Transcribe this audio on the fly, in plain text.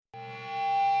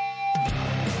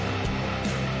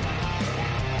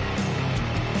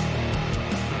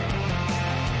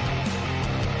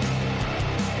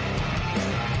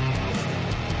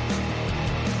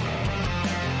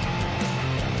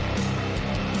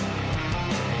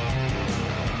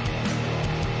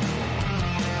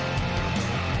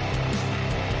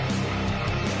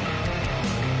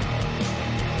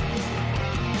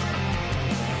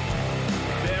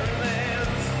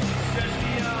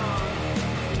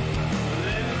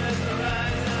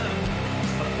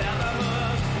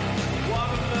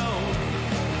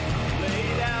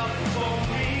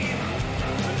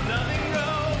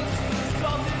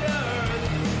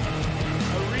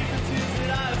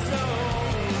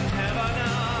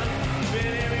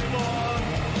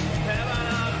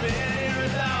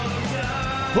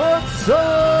What's up,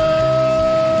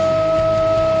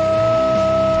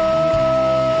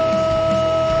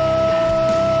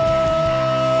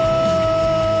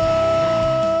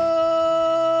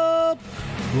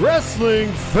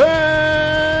 wrestling fans?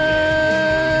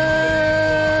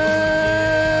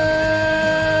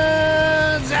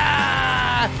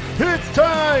 It's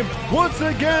time once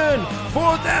again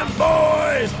for them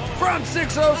boys from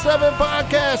 607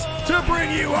 Podcast to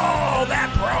bring you all that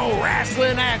pro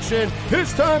wrestling action.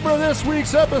 It's time for this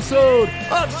week's episode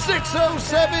of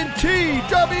 607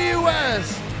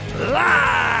 TWS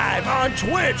live on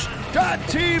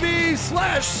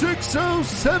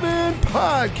twitch.tv/607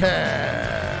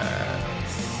 Podcasts.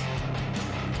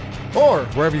 Or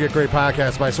wherever you get great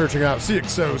podcasts by searching out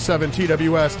 607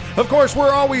 TWS. Of course,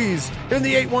 we're always in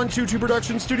the 8122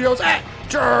 Production Studios at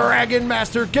Dragon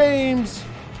Master Games.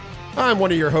 I'm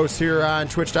one of your hosts here on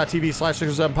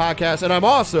twitch.tv/607 Podcast, and I'm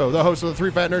also the host of the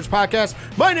Three Fat Nerds Podcast.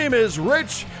 My name is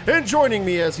Rich, and joining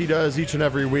me as he does each and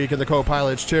every week in the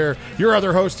co-pilot's chair, your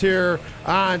other host here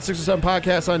on 607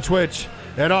 Podcast on Twitch,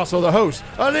 and also the host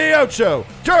of the Ocho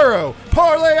Duro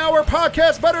Parlay Hour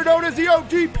Podcast, better known as the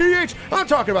ODPH. I'm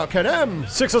talking about Ken M.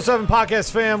 607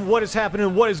 Podcast fam, what is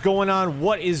happening? What is going on?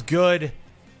 What is good?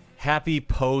 Happy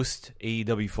post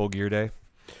AEW Full Gear Day.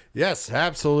 Yes,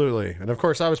 absolutely. And of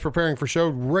course, I was preparing for show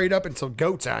right up until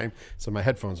go time, so my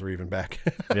headphones were even back.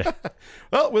 Yeah.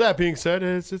 Well, with that being said,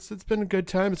 it's been a good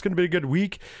time. It's going to be a good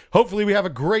week. Hopefully, we have a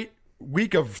great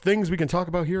week of things we can talk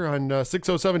about here on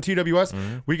 607 TWS.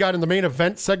 Mm-hmm. We got in the main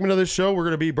event segment of this show, we're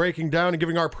going to be breaking down and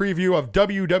giving our preview of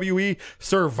WWE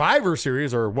Survivor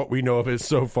Series, or what we know of it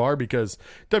so far, because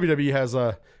WWE has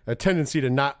a tendency to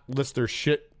not list their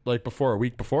shit like before a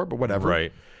week before, but whatever.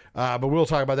 Right. But we'll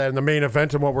talk about that in the main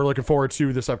event and what we're looking forward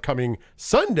to this upcoming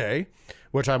Sunday,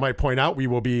 which I might point out we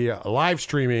will be live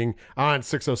streaming on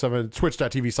 607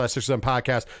 twitch.tv/607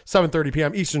 podcast, 7:30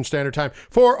 p.m. Eastern Standard Time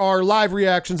for our live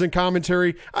reactions and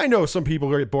commentary. I know some people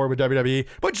get bored with WWE,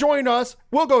 but join us.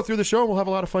 We'll go through the show and we'll have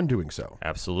a lot of fun doing so.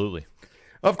 Absolutely.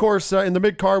 Of course, in the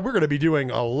mid-card, we're going to be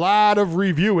doing a lot of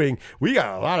reviewing. We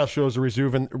got a lot of shows to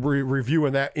review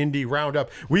in that indie roundup.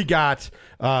 We got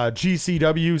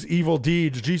GCW's Evil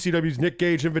Deeds, GCW's Nick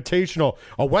Gage Invitational,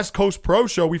 a West Coast Pro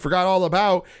show we forgot all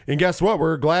about. And guess what?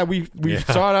 We're glad we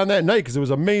saw it on that night because it was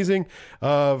amazing.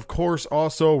 Of course,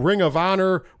 also Ring of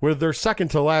Honor with their second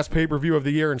to last pay-per-view of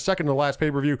the year and second to last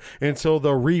pay-per-view until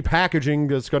the repackaging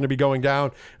that's going to be going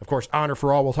down. Of course, Honor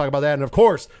for All, we'll talk about that. And of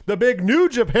course, the big New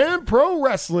Japan Pro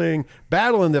Wrestling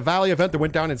Battle in the Valley event that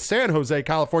went down in San Jose,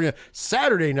 California,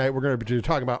 Saturday night. We're going to be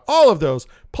talking about all of those,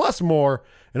 plus more.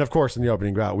 And of course, in the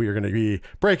opening bout, we are going to be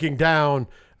breaking down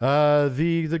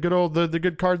the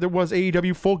good card that was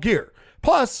AEW Full Gear.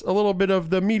 Plus, a little bit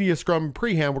of the media scrum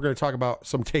prehand. We're going to talk about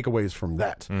some takeaways from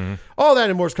that. Mm-hmm. All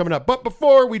that and more is coming up. But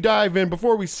before we dive in,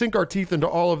 before we sink our teeth into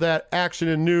all of that action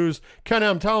and news, Ken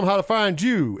M, tell them how to find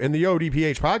you in the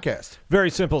ODPH podcast.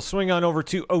 Very simple. Swing on over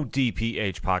to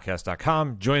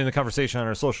odphpodcast.com. Join in the conversation on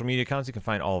our social media accounts. You can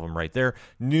find all of them right there.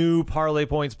 New Parlay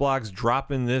Points blogs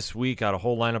dropping this week. Got a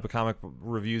whole lineup of comic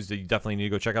reviews that you definitely need to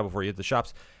go check out before you hit the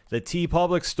shops. The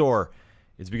TeePublic store.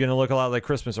 It's beginning to look a lot like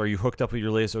Christmas. Are you hooked up with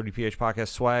your latest ODPH podcast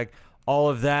swag? All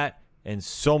of that and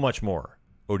so much more.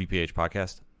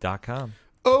 odphpodcast.com.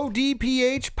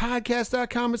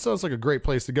 odphpodcast.com. It sounds like a great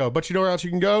place to go. But you know where else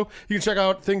you can go? You can check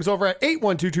out things over at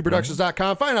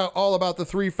 8122productions.com. Find out all about the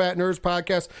Three Fat Nerds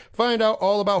podcast. Find out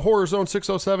all about Horror Zone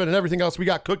 607 and everything else we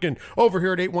got cooking over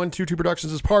here at 8122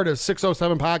 Productions as part of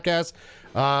 607 Podcast.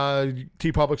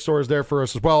 TeePublic store is there for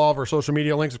us as well. All of our social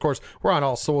media links, of course, we're on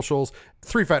all socials.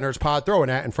 Three Fat Nerds Pod. Throw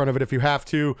an at in front of it if you have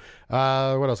to.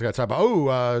 What else I got to talk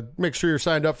about? Make sure you're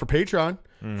signed up for Patreon.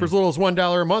 For as little as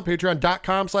 $1 a month,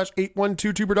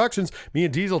 patreon.com/8122 Productions. Me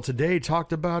and Diesel today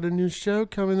talked about a new show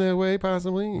coming that way,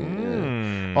 possibly.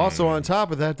 Yeah. Also, on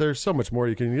top of that, there's so much more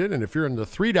you can get. And if you're in the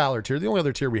 $3 tier, the only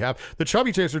other tier we have, the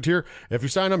Chubby Chaser tier, if you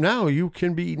sign up now, you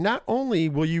can be, not only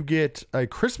will you get a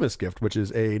Christmas gift, which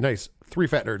is a nice Three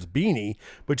Fat Nerds beanie,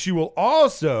 but you will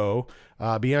also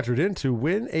be entered in to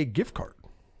win a gift card.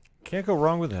 Can't go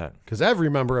wrong with that. Because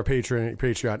every member of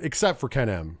Patreon, except for Ken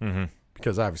M,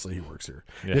 because obviously he works here.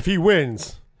 Yeah. If he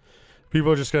wins,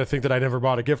 people are just going to think that I never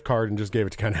bought a gift card and just gave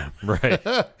it to Ken M. Right.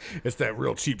 It's that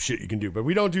real cheap shit you can do. But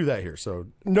we don't do that here. So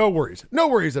no worries. No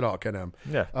worries at all, Ken M.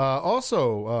 Yeah.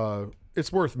 Also,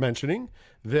 it's worth mentioning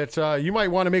that you might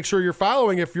want to make sure you're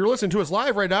following. If you're listening to us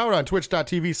live right now on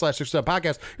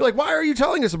twitch.tv/podcast, you're like, why are you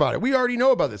telling us about it? We already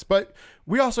know about this, but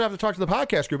we also have to talk to the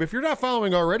podcast group. If you're not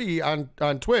following already on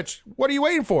Twitch, what are you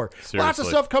waiting for? Seriously. Lots of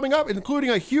stuff coming up, including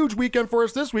a huge weekend for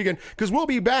us this weekend, because we'll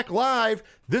be back live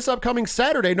this upcoming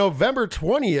Saturday, November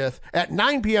 20th at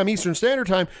 9 p.m. Eastern Standard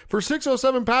Time for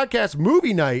 607 Podcast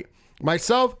Movie Night.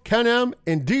 Myself, Ken M,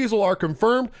 and Diesel are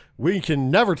confirmed. We can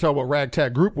never tell what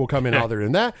ragtag group will come in other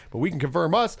than that, but we can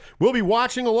confirm us. We'll be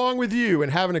watching along with you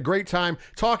and having a great time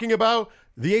talking about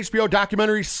the HBO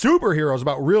documentary Superheroes,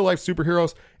 about real life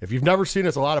superheroes. If you've never seen it,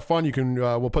 it's a lot of fun. You can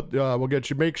we'll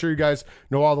get you. Make sure you guys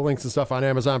know all the links and stuff on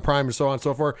Amazon Prime and so on and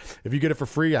so forth. If you get it for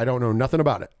free, I don't know nothing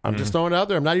about it. I'm just throwing it out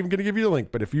there. I'm not even going to give you the link,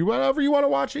 but if you whatever you want to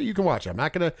watch it, you can watch it. I'm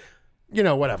not going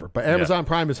to, whatever. But Amazon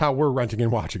Prime is how we're renting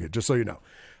and watching it. Just so you know.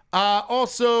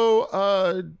 Also,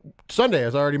 Sunday,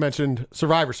 as I already mentioned,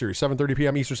 Survivor Series, 7:30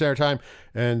 p.m. Eastern Standard Time,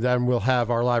 and then we'll have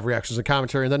our live reactions and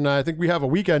commentary. And then I think we have a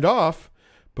weekend off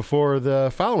before the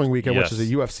following weekend, which is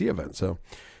a UFC event. So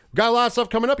we've got a lot of stuff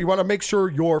coming up. You want to make sure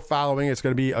you're following. It's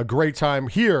going to be a great time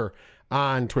here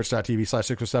on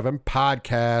twitch.tv/607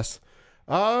 podcast.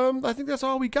 I think that's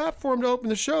all we got for him to open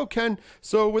the show, Ken.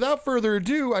 So without further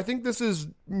ado, I think this is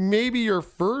maybe your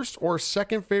first or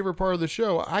second favorite part of the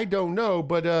show. I don't know,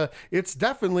 but it's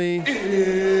definitely...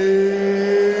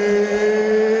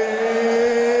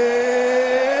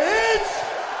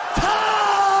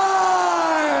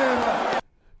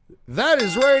 That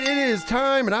is right. It is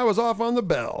time, and I was off on the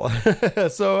bell.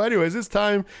 So anyways, it's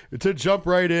time to jump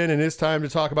right in, and it's time to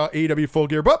talk about AEW Full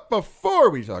Gear. But before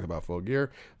we talk about Full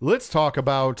Gear, let's talk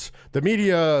about the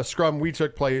media scrum we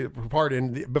took part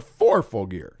in before Full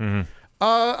Gear. I'm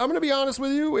going to be honest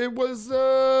with you. It was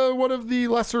one of the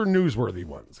lesser newsworthy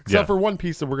ones, except for one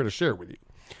piece that we're going to share with you.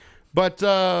 But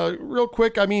real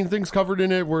quick, I mean, things covered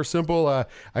in it were simple.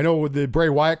 I know the Bray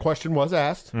Wyatt question was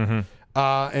asked.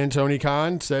 And Tony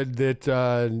Khan said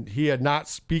that he had not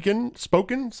spoken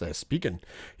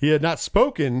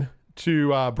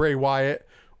to Bray Wyatt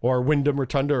or Wyndham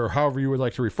Rotunda, or however you would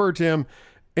like to refer to him,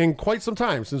 in quite some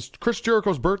time, since Chris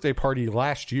Jericho's birthday party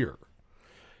last year.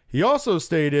 He also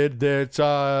stated that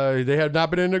they have not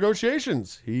been in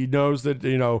negotiations. He knows that,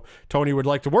 Tony would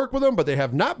like to work with him, but they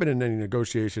have not been in any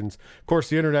negotiations. Of course,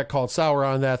 the internet called sour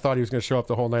on that, thought he was going to show up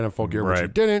the whole night on Full Gear, which he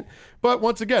didn't. But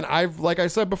once again, like I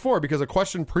said before, because a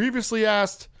question previously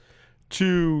asked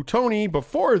to Tony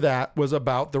before that was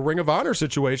about the Ring of Honor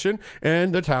situation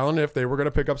and the talent, if they were going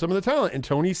to pick up some of the talent. And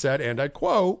Tony said, and I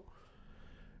quote,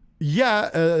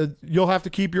 you'll have to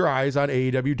keep your eyes on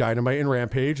AEW Dynamite and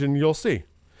Rampage, and you'll see.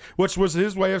 Which was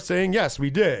his way of saying, yes, we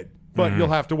did. But you'll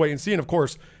have to wait and see. And, of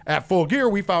course, at Full Gear,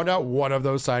 we found out one of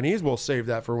those signees. We'll save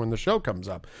that for when the show comes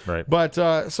up. Right. But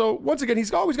so, once again,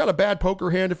 he's always got a bad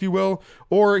poker hand, if you will,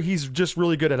 or he's just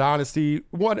really good at honesty,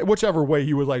 whichever way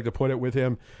you would like to put it with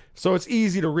him. So it's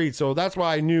easy to read. So that's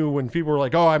why I knew when people were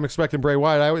like, oh, I'm expecting Bray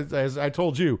Wyatt. As I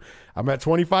told you, I'm at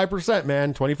 25%,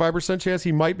 man. 25% chance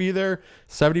he might be there.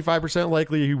 75%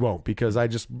 likely he won't, because I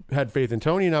just had faith in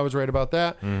Tony, and I was right about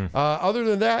that. Other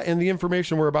than that, and the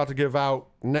information we're about to give out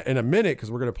in a minute, because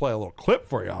we're going to play a little clip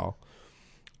for y'all.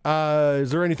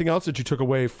 Is there anything else that you took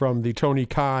away from the Tony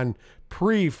Khan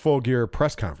pre-Full Gear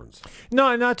press conference?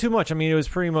 No, not too much. I mean, it was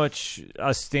pretty much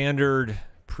a standard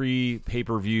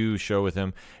pre-pay-per-view show with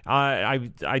him. I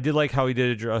did like how he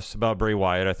did address about Bray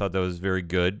Wyatt. I thought that was very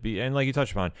good. And like you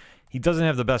touched upon, he doesn't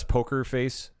have the best poker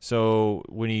face. So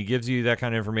when he gives you that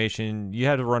kind of information, you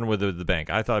had to run with it the bank.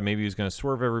 I thought maybe he was going to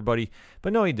swerve everybody,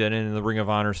 but no, he didn't. And the Ring of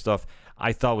Honor stuff,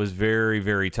 I thought was very,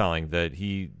 very telling, that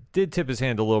he did tip his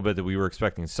hand a little bit, that we were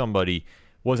expecting somebody.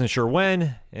 Wasn't sure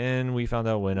when, and we found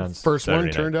out when on first Saturday one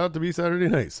night. Turned out to be Saturday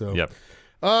night. So yep.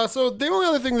 So the only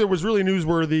other thing that was really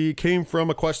newsworthy came from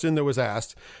a question that was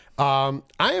asked. I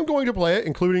am going to play it,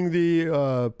 including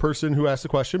the person who asked the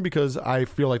question, because I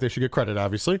feel like they should get credit,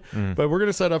 obviously. But we're going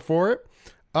to set up for it.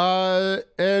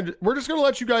 And we're just going to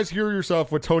let you guys hear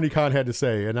yourself what Tony Khan had to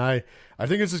say. And I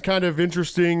think this is kind of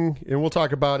interesting, and we'll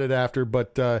talk about it after.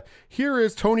 But here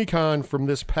is Tony Khan from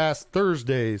this past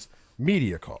Thursday's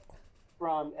media call.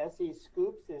 From SE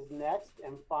Scoops is next,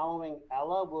 and following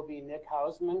Ella will be Nick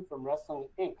Hausman from Wrestling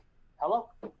Inc. Ella?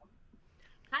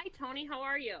 Hi, Tony. How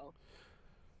are you?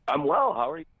 I'm well. How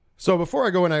are you? So before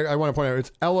I go in, I want to point out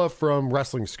it's Ella from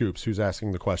Wrestling Scoops who's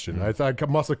asking the question. I thought I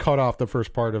must have cut off the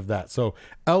first part of that. So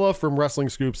Ella from Wrestling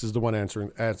Scoops is the one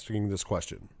answering this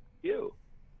question. You.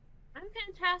 I'm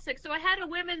fantastic. So I had a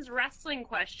women's wrestling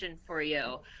question for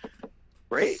you.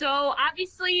 Great. So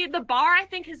obviously the bar, I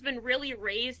think, has been really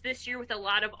raised this year with a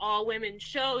lot of all-women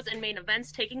shows and main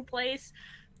events taking place.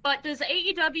 But does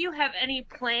AEW have any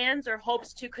plans or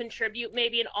hopes to contribute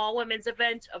maybe an all-women's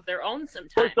event of their own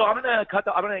sometime? So I'm gonna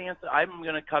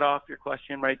cut off your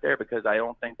question right there because I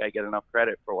don't think I get enough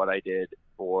credit for what I did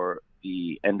for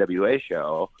the NWA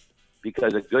show,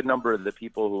 because a good number of the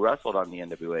people who wrestled on the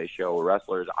NWA show were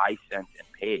wrestlers I sent and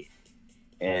paid.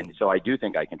 And so I do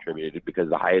think I contributed, because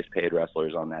the highest paid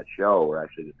wrestlers on that show were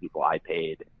actually the people I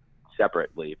paid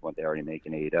separately when they already make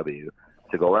an AEW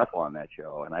to go wrestle on that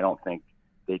show. And I don't think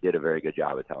they did a very good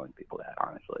job of telling people that,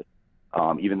 honestly.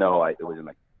 Even though it wasn't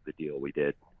like the deal we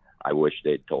did, I wish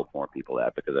they'd told more people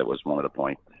that, because that was one of the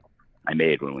points I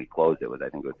made when we closed it. Was I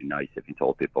think it would be nice if you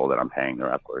told people that I'm paying the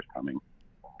wrestlers coming,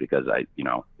 because that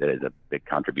is a big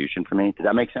contribution for me. Does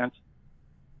that make sense?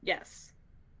 Yes.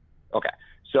 Okay.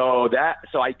 So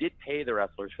I did pay the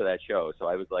wrestlers for that show. So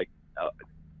I was like,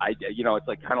 it's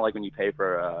like kind of like when you pay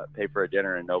for a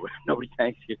dinner and nobody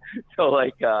thanks you. So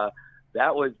like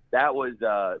that was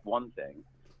one thing.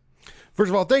 First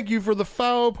of all, thank you for the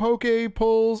foul poke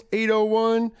pulls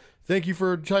 801. Thank you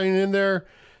for chiming in there.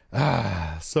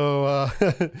 And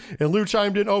Lou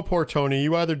chimed in, "Oh, poor Tony,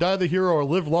 you either die the hero or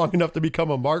live long enough to become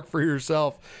a mark for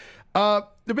yourself."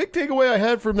 The big takeaway I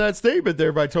had from that statement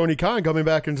there by Tony Khan coming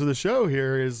back into the show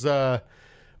here is,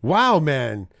 wow,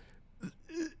 man,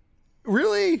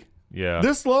 really? Yeah.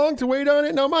 This long to wait on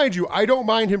it? Now, mind you, I don't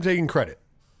mind him taking credit.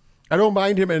 I don't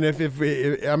mind him. And if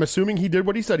I'm assuming he did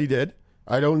what he said he did.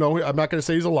 I don't know. I'm not going to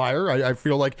say he's a liar. I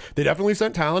feel like they definitely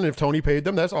sent talent. If Tony paid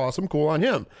them, that's awesome. Cool on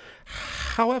him.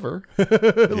 However,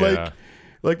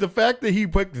 like the fact that he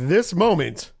picked this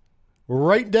moment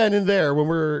right then and there when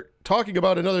we're talking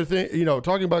about another thing,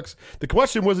 talking about the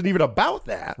question wasn't even about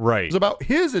that. Right. It was about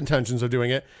his intentions of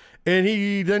doing it. And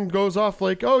he then goes off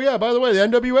like, "Oh, yeah, by the way, the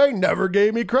NWA never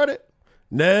gave me credit.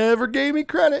 Never gave me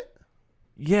credit."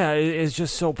 Yeah, it's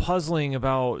just so puzzling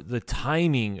about the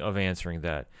timing of answering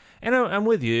that. And I'm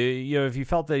with you. If you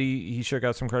felt that he should have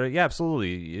got some credit, yeah,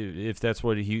 absolutely. If that's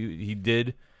what he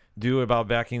did do about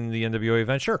backing the NWA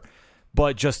event, sure.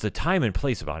 But just the time and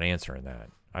place about answering that,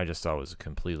 I just thought was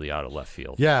completely out of left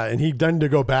field. Yeah, and he done to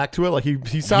go back to it. Like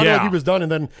he sounded like he was done,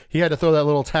 and then he had to throw that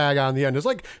little tag on the end. It's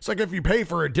like if you pay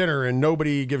for a dinner and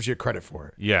nobody gives you credit for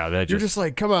it. Yeah, you're just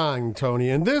like, come on, Tony.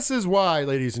 And this is why,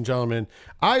 ladies and gentlemen,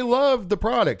 I love the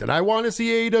product and I want to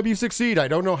see AEW succeed. I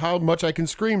don't know how much I can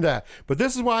scream that, but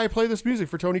this is why I play this music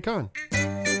for Tony Khan.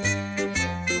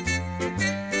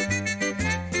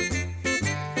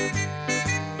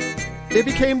 It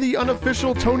became the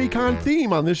unofficial Tony Khan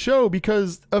theme on this show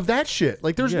because of that shit.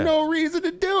 Like, there's no reason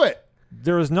to do it.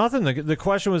 There was nothing. The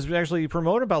question was actually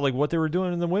promoted about like what they were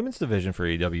doing in the women's division for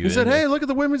AEW. He said, "Hey, look at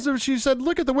the women's." She said,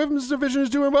 "Look at the women's division is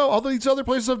doing well. All these other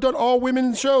places have done all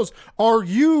women's shows. Are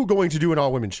you going to do an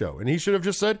all women's show?" And he should have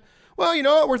just said, "Well, you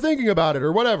know what? We're thinking about it,"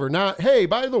 or whatever. Not, "Hey,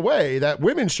 by the way, that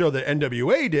women's show that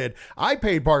NWA did, I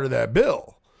paid part of that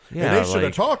bill." Yeah, and they should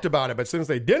have talked about it, but since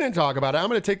they didn't talk about it, I'm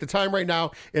going to take the time right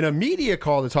now in a media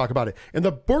call to talk about it. And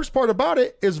the worst part about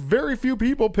it is very few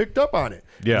people picked up on it.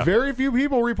 Yeah. Very few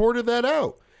people reported that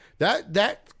out.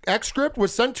 That X script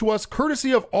was sent to us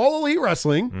courtesy of All Elite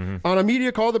Wrestling on a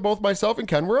media call that both myself and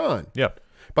Ken were on. Yep.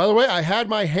 By the way, I had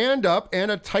my hand up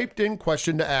and a typed in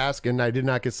question to ask, and I did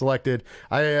not get selected.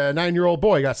 A 9-year-old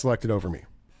boy got selected over me.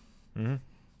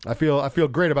 I feel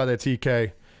great about that,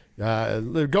 TK.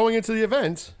 Going into the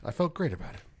event, I felt great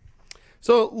about it.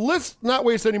 So let's not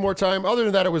waste any more time. Other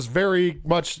than that, it was very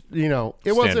much,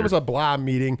 it was a blah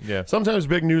meeting. Yeah. Sometimes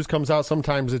big news comes out,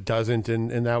 sometimes it doesn't,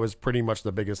 and that was pretty much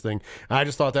the biggest thing. I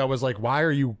just thought that was like, why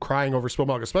are you crying over spilt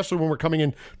milk, especially when we're coming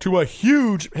in to a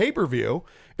huge pay-per-view,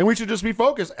 and we should just be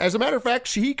focused. As a matter of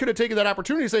fact, he could have taken that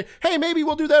opportunity to say, hey, maybe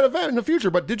we'll do that event in the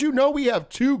future. But did you know we have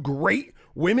 2 great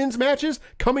women's matches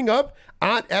coming up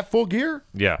at Full Gear?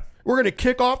 Yeah. We're going to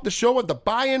kick off the show at the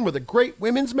buy-in with a great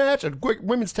women's match, a great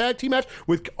women's tag team match,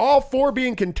 with all 4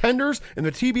 being contenders in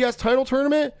the TBS title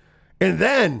tournament. And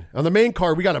then on the main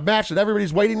card, we got a match that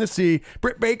everybody's waiting to see.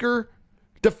 Britt Baker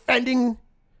defending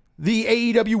the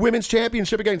AEW Women's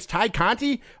Championship against Ty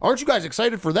Conti. Aren't you guys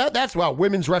excited for that? That's how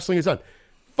women's wrestling is done.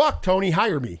 Fuck, Tony,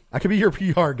 hire me. I could be your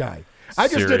PR guy. I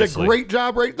just did a great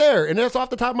job right there. And that's off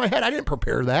the top of my head. I didn't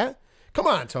prepare that. Come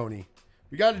on, Tony.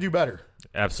 We got to do better.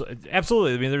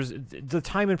 Absolutely. I mean, there's the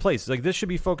time and place. Like, this should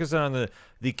be focused on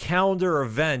the calendar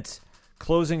event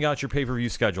closing out your pay-per-view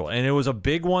schedule. And it was a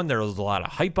big one. There was a lot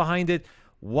of hype behind it.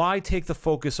 Why take the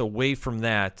focus away from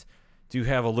that to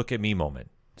have a look at me moment?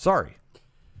 Sorry.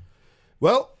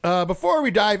 Well, before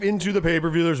we dive into the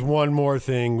pay-per-view, there's one more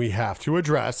thing we have to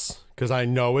address, because I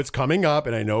know it's coming up,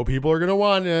 and I know people are going to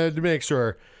want to make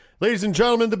sure. Ladies and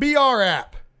gentlemen, the BR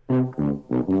app.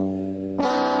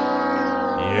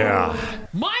 Yeah.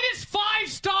 -5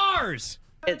 stars. yours.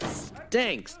 It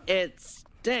stinks. It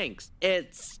stinks.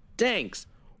 It stinks.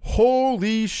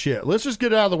 Holy shit. Let's just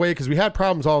get it out of the way because we had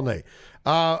problems all night.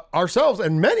 Ourselves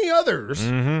and many others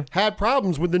had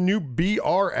problems with the new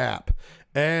BR app.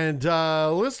 And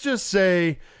let's just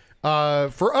say,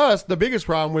 for us, the biggest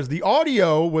problem was the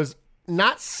audio was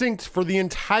not synced for the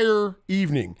entire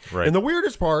evening. Right. And the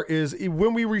weirdest part is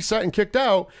when we reset and kicked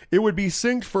out, it would be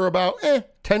synced for about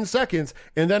 10 seconds,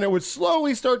 and then it would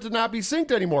slowly start to not be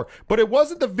synced anymore. But it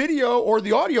wasn't the video or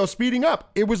the audio speeding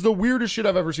up. It was the weirdest shit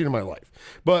I've ever seen in my life.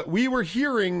 But we were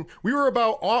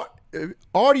about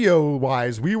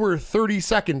audio-wise, we were 30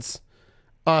 seconds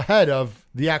ahead of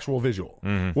the actual visual,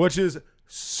 which is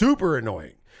super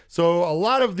annoying. So a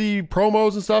lot of the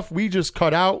promos and stuff we just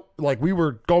cut out, like we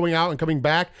were going out and coming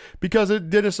back because it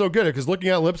did us so good. Because looking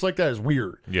at lips like that is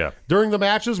weird. Yeah. During the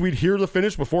matches, we'd hear the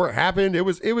finish before it happened. It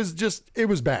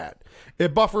was bad.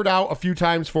 It buffered out a few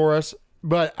times for us,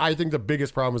 but I think the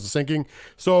biggest problem was the syncing.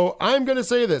 So I'm going to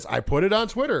say this. I put it on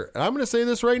Twitter, and I'm going to say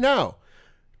this right now.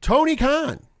 Tony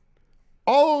Khan,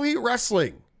 All Elite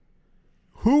Wrestling,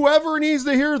 whoever needs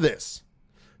to hear this,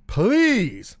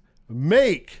 please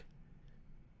make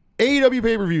AEW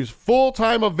pay-per-views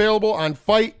full-time available on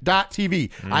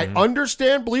FIGHT.tv. I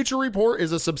understand Bleacher Report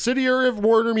is a subsidiary of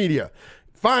Warner Media.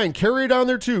 Fine, carry it on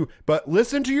there too, but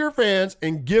listen to your fans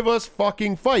and give us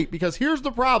fucking FIGHT, because here's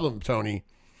the problem, Tony.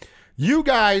 You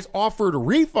guys offered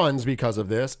refunds because of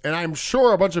this, and I'm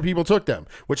sure a bunch of people took them,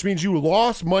 which means you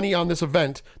lost money on this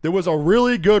event. There was a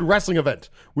really good wrestling event.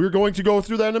 We're going to go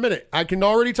through that in a minute. I can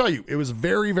already tell you, it was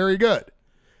very, very good.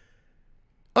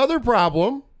 Other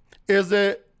problem is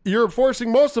that you're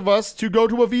forcing most of us to go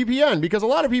to a VPN, because a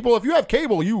lot of people, if you have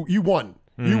cable, you won.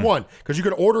 You won because you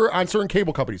could order on certain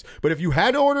cable companies. But if you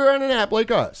had to order on an app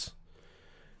like us,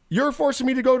 you're forcing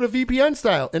me to go to VPN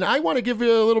style. And I want to give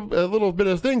you a little bit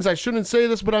of things. I shouldn't say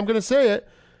this, but I'm going to say it.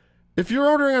 If you're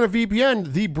ordering on a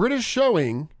VPN, the British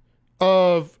showing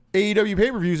of AEW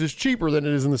pay-per-views is cheaper than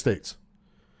it is in the States.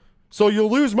 So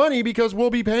you'll lose money because we'll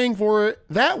be paying for it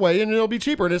that way, and it'll be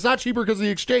cheaper. And it's not cheaper because of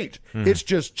the exchange. It's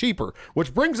just cheaper.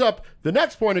 Which brings up the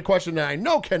next point of question that I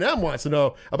know Ken M wants to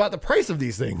know about the price of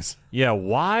these things. Yeah,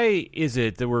 why is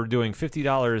it that we're doing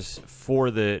 $50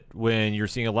 for that when you're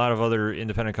seeing a lot of other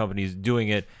independent companies doing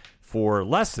it for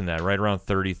less than that, right around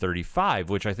 $30, $35,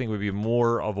 which I think would be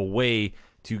more of a way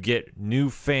to get new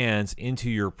fans into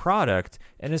your product,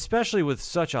 and especially with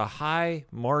such a high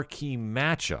marquee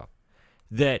matchup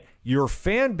that your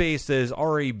fan base that is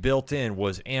already built in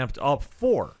was amped up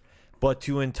for. But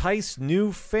to entice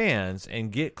new fans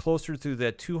and get closer to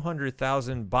that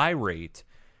 200,000 buy rate,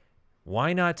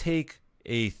 why not take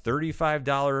a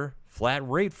 $35 flat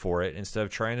rate for it instead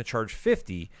of trying to charge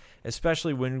 $50,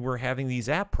 especially when we're having these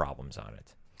app problems on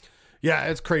it? Yeah,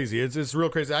 it's crazy. It's real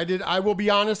crazy. I will be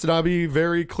honest, and I'll be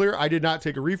very clear. I did not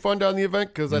take a refund on the event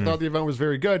because I thought the event was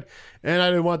very good, and I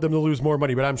didn't want them to lose more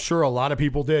money. But I'm sure a lot of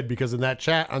people did, because in that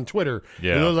chat on Twitter,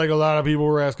 it looked like a lot of people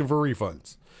were asking for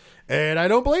refunds. And I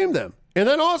don't blame them. And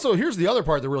then also, here's the other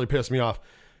part that really pissed me off.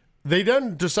 They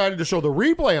then decided to show the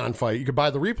replay on FIGHT. You could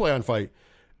buy the replay on FIGHT.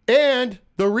 And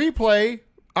the replay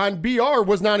on BR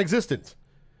was non-existent.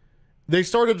 They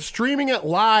started streaming it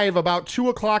live about 2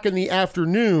 o'clock in the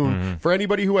afternoon for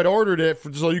anybody who had ordered it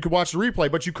so you could watch the replay,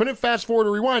 but you couldn't fast forward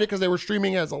or rewind it because they were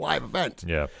streaming as a live event.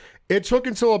 Yeah. It took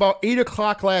until about 8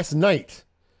 o'clock last night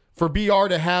for BR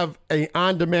to have an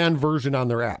on-demand version on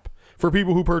their app for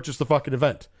people who purchased the fucking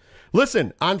event.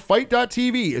 Listen, on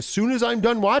FIGHT.tv, as soon as I'm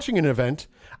done watching an event,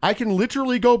 I can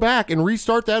literally go back and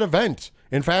restart that event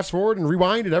and fast forward and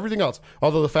rewind and everything else.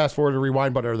 Although the fast forward and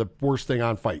rewind button are the worst thing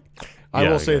on FIGHT. I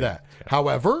will say that. Yeah.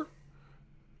 However,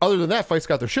 other than that, FIGHT's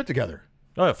got their shit together.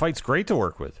 Oh, yeah, FIGHT's great to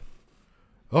work with.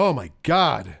 Oh my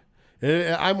God.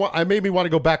 I made me want to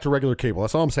go back to regular cable.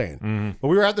 That's all I'm saying. But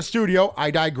we were at the studio. I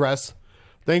digress.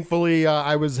 Thankfully,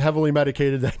 I was heavily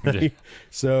medicated that night.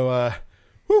 So,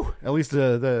 at least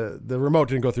the remote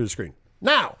didn't go through the screen.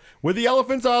 Now, with the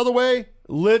elephants out of the way,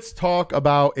 let's talk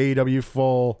about AEW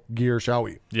Full Gear, shall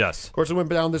we? Yes. Of course, it went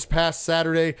down this past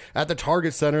Saturday at the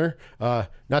Target Center.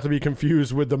 Not to be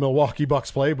confused with the Milwaukee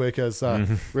Bucks play, because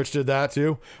Rich did that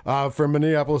too. From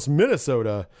Minneapolis,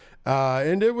 Minnesota.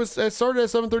 And it started at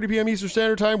 7:30 p.m. Eastern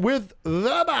Standard Time with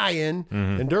the buy-in.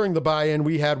 And during the buy-in,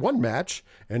 we had one match.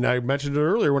 And I mentioned it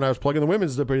earlier when I was plugging the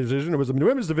women's division. It was a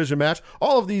women's division match.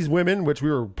 All of these women, which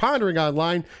we were pondering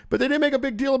online, but they didn't make a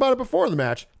big deal about it before the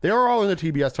match. They are all in the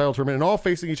TBS title tournament and all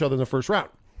facing each other in the first round.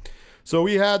 So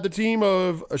we had the team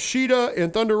of Ashita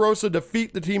and Thunder Rosa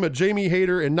defeat the team of Jamie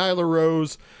Hayter and Nyla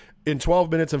Rose in 12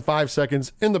 minutes and 5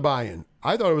 seconds in the buy-in.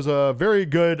 I thought it was a very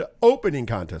good opening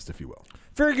contest, if you will.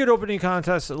 Very good opening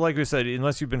contest. Like we said,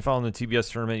 unless you've been following the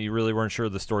TBS tournament, you really weren't sure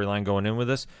of the storyline going in with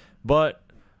this. But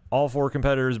all 4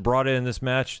 competitors brought in this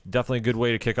match. Definitely a good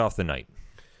way to kick off the night.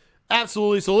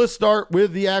 Absolutely. So let's start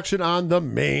with the action on the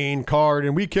main card.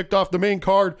 And we kicked off the main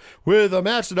card with a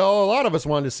match that a lot of us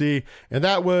wanted to see. And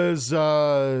that was,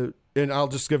 and I'll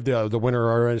just give the winner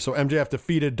already. So MJF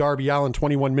defeated Darby Allin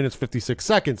 21 minutes, 56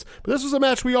 seconds. But this was a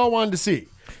match we all wanted to see.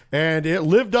 And it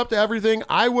lived up to everything.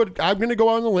 I'm going to go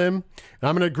on the limb, and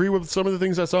I'm going to agree with some of the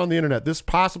things I saw on the internet. This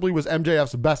possibly was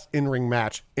MJF's best in-ring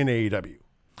match in AEW.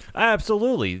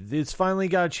 Absolutely. It's finally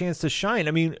got a chance to shine.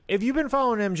 I mean, if you've been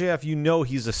following MJF, you know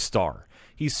he's a star.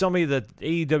 He's somebody that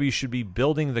AEW should be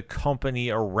building the company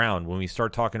around when we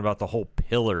start talking about the whole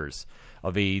pillars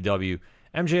of AEW.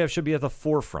 MJF should be at the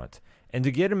forefront. And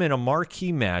to get him in a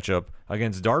marquee matchup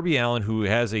against Darby Allin, who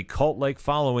has a cult-like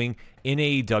following in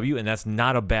AEW, and that's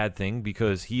not a bad thing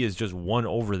because he is just won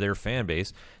over their fan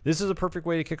base, this is a perfect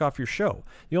way to kick off your show.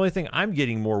 The only thing I'm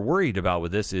getting more worried about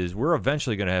with this is we're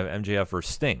eventually going to have MJF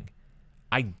versus Sting.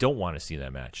 I don't want to see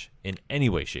that match in any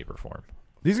way, shape, or form.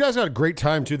 These guys had a great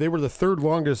time, too. They were the 3rd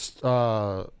longest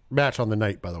match on the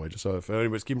night, by the way, just so if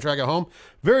anybody's keeping track at home.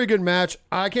 Very good match.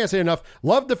 I can't say enough.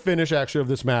 Love the finish, actually, of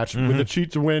this match with the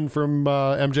cheat to win from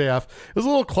MJF. It was a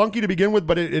little clunky to begin with,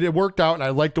 but it worked out, and I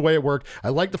liked the way it worked. I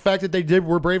liked the fact that they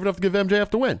were brave enough to give MJF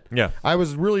the win. Yeah. I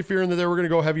was really fearing that they were going to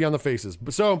go heavy on the faces.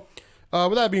 So,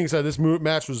 with that being said, this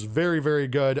match was very, very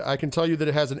good. I can tell you that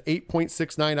it has an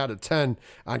 8.69 out of 10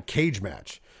 on Cage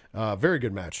Match. Very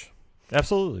good match.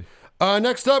 Absolutely.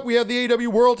 Next up, we have the AEW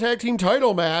World Tag Team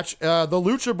title match. The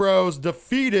Lucha Bros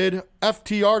defeated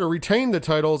FTR to retain the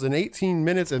titles in 18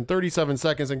 minutes and 37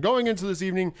 seconds. And going into this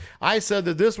evening, I said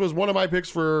that this was one of my picks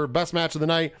for best match of the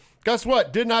night. Guess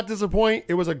what? Did not disappoint.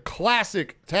 It was a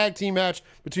classic tag team match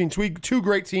between two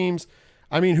great teams.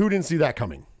 I mean, who didn't see that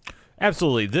coming?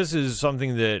 Absolutely. This is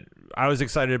something that I was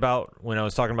excited about when I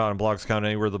was talking about on Blogs Count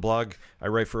Anywhere, the blog I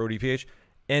write for ODPH.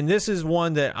 And this is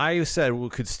one that I said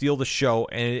could steal the show,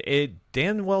 and it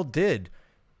damn well did.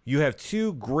 You have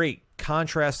 2 great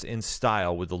contrasts in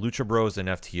style with the Lucha Bros and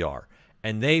FTR,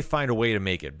 and they find a way to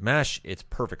make it mesh. It's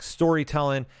perfect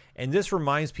storytelling, and this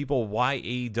reminds people why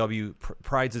AEW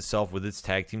prides itself with its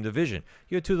tag team division.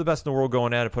 You had 2 of the best in the world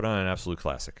going at it, put on an absolute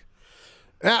classic.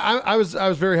 I was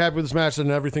very happy with this match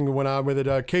and everything that went on with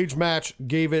it. Cage Match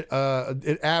gave it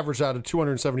averaged out of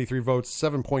 273 votes,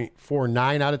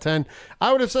 7.49 out of 10.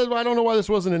 I would have said, well, I don't know why this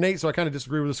wasn't an 8, so I kind of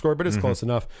disagree with the score, but it's close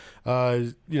enough.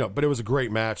 But it was a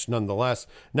great match nonetheless.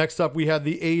 Next up, we had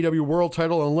the AEW World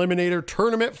Title Eliminator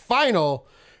Tournament Final.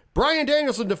 Bryan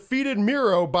Danielson defeated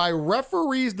Miro by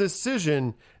referee's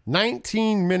decision,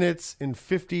 19 minutes and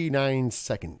 59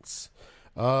 seconds.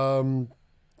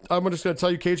 I'm just going to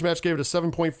tell you, Cage Match gave it a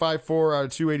 7.54 out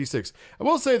of 286. I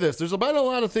will say this. There's been a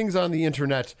lot of things on the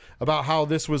internet about how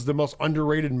this was the most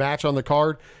underrated match on the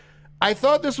card. I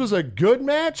thought this was a good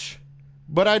match,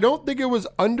 but I don't think it was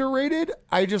underrated.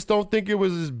 I just don't think it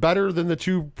was better than the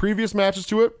 2 previous matches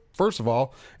to it, first of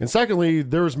all. And secondly,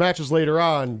 there was matches later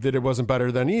on that it wasn't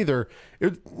better than either.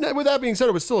 With that being said,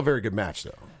 it was still a very good match,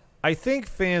 though. I think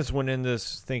fans went in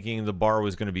this thinking the bar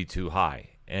was going to be too high,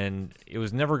 and it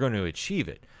was never going to achieve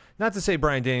it. Not to say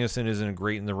Bryan Danielson isn't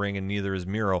great in the ring, and neither is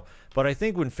Miro, but I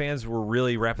think when fans were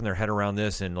really wrapping their head around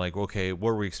this and like, okay,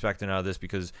 what are we expecting out of this?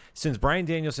 Because since Bryan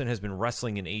Danielson has been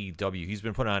wrestling in AEW, he's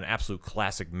been putting on absolute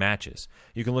classic matches.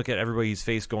 You can look at everybody he's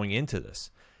faced going into this.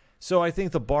 So I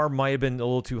think the bar might have been a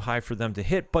little too high for them to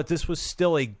hit, but this was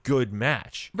still a good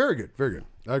match. Very good, very good.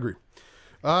 I agree.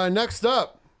 Next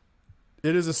up,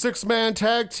 it is a 6-man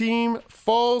tag team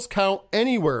Falls Count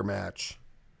Anywhere match.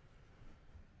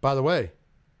 By the way,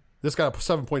 this got a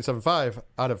 7.75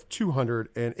 out of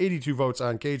 282 votes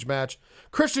on Cage Match.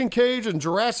 Christian Cage and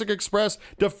Jurassic Express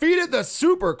defeated the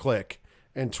Super Click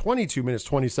in 22 minutes,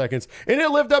 20 seconds. And it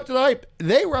lived up to the hype.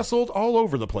 They wrestled all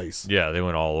over the place. Yeah, they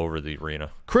went all over the arena.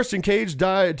 Christian Cage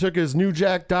took his New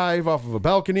Jack dive off of a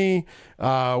balcony.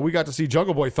 We got to see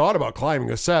Jungle Boy thought about climbing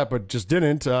a set, but just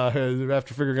didn't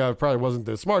after figuring out it probably wasn't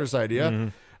the smartest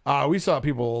idea. We saw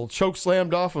people choke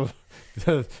slammed off of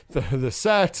the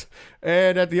set,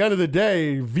 and at the end of the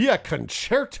day, via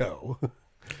concerto.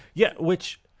 Yeah,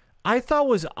 which I thought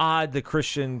was odd that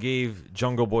Christian gave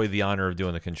Jungle Boy the honor of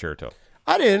doing the concerto.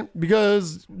 I didn't,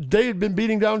 because they had been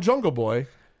beating down Jungle Boy,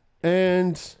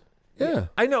 and yeah.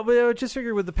 I know, but I just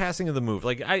figured with the passing of the move,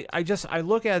 like I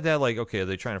look at that like, okay, are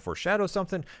they trying to foreshadow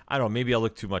something? I don't know, maybe I'll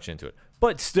look too much into it.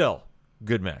 But still,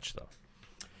 good match though.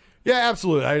 Yeah,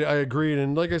 absolutely. I agreed.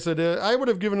 And like I said, I would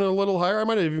have given it a little higher. I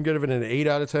might have even given it an 8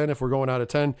 out of 10 if we're going out of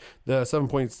 10. The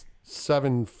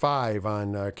 7.5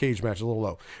 on Cage Match, a little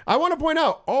low. I want to point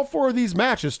out, all 4 of these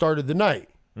matches started the night.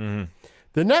 Mm-hmm.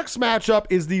 The next matchup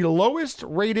is the lowest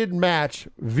rated match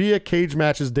via Cage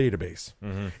Match's database.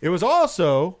 Mm-hmm. It was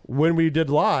also, when we did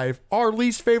live, our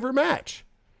least favorite match.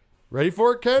 Ready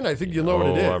for it, Ken? I think you know what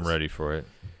it is. I'm ready for it.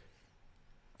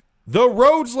 The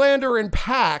Rhodeslander and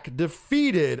Pac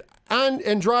defeated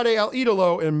Andrade El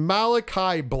Idolo and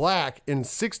Malachi Black in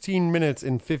 16 minutes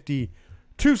and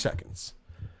 52 seconds.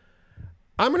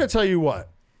 I'm going to tell you what.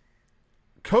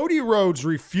 Cody Rhodes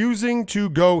refusing to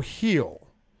go heel,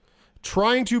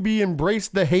 trying to be Embrace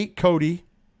the Hate Cody,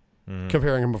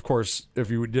 comparing him, of course, if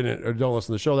you didn't or don't listen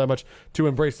to the show that much, to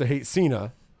Embrace the Hate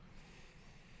Cena,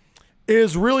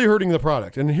 is really hurting the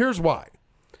product. And here's why.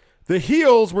 The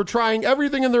heels were trying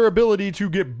everything in their ability to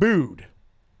get booed.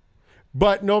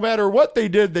 But no matter what they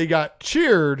did, they got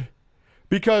cheered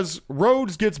because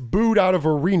Rhodes gets booed out of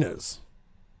arenas.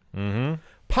 Mm-hmm.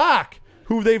 Pac,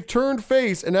 who they've turned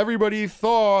face and everybody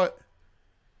thought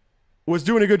was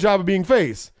doing a good job of being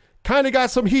face, kind of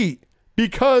got some heat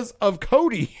because of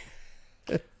Cody.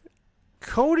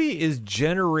 Cody is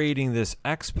generating this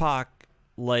X-Pac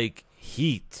like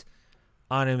heat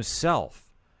on himself.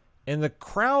 And the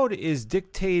crowd is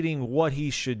dictating what he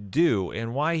should do,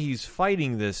 and why he's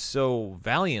fighting this so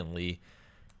valiantly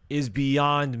is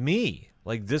beyond me.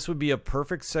 Like, this would be a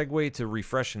perfect segue to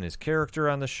refreshing his character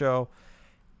on the show.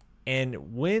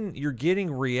 And when you're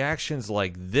getting reactions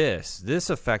like this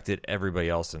affected everybody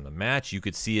else in the match. You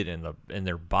could see it in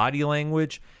their body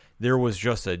language. There was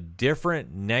just a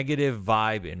different negative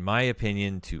vibe, in my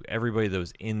opinion, to everybody that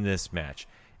was in this match.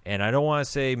 And I don't want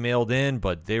to say mailed in,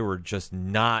 but they were just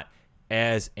not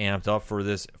as amped up for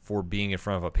this, for being in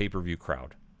front of a pay-per-view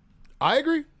crowd. I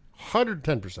agree.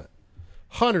 110%.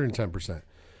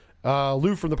 110%.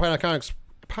 Lou from the Pine Comics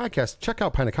podcast. Check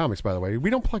out Pine Comics, by the way. We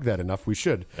don't plug that enough. We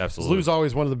should. Absolutely. Lou's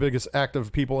always one of the biggest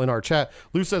active people in our chat.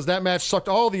 Lou says that match sucked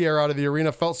all the air out of the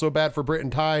arena. Felt so bad for Britt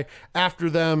and Ty. After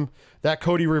them, that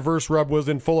Cody reverse rub was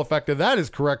in full effect. And that is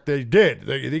correct. They did.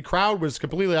 The crowd was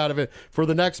completely out of it for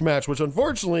the next match, which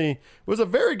unfortunately was a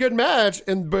very good match,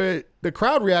 but the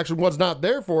crowd reaction was not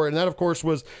there for it. And that, of course,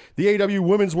 was the AEW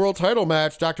Women's World Title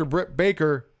match. Dr. Britt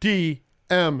Baker,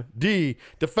 DMD,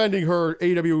 defending her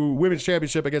AEW Women's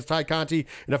Championship against Ty Conti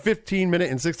in a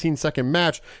 15-minute and 16-second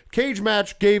match. Cage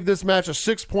Match gave this match a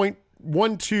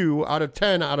 6.12 out of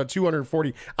 10 out of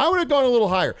 240. I would have gone a little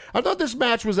higher. I thought this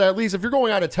match was at least, if you're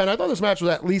going out of 10, I thought this match was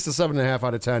at least a 7.5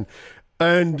 out of 10.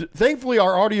 And thankfully,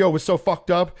 our audio was so fucked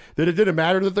up that it didn't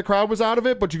matter that the crowd was out of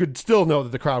it, but you could still know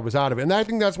that the crowd was out of it. And I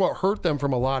think that's what hurt them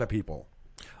from a lot of people.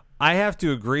 I have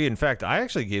to agree. In fact, I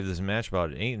actually gave this match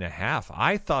about an 8.5.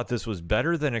 I thought this was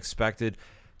better than expected.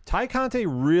 Ty Conti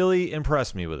really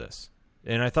impressed me with this.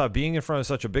 And I thought, being in front of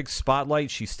such a big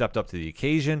spotlight, she stepped up to the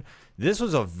occasion. This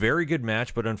was a very good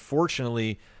match, but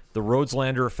unfortunately, the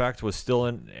Rhodeslander effect was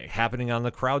still happening on the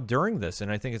crowd during this.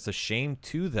 And I think it's a shame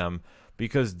to them,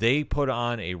 because they put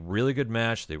on a really good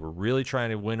match. They were really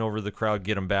trying to win over the crowd,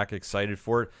 get them back excited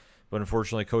for it. But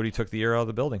unfortunately, Cody took the air out of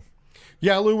the building.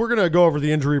 Yeah, Lou, we're going to go over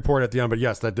the injury report at the end, but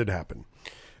yes, that did happen.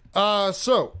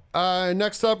 So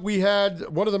next up, we had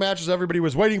one of the matches everybody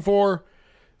was waiting for.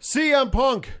 CM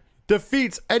Punk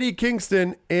defeats Eddie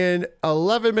Kingston in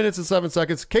 11 minutes and 7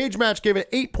 seconds. Cage Match gave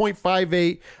it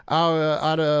 8.58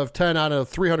 out of 10 out of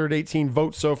 318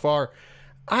 votes so far.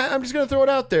 I'm just going to throw it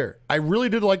out there. I really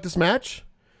did like this match.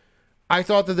 I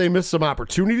thought that they missed some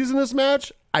opportunities in this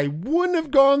match. I wouldn't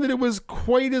have gone that it was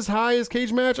quite as high as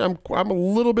Cage Match. I'm a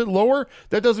little bit lower.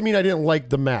 That doesn't mean I didn't like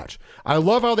the match. I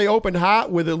love how they opened hot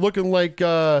with it looking like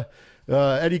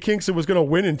Eddie Kingston was going to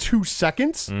win in 2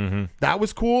 seconds. Mm-hmm. That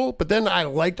was cool. But then I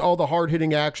liked all the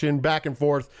hard-hitting action back and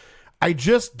forth. I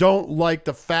just don't like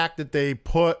the fact that they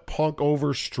put Punk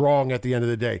over strong at the end of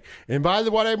the day. And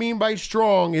what I mean by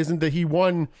strong isn't that he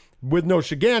won with no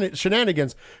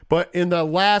shenanigans, but in the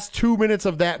last 2 minutes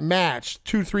of that match,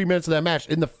 2-3 minutes of that match,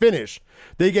 in the finish,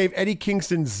 they gave Eddie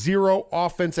Kingston zero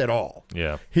offense at all.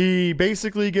 Yeah. He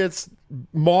basically gets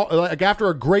mauled, like after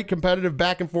a great competitive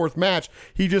back and forth match,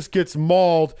 he just gets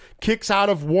mauled, kicks out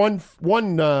of one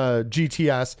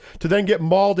GTS to then get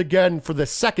mauled again for the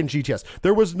second GTS.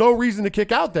 There was no reason to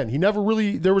kick out then.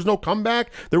 There was no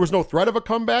comeback. There was no threat of a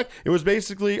comeback. It was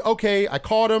basically, okay, I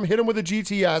caught him, hit him with a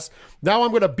GTS. Now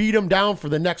I'm going to beat him down for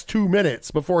the next 2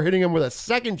 minutes before hitting him with a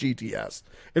second GTS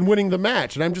and winning the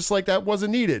match. And I'm just like, that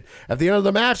wasn't needed. At the end of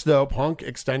the match, though, Punk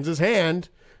extends his hand,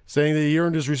 saying that he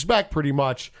earned his respect pretty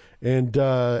much, and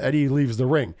Eddie leaves the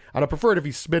ring. I'd have preferred if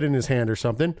he spit in his hand or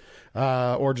something,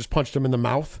 or just punched him in the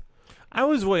mouth. I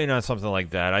was waiting on something like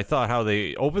that. I thought how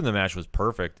they opened the match was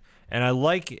perfect, and I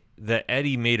like that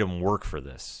Eddie made him work for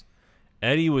this.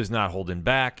 Eddie was not holding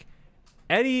back.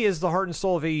 Eddie is the heart and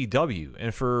soul of AEW.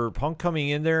 And for Punk coming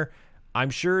in there, I'm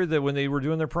sure that when they were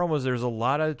doing their promos, there's a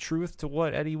lot of truth to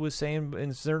what Eddie was saying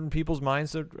in certain people's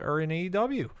minds that are in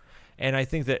AEW. And I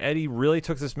think that Eddie really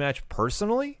took this match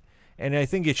personally, and I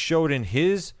think it showed in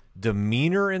his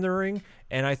demeanor in the ring,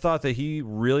 and I thought that he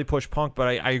really pushed Punk, but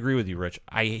I agree with you, Rich.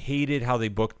 I hated how they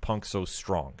booked Punk so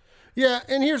strong. Yeah,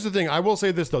 and here's the thing. I will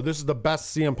say this, though. This is the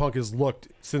best CM Punk has looked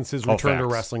since his return to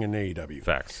wrestling in AEW.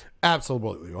 Facts.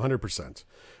 Absolutely, 100%.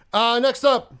 Next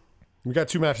up, we got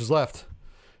 2 matches left.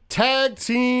 Tag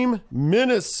Team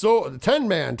Minnesota,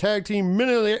 10-man Tag Team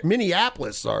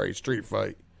Minneapolis, street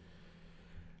fight.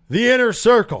 The Inner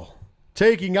Circle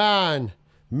taking on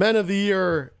Men of the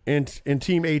Year in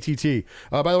Team ATT.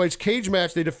 By the way, it's cage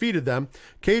match. They defeated them.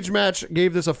 Cage match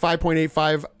gave this a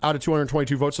 5.85 out of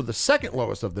 222 votes, so the second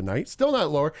lowest of the night. Still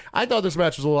not lower. I thought this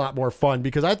match was a lot more fun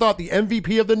because I thought the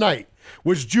MVP of the night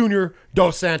was Junior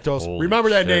Dos Santos. Holy Remember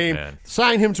that shit, name. Man.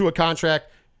 Sign him to a contract.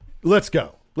 Let's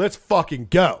go. Let's fucking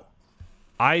go.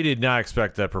 I did not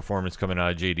expect that performance coming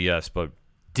out of JDS, but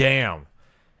damn.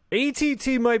 ATT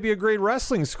might be a great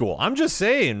wrestling school. I'm just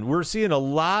saying, we're seeing a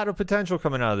lot of potential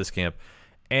coming out of this camp.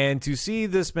 And to see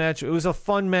this match, it was a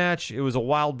fun match. It was a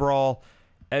wild brawl.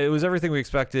 It was everything we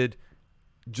expected.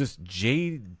 Just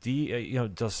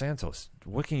Dos Santos.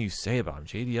 What can you say about him?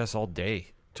 JDS all day.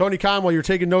 Tony Khan, while you're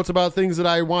taking notes about things that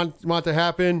I want to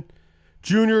happen,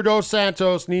 Junior Dos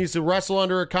Santos needs to wrestle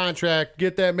under a contract.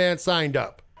 Get that man signed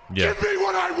up. Yeah. Give me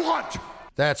what I want.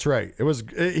 That's right.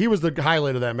 He was the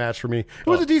highlight of that match for me. It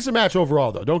was a decent match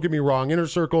overall, though. Don't get me wrong. Inner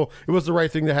Circle, it was the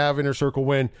right thing to have Inner Circle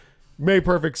win. Made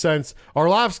perfect sense.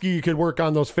 Arlovsky could work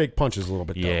on those fake punches a little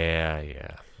bit, though.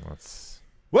 Yeah.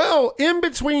 Well, in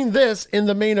between this and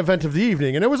the main event of the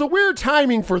evening, and it was a weird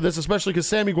timing for this, especially because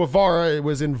Sammy Guevara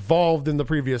was involved in the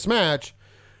previous match,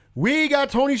 we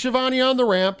got Tony Schiavone on the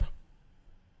ramp,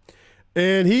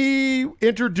 and he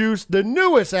introduced the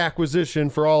newest acquisition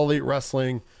for All Elite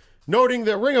Wrestling, noting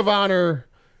that Ring of Honor...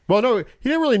 Well, no, he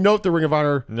didn't really note the Ring of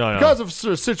Honor because of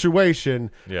the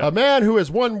situation. Yeah. A man who has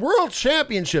won world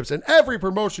championships in every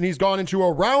promotion he's gone into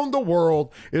around the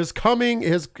world is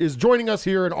joining us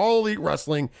here in All Elite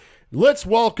Wrestling. Let's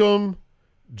welcome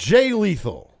Jay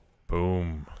Lethal.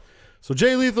 Boom. So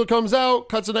Jay Lethal comes out,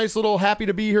 cuts a nice little happy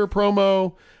to be here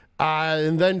promo,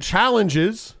 and then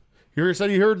challenges. He said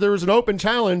he heard there was an open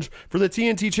challenge for the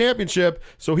TNT Championship,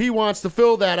 so he wants to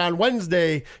fill that on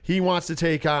Wednesday. He wants to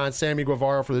take on Sammy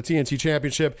Guevara for the TNT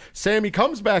Championship. Sammy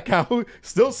comes back out,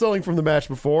 still selling from the match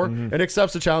before, and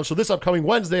accepts the challenge. So this upcoming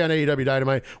Wednesday on AEW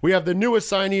Dynamite, we have the newest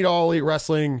signee to All Elite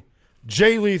Wrestling,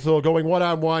 Jay Lethal, going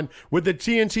one-on-one with the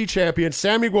TNT Champion,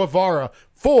 Sammy Guevara,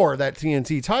 for that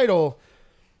TNT title.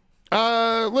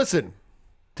 Listen,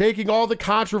 taking all the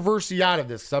controversy out of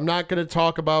this, 'cause I'm not going to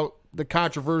talk about the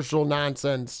controversial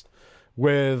nonsense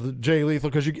with Jay Lethal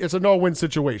because it's a no-win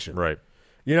situation. Right.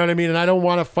 You know what I mean? And I don't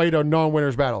want to fight a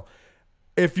non-winner's battle.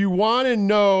 If you want to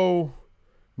know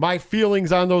my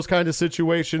feelings on those kind of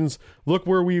situations, look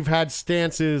where we've had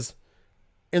stances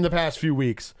in the past few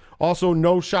weeks. Also,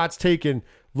 no shots taken.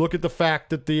 Look at the fact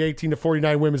that the 18 to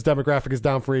 49 women's demographic is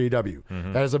down for AEW.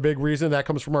 That is a big reason. That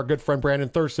comes from our good friend Brandon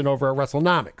Thurston over at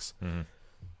WrestleNomics.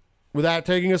 With that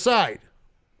taking aside,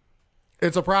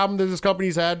 it's a problem that this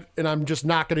company's had, and I'm just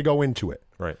not going to go into it.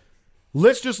 Right.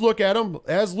 Let's just look at him,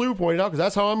 as Lou pointed out, because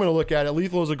that's how I'm going to look at it.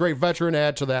 Lethal is a great veteran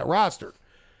add to that roster.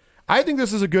 I think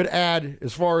this is a good add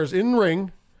as far as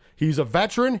in-ring. He's a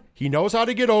veteran. He knows how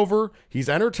to get over. He's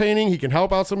entertaining. He can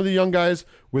help out some of the young guys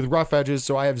with rough edges,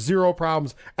 so I have zero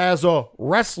problems as a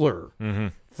wrestler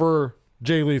for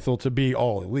Jay Lethal to be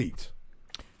All Elite.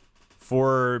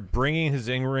 For bringing his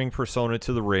in-ring persona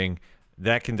to the ring,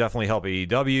 that can definitely help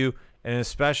AEW. And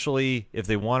especially if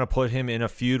they want to put him in a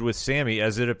feud with Sammy,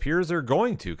 as it appears they're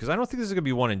going to, because I don't think this is going to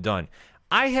be one and done.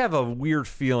 I have a weird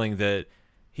feeling that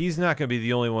he's not going to be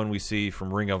the only one we see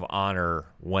from Ring of Honor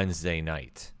Wednesday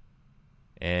night.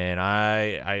 And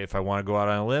if I want to go out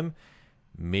on a limb,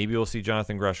 maybe we'll see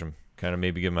Jonathan Gresham, kind of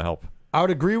maybe give him a help. I would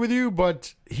agree with you,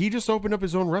 but he just opened up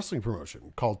his own wrestling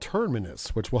promotion called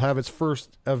Terminus, which will have its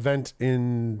first event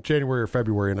in January or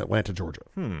February in Atlanta, Georgia.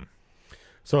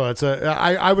 So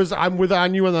I'm with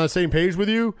you on the same page with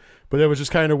you, but it was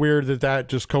just kind of weird that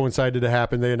just coincided to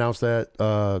happen. They announced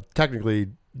that technically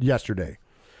yesterday.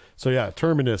 So yeah,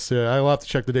 Terminus. I'll have to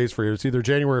check the dates for you. It's either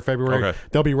January or February. Okay.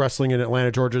 They'll be wrestling in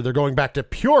Atlanta, Georgia. They're going back to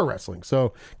pure wrestling,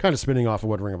 so kind of spinning off of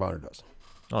what Ring of Honor does.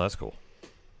 Oh, that's cool.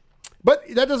 But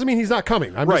that doesn't mean he's not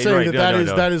coming. I'm just saying Right.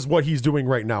 that is what he's doing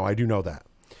right now. I do know that.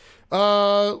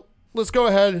 Let's go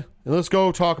ahead and let's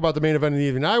go talk about the main event of the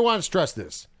evening. Now, I want to stress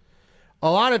this. a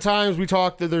lot of times we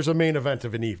talk that there's a main event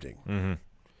of an evening. Mm-hmm.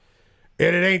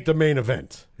 And it ain't the main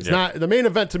event. It's not. The main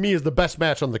event to me is the best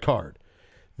match on the card.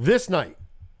 This night,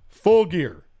 Full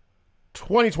Gear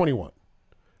 2021.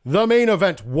 The main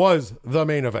event was the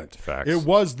main event. Facts. It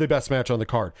was the best match on the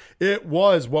card. It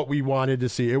was what we wanted to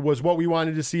see. It was what we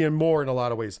wanted to see and more in a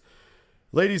lot of ways.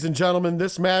 Ladies and gentlemen,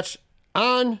 this match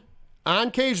on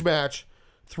Cage Match,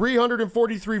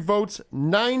 343 votes,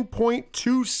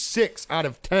 9.26 out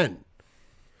of 10.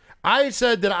 I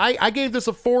said that I gave this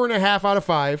a 4.5 out of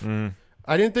 5.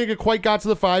 I didn't think it quite got to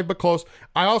the 5, but close.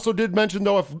 I also did mention,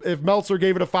 though, if Meltzer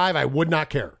gave it a 5, I would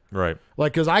not care. Right.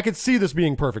 Like, because I could see this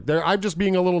being perfect. I'm just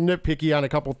being a little nitpicky on a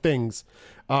couple things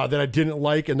that I didn't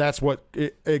like, and that's what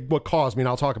caused me, and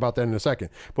I'll talk about that in a second.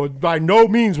 But by no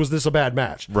means was this a bad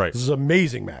match. Right. This is an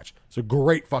amazing match. It's a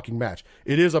great fucking match.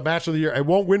 It is a match of the year. It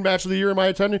won't win match of the year in my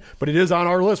opinion, but it is on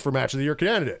our list for match of the year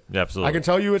candidate. Absolutely. I can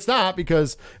tell you it's not,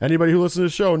 because anybody who listens to the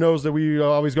show knows that we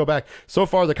always go back. So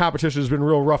far, the competition has been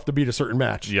real rough to beat a certain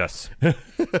match. Yes.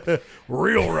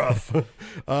 Real rough. And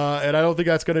I don't think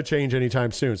that's going to change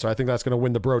anytime soon. So I think that's going to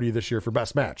win the Brody this year for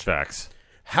best match. Facts.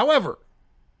 However,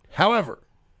 AEW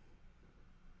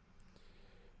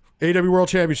World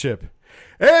Championship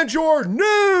and your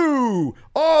new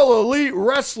All Elite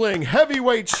Wrestling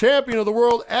Heavyweight Champion of the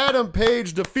World, Adam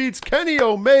Page, defeats Kenny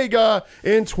Omega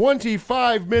in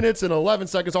 25 minutes and 11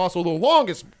 seconds. Also the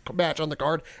longest match on the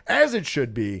card, as it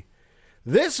should be.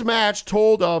 This match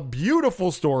told a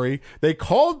beautiful story. They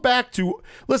called back to...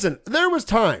 Listen, there was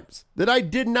times that I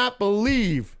did not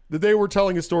believe that they were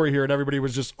telling a story here and everybody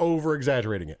was just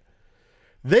over-exaggerating it.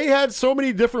 They had so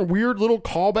many different weird little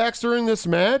callbacks during this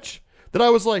match that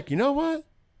I was like, you know what?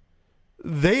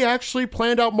 They actually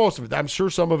planned out most of it. I'm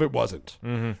sure some of it wasn't,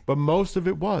 but most of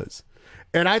it was.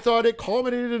 And I thought it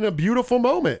culminated in a beautiful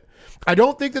moment. I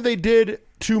don't think that they did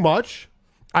too much.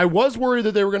 I was worried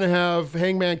that they were going to have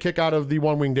Hangman kick out of the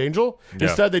One-Winged Angel. Yeah.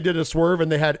 Instead, they did a swerve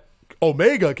and they had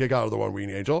Omega kick out of the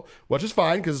One-Winged Angel, which is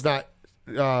fine because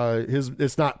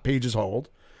it's not Page's hold.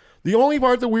 The only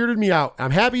part that weirded me out,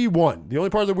 I'm happy he won. The only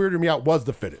part that weirded me out was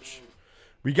the finish.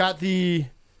 We got the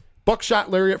buckshot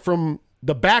lariat from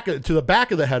the back to the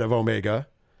back of the head of Omega.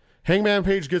 Hangman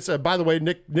Page gets, by the way,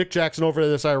 Nick Jackson over to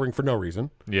the side of the ring for no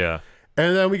reason. Yeah.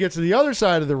 And then we get to the other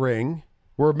side of the ring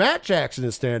where Matt Jackson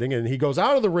is standing, and he goes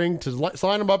out of the ring to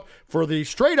line him up for the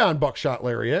straight-on buckshot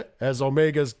lariat as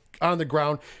Omega's on the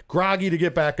ground, groggy to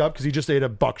get back up because he just ate a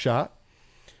buckshot.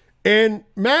 And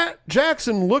Matt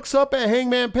Jackson looks up at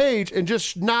Hangman Page and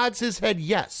just nods his head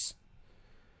yes.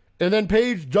 And then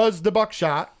Page does the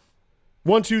buckshot,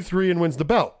 1, 2, 3, and wins the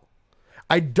belt.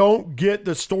 I don't get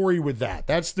the story with that.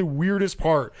 That's the weirdest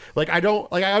part.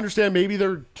 I understand maybe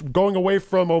they're going away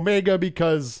from Omega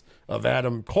because of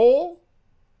Adam Cole.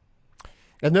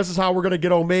 And this is how we're going to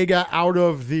get Omega out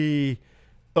of the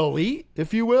Elite,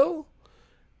 if you will.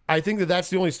 I think that that's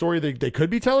the only story they could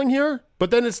be telling here.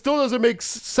 But then it still doesn't make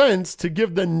sense to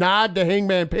give the nod to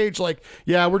Hangman Page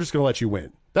yeah, we're just going to let you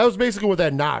win. That was basically what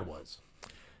that nod was.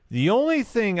 The only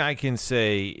thing I can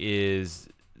say is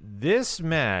this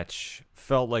match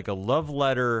felt like a love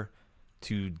letter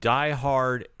to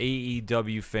diehard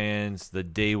AEW fans, the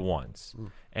day ones.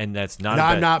 And that's not...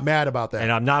 I'm not mad about that.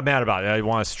 And I'm not mad about it. I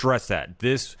want to stress that.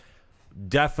 This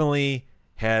definitely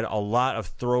had a lot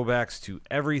of throwbacks to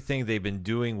everything they've been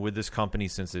doing with this company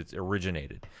since it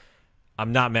originated.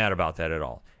 I'm not mad about that at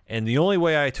all. And the only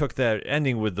way I took that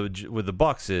ending with the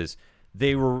Bucks is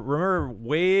they were, remember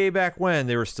way back when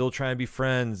they were still trying to be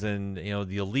friends and,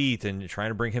 the Elite and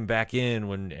trying to bring him back in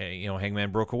when,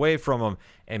 Hangman broke away from him.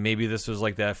 And maybe this was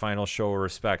like that final show of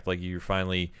respect. Like you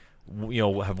finally,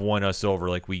 have won us over.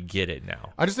 Like we get it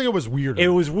now. I just think it was weird. It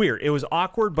was weird. It was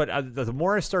awkward. But the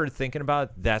more I started thinking about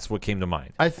it, that's what came to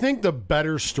mind. I think the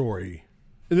better story,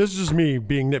 and this is just me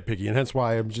being nitpicky, and hence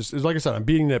why I'm just, like I said, I'm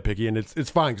being nitpicky, and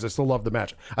it's fine because I still love the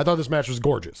match. I thought this match was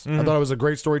gorgeous. I thought it was a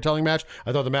great storytelling match.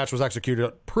 I thought the match was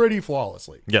executed pretty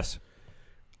flawlessly. Yes.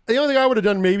 The only thing I would have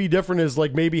done maybe different is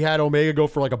maybe had Omega go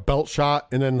for a belt shot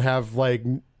and then have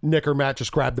Nick or Matt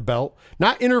just grab the belt.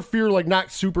 Not interfere,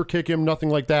 not super kick him, nothing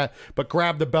like that, but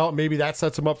grab the belt. Maybe that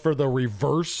sets him up for the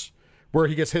reverse where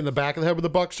he gets hit in the back of the head with a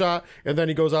buckshot and then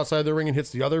he goes outside the ring and hits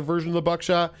the other version of the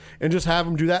buckshot and just have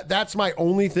him do that. That's my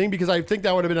only thing because I think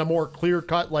that would have been a more clear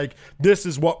cut, this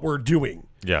is what we're doing.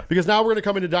 Yeah. Because now we're going to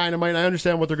come into Dynamite and I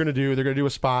understand what they're going to do. They're going to do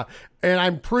a spot and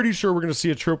I'm pretty sure we're going to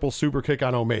see a triple super kick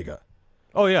on Omega.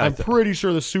 Oh, yeah. I'm pretty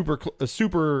sure the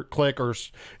super click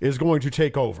is going to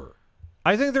take over.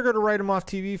 I think they're going to write him off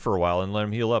TV for a while and let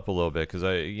him heal up a little bit because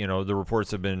the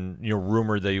reports have been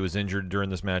rumored that he was injured during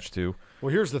this match too.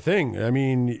 Well, here's the thing. I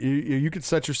mean, you could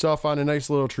set yourself on a nice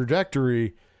little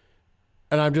trajectory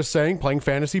and I'm just saying, playing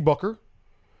fantasy booker,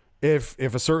 if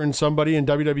a certain somebody in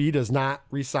WWE does not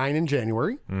resign in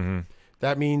January,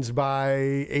 that means by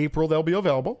April they'll be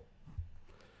available.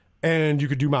 And you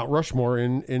could do Mount Rushmore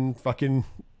in fucking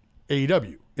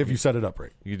AEW if you set it up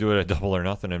right. You do it at Double or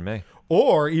Nothing in May.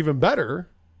 Or even better,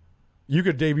 you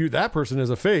could debut that person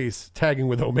as a face, tagging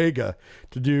with Omega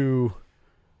to do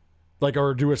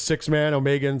or do a 6-man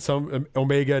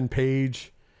Omega and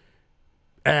Paige,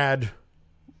 add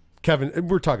Kevin.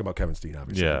 We're talking about Kevin Steen,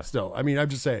 obviously. Yeah. Still, I mean, I'm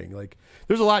just saying,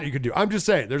 there's a lot you could do. I'm just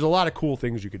saying, there's a lot of cool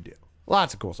things you could do.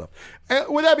 Lots of cool stuff. And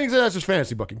with that being said, that's just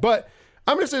fantasy booking. But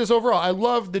I'm going to say this overall. I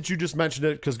love that you just mentioned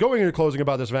it, because going into closing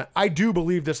about this event, I do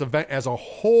believe this event as a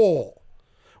whole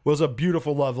was a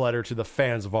beautiful love letter to the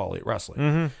fans of All Elite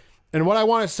Wrestling. And what I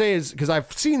want to say is, because I've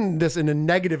seen this in a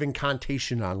negative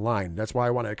incantation online, that's why I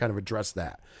want to kind of address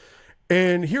that.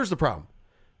 And here's the problem.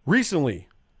 Recently,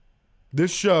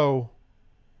 this show,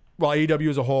 AEW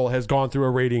as a whole, has gone through a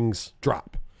ratings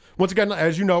drop. Once again,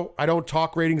 as you know, I don't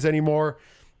talk ratings anymore.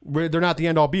 They're not the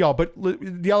end all be all, but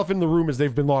the elephant in the room is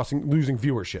they've been losing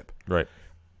viewership. Right.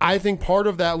 I think part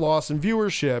of that loss in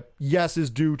viewership, yes, is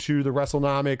due to the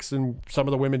WrestleNomics and some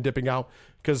of the women dipping out,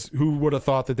 because who would have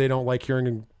thought that they don't like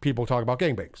hearing people talk about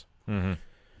gangbangs?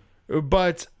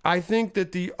 But I think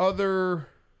that the other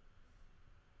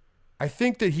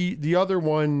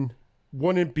one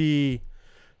wouldn't be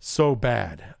so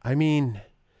bad. I mean,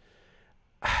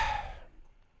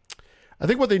 I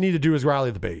think what they need to do is rally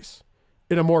the base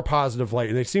in a more positive light,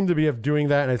 and they seem to be doing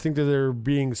that, and I think that they're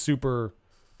being super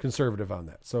conservative on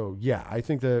that. So yeah, I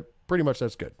think that pretty much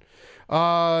that's good.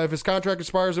 If his contract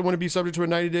expires, it wouldn't be subject to a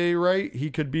 90-day right.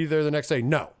 He could be there the next day.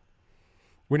 No.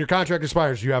 When your contract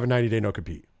expires, you have a 90-day no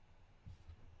compete.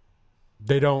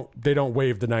 They don't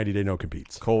waive the 90-day no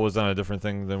competes. Cole was on a different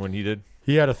thing than when he did.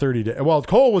 He had a 30-day. Well,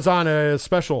 Cole was on a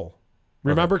special.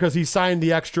 Remember, because he signed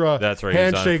the extra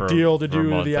handshake deal to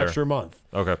do the extra month.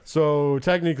 Okay. So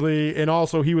technically, and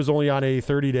also he was only on a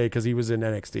 30-day because he was in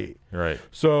NXT. Right.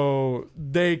 So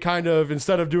they kind of,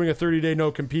 instead of doing a 30-day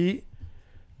no compete,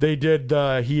 he did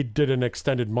an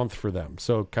extended month for them.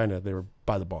 So kind of they were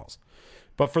by the balls.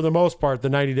 But for the most part, the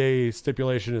 90-day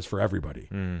stipulation is for everybody.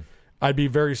 I'd be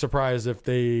very surprised if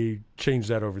they changed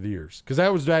that over the years, because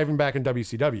that was even back in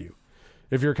WCW.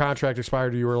 If your contract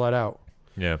expired, you were let out.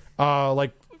 Yeah.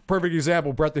 Perfect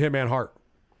example, Bret the Hitman Hart.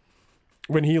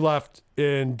 When he left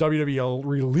in WWE,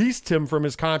 released him from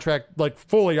his contract,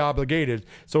 fully obligated,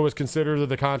 so it was considered that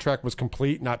the contract was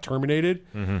complete, not terminated.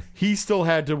 He still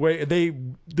had to wait.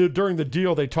 During the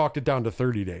deal, they talked it down to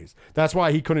 30 days. That's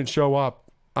why he couldn't show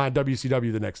up on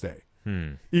WCW the next day,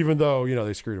 even though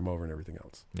they screwed him over and everything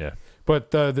else. Yeah.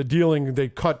 But the dealing they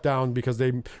cut down because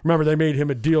they made him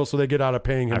a deal, so they get out of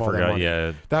paying him all that money.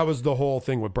 Yeah. That was the whole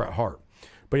thing with Bret Hart.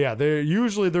 But yeah,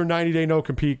 usually their 90-day no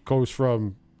compete goes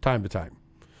from time to time.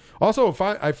 Also,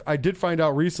 I did find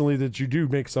out recently that you do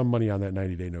make some money on that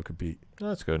 90-day no compete.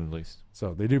 That's good, at least.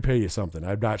 So they do pay you something.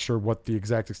 I'm not sure what the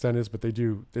exact extent is, but they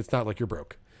do. It's not like you're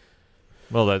broke.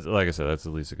 Well, that's, like I said, that's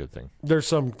at least a good thing. There's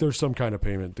some kind of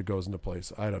payment that goes into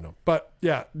place. I don't know. But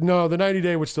yeah, no, the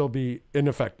 90-day would still be in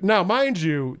effect. Now, mind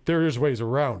you, there is ways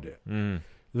around it.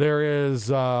 There is,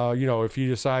 if he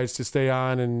decides to stay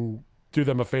on and do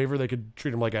them a favor, they could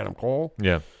treat him like Adam Cole.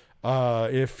 Yeah.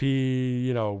 If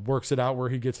he, works it out where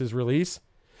he gets his release.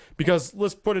 Because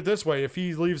let's put it this way, if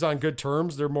he leaves on good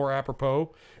terms, they're more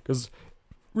apropos. Because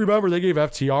remember, they gave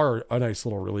FTR a nice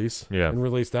little release and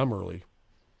released them early.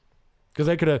 Because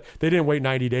they didn't wait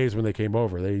 90 days when they came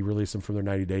over. They released them from their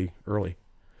 90-day early.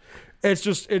 It's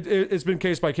just, it's been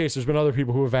case by case. There's been other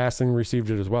people who have asked and received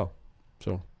it as well.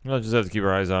 So we'll just have to keep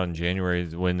our eyes on January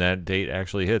when that date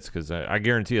actually hits, because I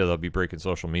guarantee you they'll be breaking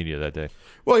social media that day.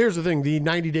 Well, here's the thing. The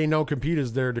 90-day no compete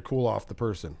is there to cool off the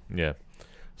person. Yeah.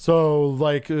 So,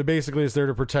 basically it's there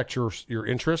to protect your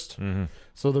interest.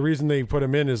 So the reason they put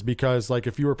him in is because,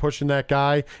 if you were pushing that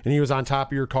guy and he was on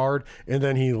top of your card and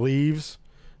then he leaves,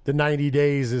 the 90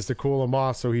 days is to cool him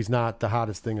off so he's not the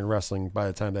hottest thing in wrestling by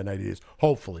the time that 90 days.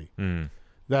 Hopefully.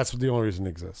 That's the only reason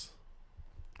it exists.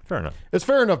 Fair enough. It's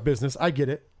fair enough business. I get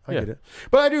it. I get it.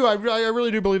 But I really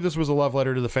do believe this was a love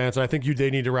letter to the fans, and I think they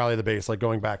need to rally the base,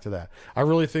 going back to that. I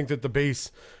really think that the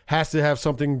base has to have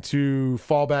something to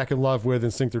fall back in love with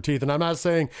and sink their teeth. And I'm not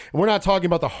saying, and we're not talking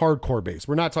about the hardcore base.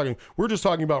 We're just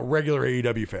talking about regular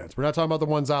AEW fans. We're not talking about the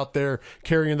ones out there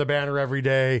carrying the banner every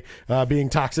day, being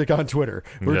toxic on Twitter.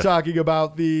 We're talking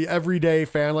about the everyday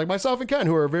fan like myself and Ken,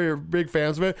 who are very big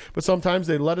fans of it, but sometimes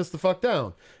they let us the fuck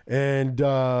down. And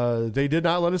they did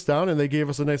not let us down, and they gave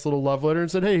us a nice little love letter and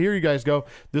said, hey, here you guys go.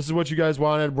 This is what you guys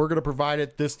wanted. We're going to provide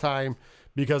it this time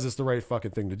because it's the right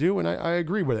fucking thing to do. And I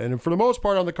agree with it. And for the most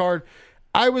part on the card,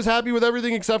 I was happy with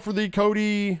everything except for the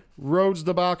Cody Rhodes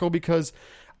debacle because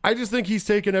I just think he's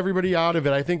taken everybody out of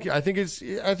it. I think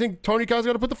Tony Khan's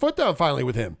got to put the foot down finally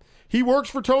with him. He works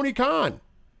for Tony Khan.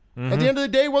 At the end of the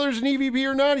day, whether it's an EVP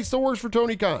or not, he still works for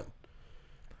Tony Khan.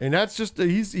 And that's just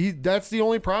that's the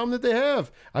only problem that they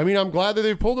have. I mean, I'm glad that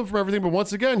they've pulled him from everything, but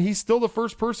once again, he's still the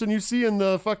first person you see in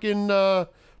the fucking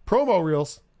promo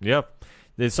reels. Yep.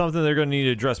 It's something they're going to need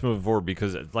to address moving forward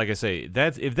because, like I say,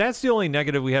 if that's the only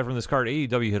negative we have from this card,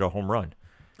 AEW hit a home run.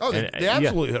 Oh, they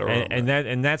absolutely hit a home run.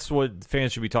 And that's what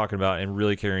fans should be talking about and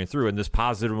really carrying through. And this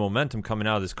positive momentum coming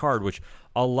out of this card, which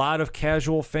a lot of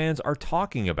casual fans are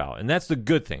talking about. And that's the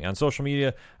good thing. On social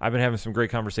media, I've been having some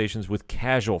great conversations with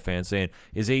casual fans saying,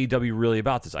 is AEW really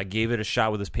about this? I gave it a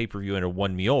shot with this pay-per-view and it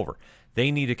won me over.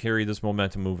 They need to carry this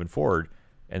momentum moving forward.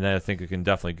 And then I think it can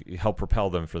definitely help propel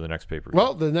them for the next paper.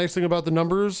 Well, the nice thing about the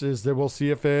numbers is that we'll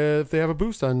see if they have a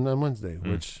boost on Wednesday,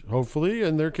 which hopefully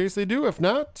in their case they do. If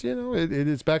not,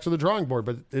 it's back to the drawing board.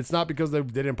 But it's not because they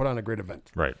didn't put on a great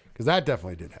event. Right. Because that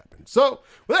definitely did happen. So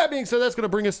with that being said, that's going to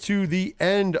bring us to the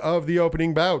end of the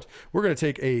opening bout. We're going to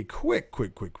take a quick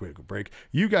break.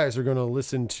 You guys are going to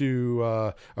listen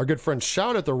to our good friend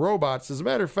Shout at the Robots. As a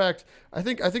matter of fact, I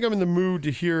think I'm in the mood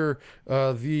to hear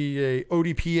the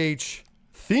ODPH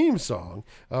theme song.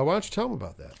 Why don't you tell them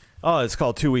about that? Oh, it's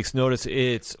called 2 Weeks Notice.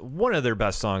 It's one of their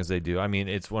best songs they do. I mean,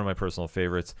 it's one of my personal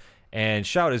favorites. And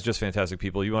Shout is just fantastic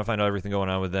people. You want to find out everything going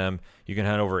on with them, you can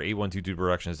head over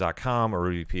 812dudeproductions.com or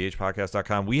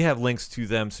rudyphpodcast.com. We have links to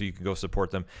them so you can go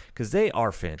support them because they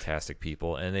are fantastic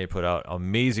people and they put out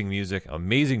amazing music,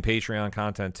 amazing Patreon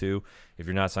content too. If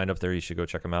you're not signed up there, you should go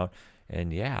check them out.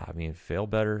 And yeah, I mean, Fail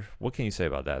Better. What can you say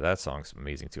about that? That song's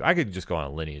amazing too. I could just go on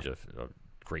a lineage of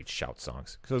great Shout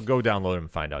songs. So go download them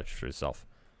and find out for yourself.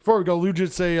 Before we go,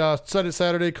 Lugit say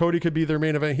Saturday, Cody could be their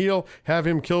main event heel. Have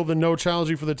him kill the no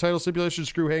challenging for the title stipulation.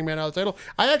 Screw Hangman out of the title.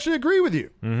 I actually agree with you.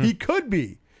 He could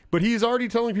be, but he's already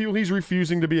telling people he's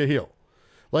refusing to be a heel.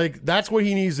 Like, that's what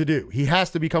he needs to do. He has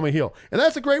to become a heel. And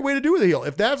that's a great way to do the heel.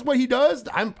 If that's what he does,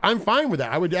 I'm fine with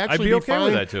that. I would actually be okay fine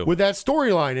with that too. With that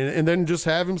storyline and then just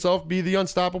have himself be the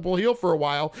unstoppable heel for a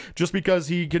while just because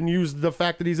he can use the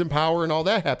fact that he's in power and all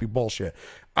that happy bullshit.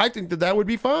 I think that would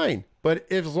be fine.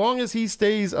 But as long as he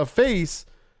stays a face,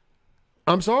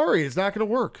 I'm sorry, it's not going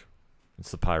to work.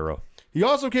 It's the pyro. He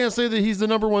also can't say that he's the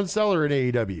number one seller in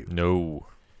AEW. No.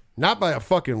 Not by a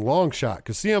fucking long shot,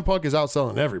 because CM Punk is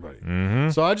outselling everybody.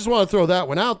 So I just want to throw that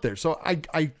one out there. So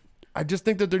I just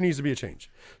think that there needs to be a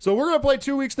change. So we're going to play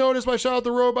 2 Weeks Notice by Shout Out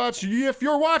the Robots. If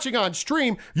you're watching on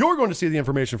stream, you're going to see the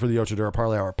information for the Ocho Duro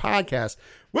Parlay Hour podcast.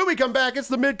 When we come back, it's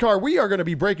the mid-card. We are going to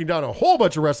be breaking down a whole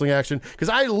bunch of wrestling action because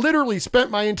I literally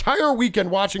spent my entire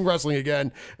weekend watching wrestling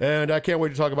again, and I can't wait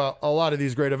to talk about a lot of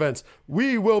these great events.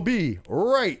 We will be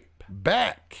right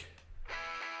back.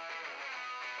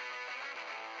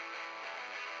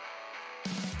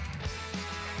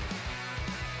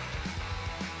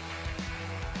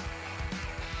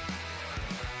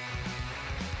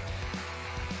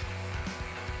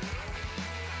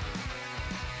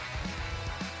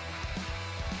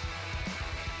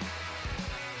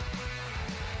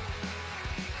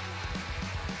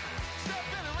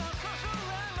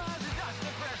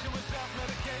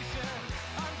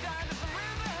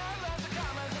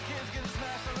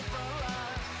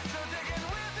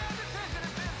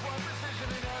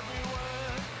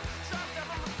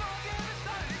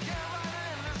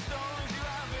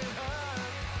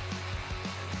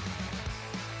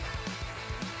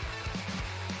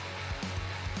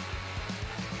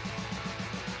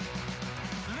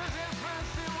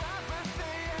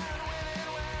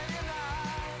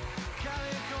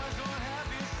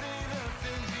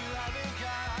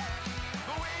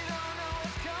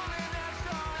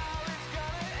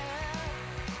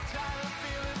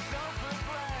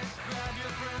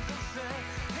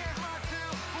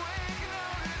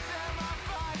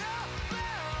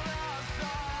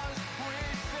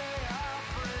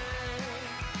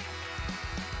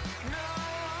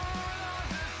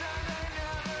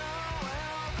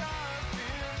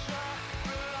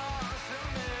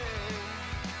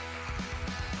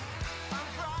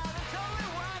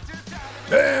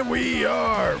 And we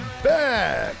are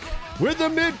back with the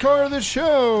mid-card of the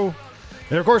show.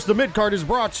 And of course, the mid-card is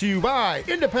brought to you by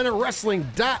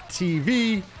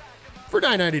IndependentWrestling.tv. For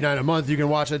 $9.99 a month, you can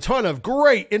watch a ton of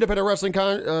great independent wrestling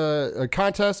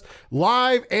contests,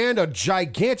 live, and a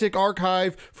gigantic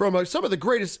archive from some of the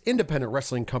greatest independent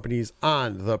wrestling companies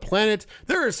on the planet.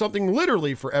 There is something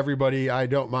literally for everybody. I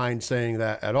don't mind saying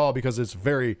that at all because it's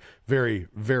very, very,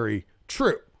 very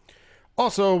true.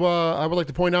 Also, I would like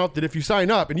to point out that if you sign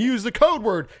up and use the code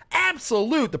word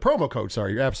ABSOLUTE, the promo code,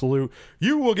 ABSOLUTE,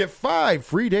 you will get 5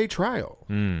 free day trial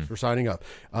for signing up.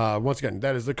 Once again,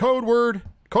 that is the code word,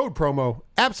 code promo,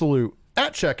 ABSOLUTE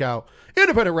at checkout,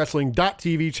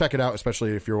 independentwrestling.tv. Check it out,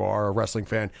 especially if you are a wrestling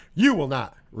fan. You will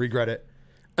not regret it.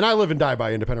 And I live and die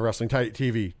by Independent Wrestling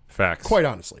TV. Facts. Quite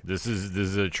honestly. This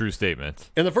is a true statement.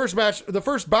 And the first match, the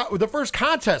first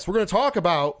contest we're going to talk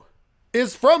about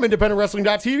is from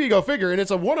independentwrestling.tv. Go figure. And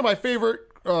it's one of my favorite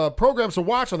programs to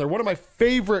watch on there. One of my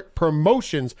favorite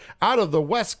promotions out of the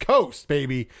West Coast,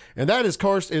 baby. And that, of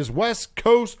course, is West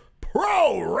Coast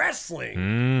Pro Wrestling.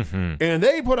 Mm-hmm. And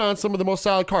they put on some of the most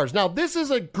solid cards. Now, this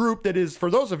is a group that is,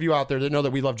 for those of you out there that know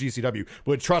that we love GCW,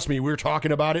 but trust me, we're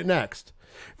talking about it next.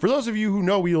 For those of you who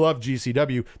know we love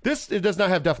GCW, it does not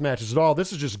have death matches at all.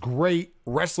 This is just great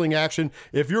wrestling action.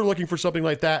 If you're looking for something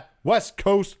like that, West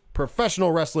Coast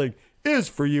Professional Wrestling is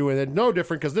for you. And it's no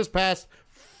different because this past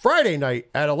Friday night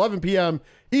at 11 p.m.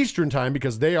 Eastern time,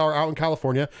 because they are out in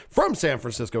California, from San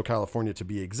Francisco, California to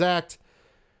be exact,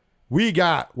 we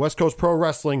got West Coast Pro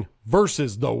Wrestling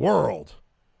versus The World.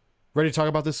 Ready to talk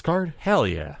about this card? Hell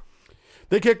yeah.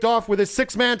 They kicked off with a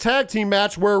 6-man tag team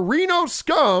match where Reno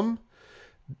Scum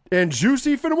and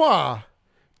Juicy Fenois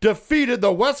defeated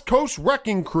the West Coast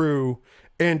Wrecking Crew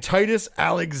and Titus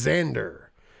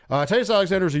Alexander. Titus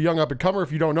Alexander is a young up-and-comer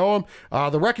if you don't know him.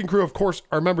 The Wrecking Crew, of course,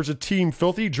 are members of Team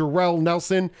Filthy, Jarrell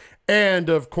Nelson, and,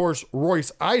 of course,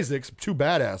 Royce Isaacs, 2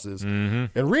 badasses.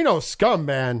 Mm-hmm. And Reno Scum,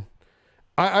 man,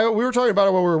 we were talking about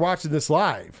it when we were watching this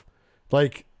live.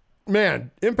 Like,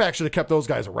 man, Impact should have kept those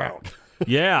guys around.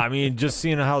 Yeah, I mean, just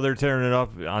seeing how they're tearing it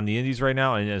up on the indies right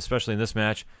now, and especially in this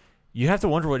match, you have to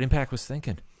wonder what Impact was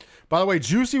thinking. By the way,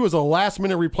 Juicy was a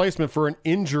last-minute replacement for an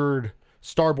injured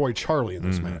Starboy Charlie in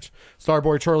this match.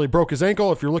 Starboy Charlie broke his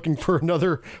ankle. If you're looking for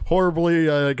another horribly,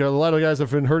 a lot of guys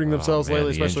have been hurting themselves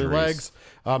lately, especially legs.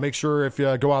 Make sure if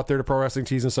you go out there to Pro Wrestling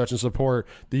Tees and such and support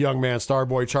the young man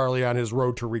Starboy Charlie on his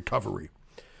road to recovery.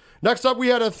 Next up, we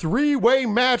had a 3-way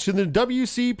match in the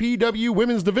WCPW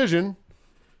Women's Division.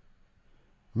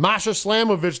 Masha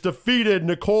Slamovich defeated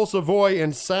Nicole Savoy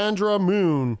and Sandra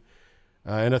Moon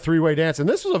in a 3-way dance. And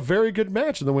this was a very good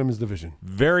match in the women's division.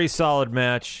 Very solid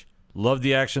match. Loved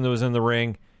the action that was in the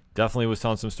ring. Definitely was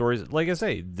telling some stories. Like I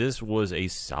say, this was a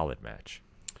solid match.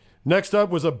 Next up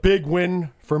was a big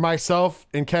win for myself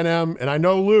and Ken M. And I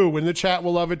know Lou in the chat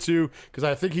will love it too, because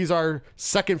I think he's our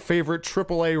second favorite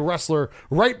AAA wrestler,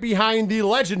 right behind the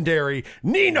legendary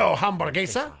Nino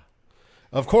Hamburguesa.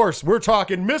 Of course, we're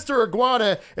talking Mr.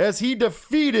 Iguana as he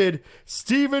defeated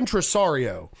Steven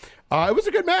Tresario. It was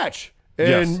a good match.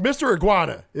 And Yes. Mr.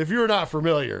 Iguana, if you're not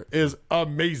familiar, is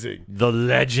amazing. The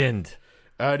legend.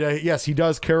 Yes, he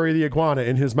does carry the iguana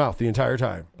in his mouth the entire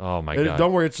time. Oh, my God.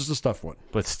 Don't worry, it's just a stuffed one.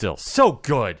 But still, so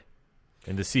good.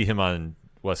 And to see him on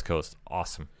West Coast,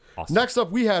 awesome. Next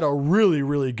up, we had a really,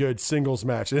 really good singles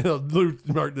match.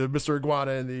 Mr.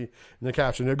 Iguana in the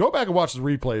caption. Go back and watch the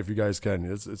replay if you guys can.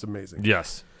 It's amazing.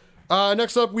 Yes.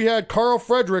 Next up, we had Carl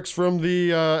Fredericks from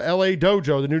the LA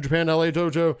Dojo, the New Japan LA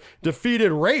Dojo,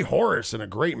 defeated Ray Horace in a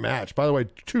great match. By the way,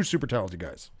 2 super talented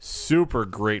guys. Super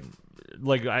great.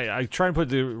 Like, I try and put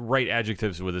the right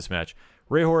adjectives with this match.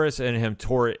 Ray Horace and him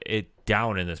tore it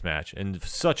down in this match, and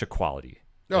such a quality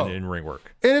in ring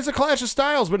work. And it's a clash of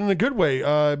styles, but in a good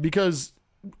way, because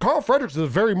Carl Fredericks is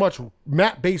very much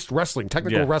mat-based wrestling,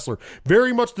 technical wrestler,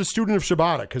 very much the student of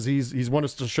Shibata, because he is one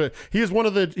of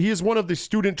the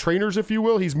student trainers, if you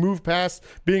will. He's moved past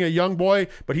being a young boy,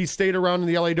 but he stayed around in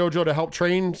the LA Dojo to help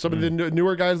train some of the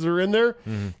newer guys that are in there,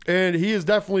 and he is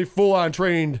definitely full on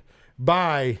trained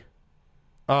by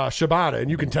Shibata, and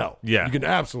you can tell. Yeah, you can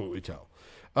absolutely tell.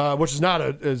 Which is not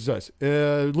as nice.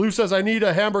 Lou says, I need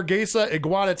a Hamburguesa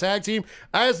Iguana tag team,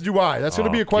 as do I. That's going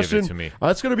to be a question. Give it to me.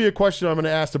 That's going to be a question I'm going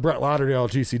to ask to Brett Lauderdale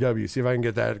at GCW, see if I can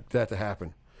get that to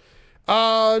happen.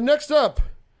 Next up,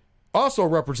 also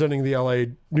representing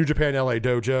the New Japan LA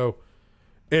Dojo,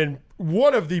 and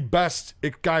one of the best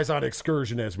guys on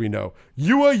Excursion, as we know,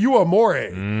 Yua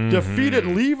Uemura defeated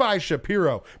Levi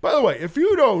Shapiro. By the way, if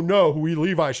you don't know who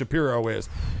Levi Shapiro is,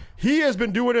 he has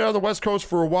been doing it on the West Coast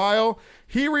for a while.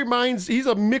 He's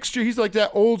a mixture. He's like that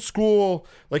old school,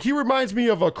 like he reminds me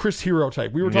of a Chris Hero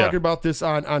type. We were talking about this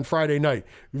on Friday night.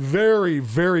 Very,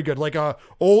 very good.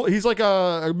 He's like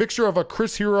a mixture of a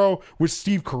Chris Hero with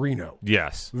Steve Corino.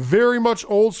 Yes. Very much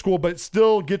old school, but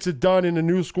still gets it done in a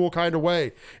new school kind of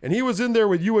way. And he was in there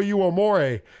with Yua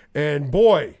Uemura, and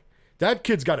boy, that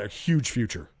kid's got a huge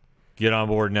future. Get on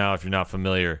board now if you're not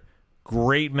familiar.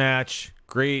 Great match.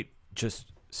 Great, just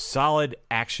solid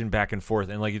action back and forth.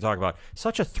 And like you talk about,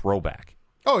 such a throwback.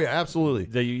 Oh, yeah,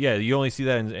 absolutely. You only see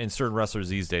that in certain wrestlers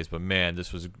these days, but man,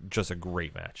 this was just a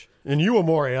great match. And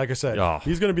Uemura, like I said, Oh.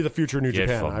 he's going to be the future New Get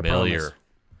Japan, familiar.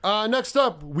 I promise. Next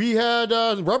up, we had,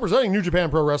 representing New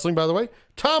Japan Pro Wrestling, by the way,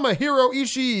 Tomohiro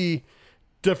Ishii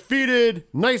defeated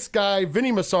nice guy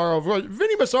Vinny Massaro.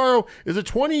 Vinny Massaro is a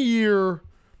 20-year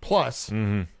plus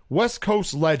West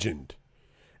Coast legend.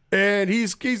 And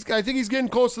he's I think he's getting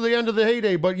close to the end of the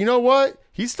heyday, but you know what?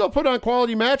 He still put on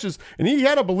quality matches, and he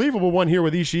had a believable one here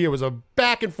with Ishii. It was a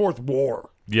back and forth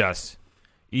war. Yes.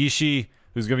 Ishii,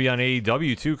 who's going to be on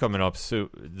AEW too coming up this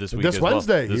week. This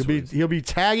Wednesday, well. he'll be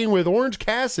tagging with Orange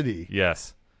Cassidy.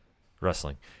 Yes,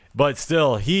 wrestling. But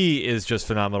still, he is just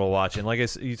phenomenal watching. Like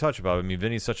you touched about, I mean,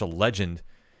 Vinny's such a legend.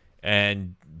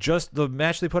 And just the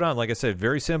match they put on, like I said,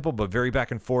 very simple, but very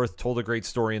back and forth, told a great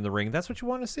story in the ring. That's what you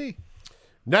want to see.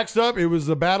 Next up, it was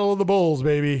the Battle of the Bulls,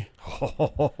 baby.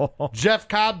 Jeff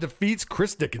Cobb defeats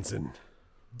Chris Dickinson.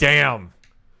 Damn.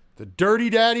 The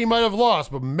Dirty Daddy might have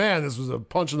lost, but man, this was a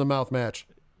punch-in-the-mouth match.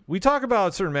 We talk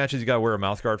about certain matches you got to wear a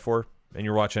mouth guard for, and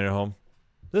you're watching at home.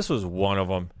 This was one of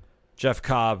them. Jeff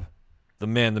Cobb, the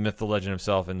man, the myth, the legend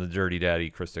himself, and the Dirty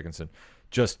Daddy, Chris Dickinson,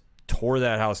 just tore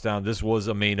that house down. This was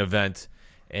a main event,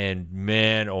 and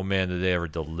man, oh man, did they ever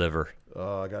deliver.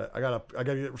 I gotta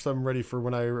get something ready for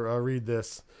when I read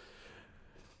this.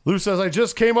 Lou says, I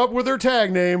just came up with their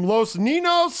tag name, Los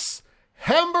Ninos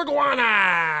Hamburguanas.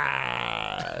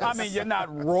 I mean, you're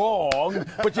not wrong,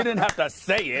 but you didn't have to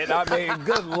say it. I mean,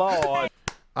 good Lord.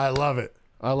 I love it.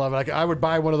 I would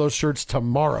buy one of those shirts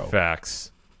tomorrow.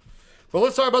 Facts. But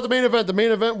let's talk about the main event. The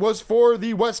main event was for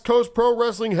the West Coast Pro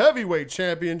Wrestling Heavyweight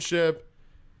Championship.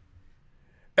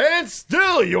 And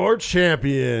still your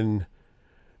champion,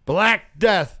 Black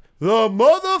Death, the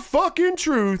motherfucking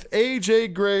truth,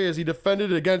 AJ Gray, as he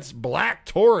defended against Black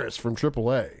Taurus from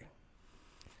AAA.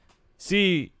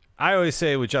 See, I always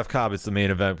say with Jeff Cobb, it's the main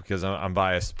event because I'm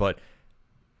biased, but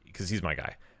because he's my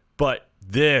guy. But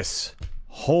this,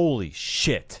 holy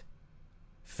shit,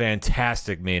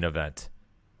 fantastic main event.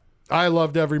 I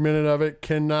loved every minute of it.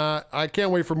 I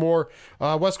can't wait for more.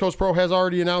 West Coast Pro has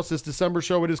already announced this December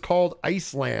show. It is called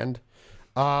Iceland.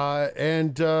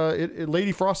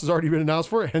 Lady Frost has already been announced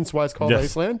for it, hence why it's called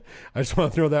Iceland. I just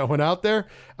want to throw that one out there.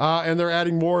 And they're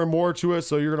adding more and more to it,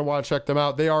 so you're going to want to check them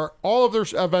out. All of their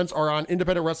events are on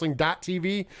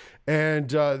independentwrestling.tv, and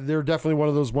they're definitely one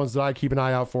of those ones that I keep an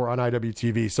eye out for on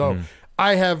IWTV. So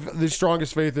I have the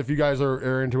strongest faith, if you guys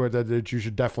are into it, that you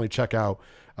should definitely check out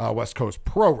West Coast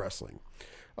Pro Wrestling.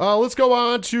 Let's go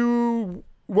on to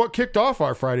what kicked off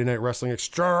our Friday Night Wrestling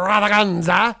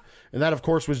extravaganza. And that, of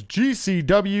course, was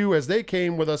GCW, as they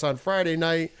came with us on Friday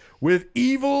night with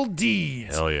Evil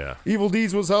Deeds. Hell yeah. Evil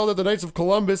Deeds was held at the Knights of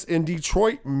Columbus in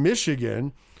Detroit,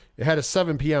 Michigan. It had a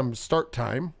 7 p.m. start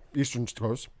time, Eastern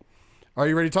Coast. Are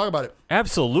you ready to talk about it?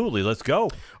 Absolutely. Let's go.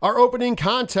 Our opening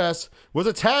contest was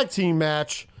a tag team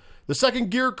match. The Second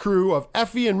Gear Crew of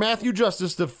Effie and Matthew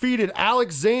Justice defeated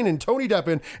Alex Zane and Tony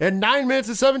Deppen in 9 minutes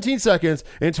and 17 seconds,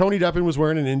 and Tony Deppen was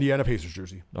wearing an Indiana Pacers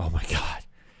jersey. Oh, my God.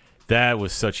 That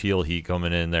was such heel heat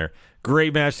coming in there.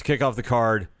 Great match to kick off the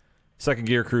card. Second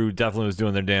Gear Crew definitely was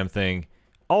doing their damn thing.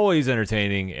 Always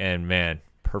entertaining, and, man,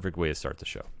 perfect way to start the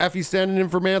show. Effie standing in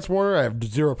for Mance Warner. I have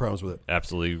zero problems with it.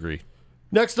 Absolutely agree.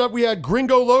 Next up, we had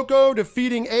Gringo Loco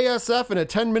defeating ASF in a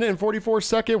 10-minute and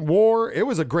 44-second war. It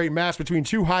was a great match between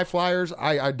two high flyers.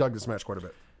 I dug this match quite a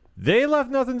bit. They left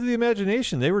nothing to the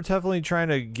imagination. They were definitely trying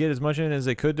to get as much in as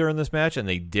they could during this match, and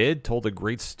they did. Told a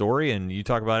great story, and you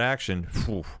talk about action.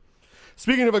 Whew.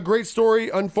 Speaking of a great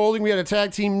story unfolding, we had a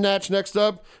tag team match next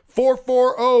up.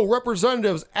 440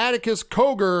 representatives Atticus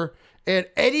Cogar and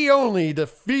Eddie Only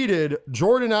defeated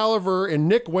Jordan Oliver and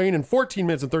Nick Wayne in 14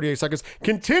 minutes and 38 seconds.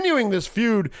 Continuing this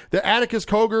feud, the Atticus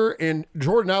Cogar and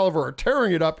Jordan Oliver are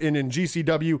tearing it up in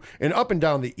GCW and up and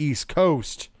down the East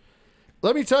Coast.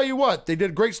 Let me tell you what, they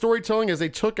did great storytelling as they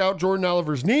took out Jordan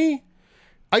Oliver's knee,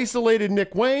 isolated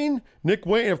Nick Wayne. Nick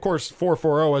Wayne, of course,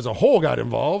 440 as a whole got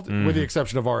involved, with the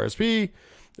exception of RSP.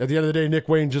 At the end of the day, Nick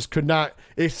Wayne just could not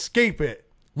escape it.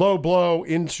 Low blow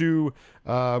into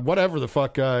whatever the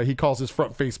fuck he calls his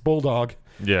front face Bulldog.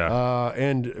 Yeah.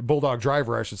 And Bulldog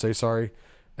Driver, I should say, sorry.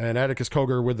 And Atticus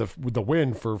Cogar with the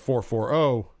win for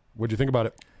 440. What'd you think about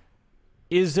it?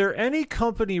 Is there any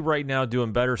company right now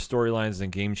doing better storylines than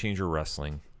Game Changer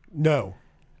Wrestling? No.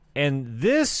 And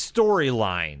this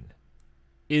storyline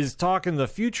is talking the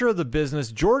future of the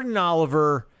business, Jordan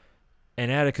Oliver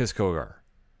and Atticus Cogar,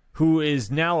 who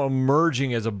is now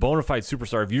emerging as a bona fide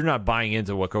superstar. If you're not buying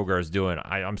into what Cogar is doing,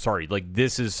 I'm sorry. Like,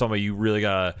 this is somebody you really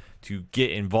got to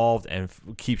get involved and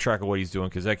keep track of what he's doing,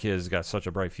 because that kid has got such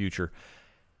a bright future.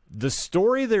 The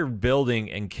story they're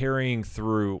building and carrying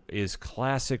through is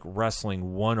classic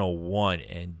wrestling 101,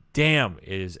 and damn,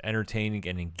 it is entertaining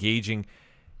and engaging.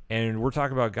 And we're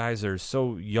talking about guys that are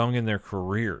so young in their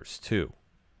careers, too.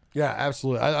 Yeah,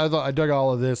 absolutely. I dug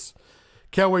all of this.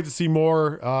 Can't wait to see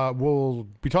more. We'll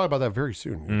be talking about that very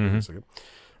soon. In a second.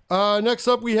 Next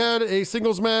up, we had a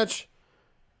singles match.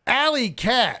 Allie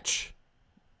Katch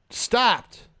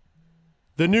stopped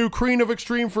the new Queen of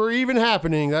Extreme for even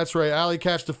happening. That's right. Allie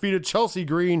Katch defeated Chelsea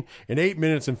Green in 8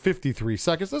 minutes and 53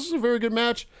 seconds. This was a very good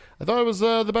match. I thought it was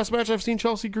the best match I've seen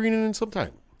Chelsea Green in some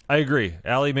time. I agree.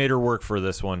 Allie made her work for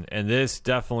this one, and this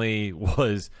definitely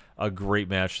was a great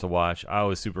match to watch. I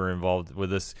was super involved with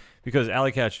this because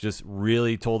Allie Katch just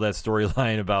really told that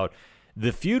storyline about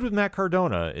the feud with Matt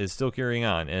Cardona is still carrying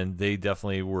on, and they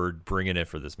definitely were bringing it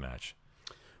for this match.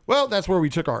 Well, that's where we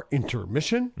took our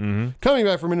intermission. Coming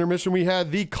back from intermission, we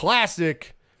had the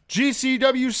classic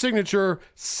GCW signature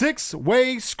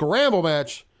 6-way scramble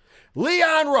match.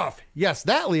 Leon Ruff, yes,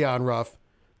 that Leon Ruff,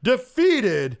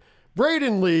 defeated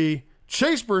Braden Lee,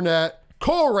 Chase Burnett,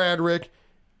 Cole Radrick,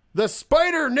 the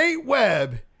Spider Nate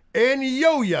Webb, and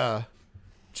Yo-Ya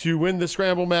to win the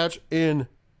scramble match in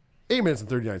 8 minutes and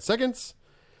 39 seconds.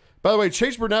 By the way,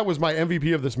 Chase Burnett was my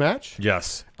MVP of this match.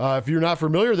 Yes. If you're not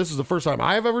familiar, this is the first time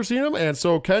I've ever seen him, and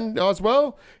so Ken as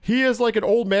well. He is like an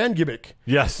old man gimmick.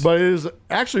 Yes. But it is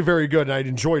actually very good, and I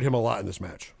enjoyed him a lot in this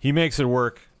match. He makes it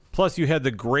work. Plus, you had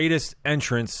the greatest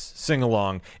entrance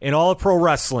sing-along in all of pro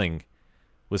wrestling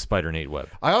with Spider Nate Webb.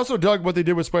 I also dug what they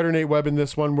did with Spider Nate Webb in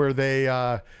this one, where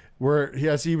they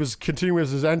he was continuing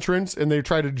his entrance, and they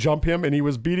tried to jump him, and he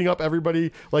was beating up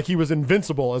everybody like he was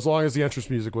invincible as long as the entrance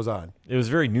music was on. It was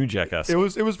very New Jack-esque. It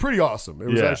was pretty awesome. It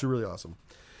was actually really awesome.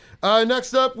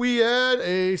 Next up, we had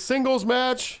a singles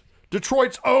match.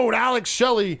 Detroit's own Alex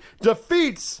Shelley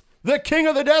defeats the King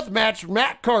of the Death Match,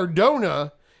 Matt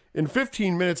Cardona, in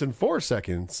 15 minutes and 4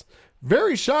 seconds.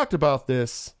 Very shocked about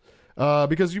this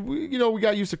because we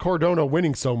got used to Cardona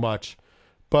winning so much.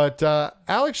 But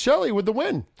Alex Shelley with the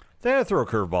win. They had to throw a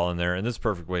curveball in there, and this is a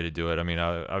perfect way to do it. I mean,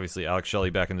 obviously, Alex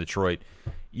Shelley back in Detroit,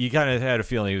 you kind of had a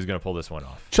feeling he was going to pull this one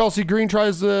off. Chelsea Green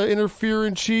tries to interfere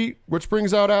and cheat, which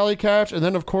brings out Allie Katch, and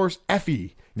then, of course,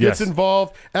 Effie gets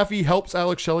involved. Effie helps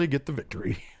Alex Shelley get the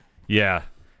victory. Yeah.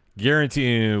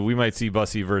 Guaranteeing you we might see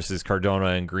Bussy versus Cardona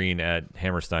and Green at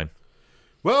Hammerstein.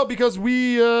 Well, because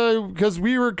we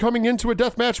were coming into a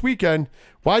deathmatch weekend,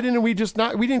 why didn't we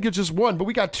didn't get just one, but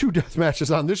we got 2 death matches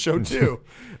on this show too.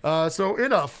 So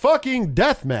in a fucking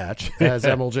death match, as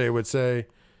MLJ would say,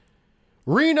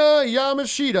 Rina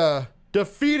Yamashita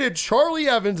defeated Charlie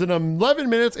Evans in 11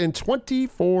 minutes and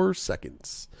 24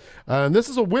 seconds. And this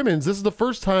is the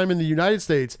first time in the United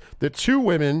States that 2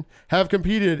 women have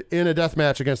competed in a death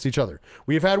match against each other.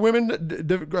 We've had women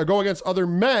go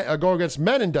against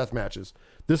men in death matches.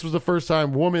 This was the first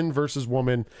time woman versus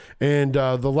woman, and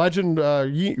the legend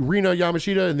Rina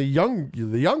Yamashita and the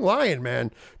young lion,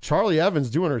 man, Charlie Evans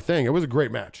doing her thing. It was a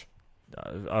great match.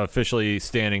 Officially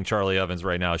standing Charlie Evans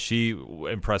right now. She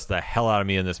impressed the hell out of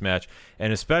me in this match,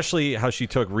 and especially how she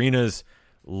took Rina's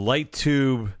light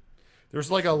tube.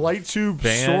 There's like a light tube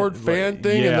sword fan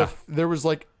thing, and there was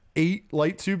like 8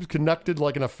 light tubes connected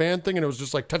like in a fan thing, and it was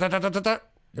just like ta-ta-ta-ta-ta-ta.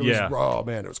 Oh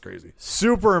man, it was crazy.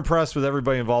 Super impressed with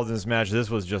everybody involved in this match. This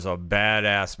was just a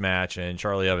badass match, and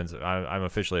Charlie Evans, I'm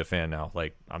officially a fan now.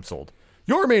 Like, I'm sold.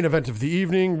 Your main event of the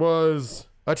evening was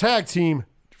a tag team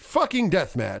fucking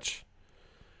death match.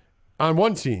 On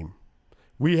one team,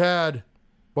 we had,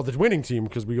 the winning team,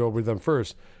 because we go with them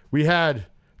first, we had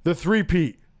the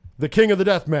three-peat, the King of the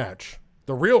Death Match,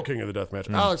 the real King of the Death Match,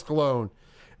 Alex Colon,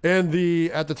 and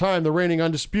at the time, the reigning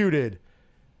undisputed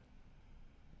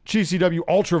GCW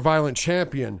ultra-violent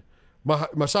champion,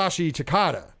 Masashi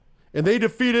Takada. And they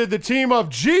defeated the team of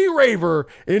G-Raver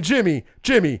and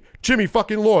Jimmy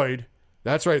fucking Lloyd.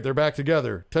 That's right, they're back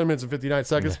together. 10 minutes and 59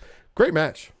 seconds. Great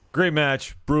match. Great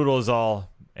match. Brutal as all.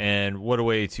 And what a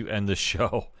way to end the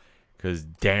show. Because,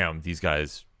 damn, these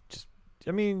guys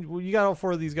you got all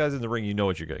 4 of these guys in the ring, you know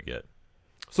what you're going to get.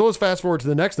 So let's fast forward to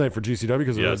the next night for GCW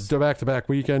because it was a back-to-back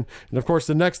weekend. And, of course,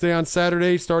 the next day on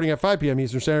Saturday, starting at 5 p.m.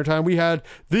 Eastern Standard Time, we had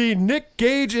the Nick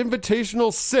Gage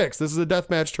Invitational 6. This is a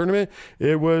deathmatch tournament.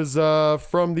 It was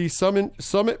from the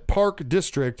Summit Park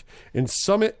District in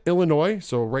Summit, Illinois,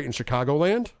 so right in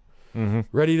Chicagoland. Mm-hmm.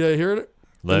 Ready to hear it?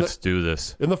 Let's do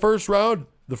this. In the first round,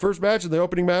 the first match and the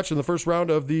opening match in the first round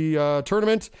of the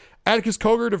tournament, Atticus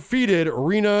Cogar defeated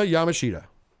Rina Yamashita.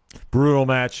 Brutal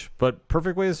match, but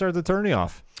perfect way to start the tourney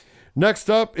off. Next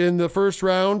up in the first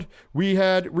round, we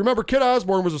had, remember, Kid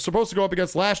Osborne was supposed to go up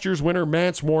against last year's winner,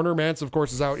 Mance Warner. Mance, of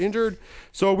course, is out injured.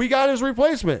 So we got his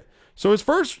replacement. So his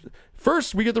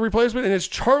first we get the replacement, and it's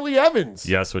Charlie Evans.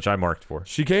 Yes, which I marked for.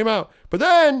 She came out. But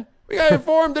then we got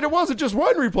informed that it wasn't just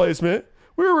one replacement.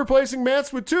 We were replacing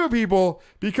Mats with 2 people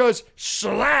because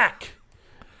Slack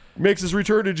makes his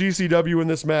return to GCW in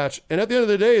this match. And at the end of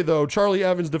the day, though, Charlie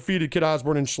Evans defeated Kid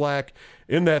Osborne and Slack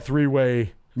in that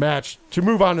 3-way match to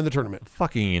move on in the tournament.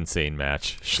 Fucking insane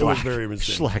match. It was very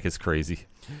insane. Schlack is crazy.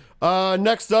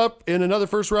 Next up, in another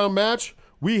first-round match,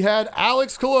 we had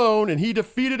Alex Colon, and he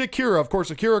defeated Akira. Of course,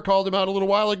 Akira called him out a little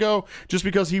while ago just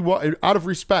because he, out of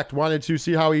respect, wanted to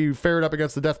see how he fared up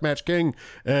against the Deathmatch King,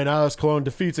 and Alex Colon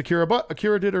defeats Akira, but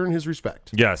Akira did earn his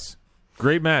respect. Yes.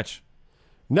 Great match.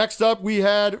 Next up, we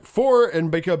had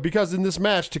because in this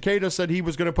match, Takeda said he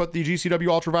was going to put the GCW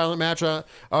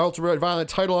Ultraviolet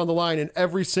title on the line in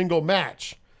every single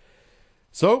match.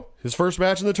 So, his first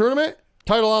match in the tournament,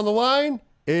 title on the line,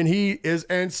 and he is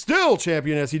and still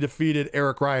champion as he defeated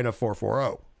Eric Ryan of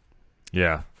 440.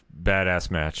 Yeah,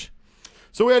 badass match.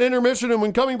 So we had intermission, and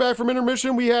when coming back from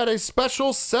intermission, we had a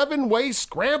special 7-way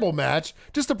scramble match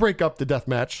just to break up the death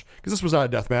match, because this was not a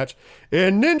death match.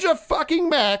 And Ninja fucking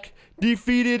Mac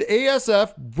defeated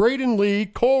ASF, Braden Lee,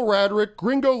 Cole Radrick,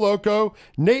 Gringo Loco,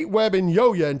 Nate Webb, and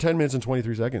Yo-Ya in 10 minutes and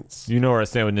 23 seconds. You know where I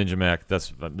stand with Ninja Mac.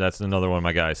 That's another one of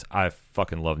my guys. I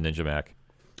fucking love Ninja Mac.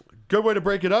 Good way to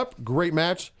break it up. Great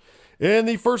match. In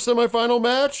the first semifinal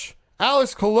match,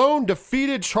 Alex Colon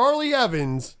defeated Charlie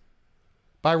Evans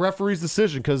by referee's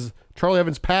decision because Charlie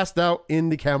Evans passed out in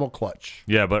the camel clutch.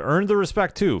 Yeah, but earned the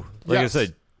respect too. Like Yes. I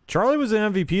said, Charlie was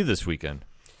an MVP this weekend.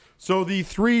 So the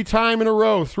 3-time in a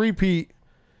row, 3-peat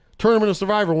Tournament of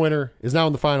Survivor winner is now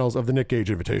in the finals of the Nick Gage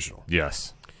Invitational.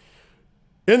 Yes.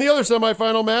 In the other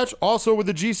semifinal match, also with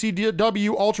the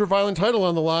GCW Ultraviolet title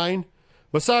on the line,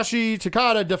 Masashi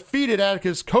Takada defeated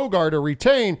Atticus Kogar to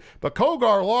retain, but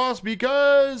Kogar lost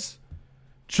because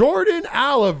Jordan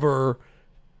Oliver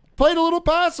played a little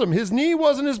possum. His knee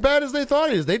wasn't as bad as they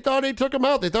thought it is. They thought they took him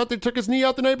out. They thought they took his knee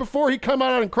out the night before. He come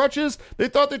out on crutches. They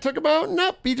thought they took him out.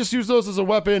 Nope. He just used those as a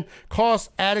weapon.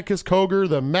 Cost Atticus Kogar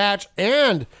the match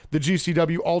and the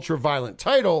GCW Ultraviolet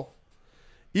title.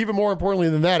 Even more importantly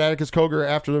than that, Atticus Kogar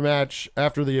after the match,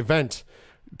 after the event,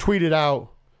 tweeted out,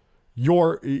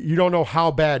 you don't know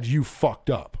how bad you fucked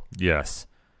up. Yes.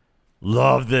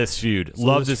 Love this feud.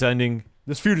 Love this ending.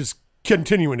 This feud is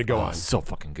continuing to go on. So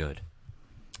fucking good.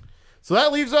 So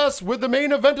that leaves us with the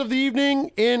main event of the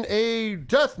evening in a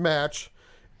death match.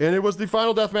 And it was the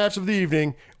final death match of the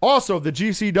evening. Also, the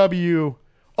GCW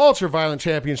Ultraviolet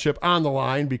Championship on the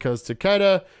line because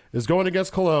Takeda is going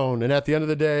against Colon. And at the end of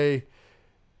the day,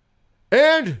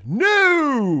 and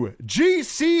new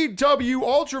GCW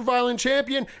Ultraviolet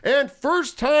Champion and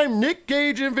first-time Nick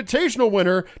Gage Invitational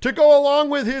winner to go along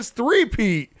with his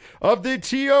 3-peat of the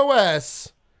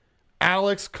TOS,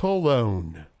 Alex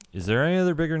Colon. Is there any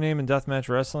other bigger name in deathmatch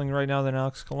wrestling right now than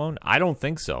Alex Colon? I don't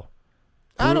think so.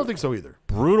 I don't think so either.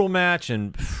 Brutal match,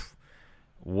 and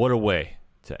what a way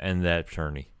to end that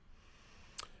tourney.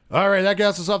 All right, that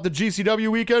gets us off the GCW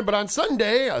weekend. But on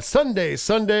Sunday,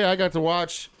 I got to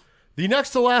watch the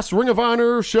next to last Ring of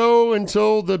Honor show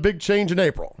until the big change in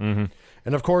April. Mm-hmm.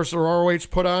 And of course, ROH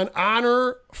put on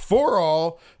Honor for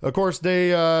All. Of course,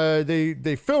 they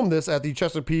filmed this at the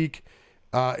Chesapeake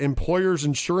Employers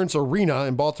Insurance Arena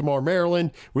in Baltimore,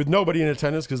 Maryland, with nobody in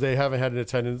attendance because they haven't had an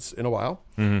attendance in a while.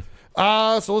 Mm-hmm.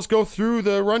 So let's go through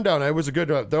the rundown. It was a good.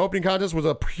 The opening contest was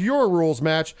a pure rules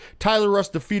match. Tyler Russ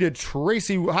defeated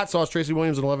Hot Sauce Tracy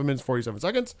Williams in 11 minutes 47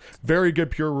 seconds. Very good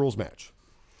pure rules match.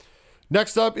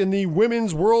 Next up in the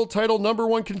women's world title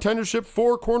 #1 contendership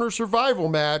 4-corner survival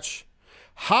match,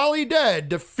 Holly Dead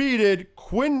defeated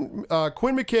Quinn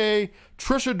McKay,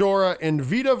 Trisha Dora, and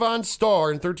Vita Von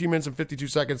Star in 13 minutes and 52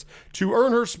 seconds to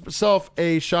earn herself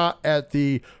a shot at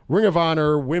the Ring of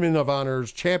Honor Women of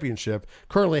Honors Championship,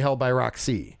 currently held by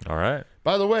Roxy. All right.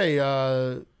 By the way,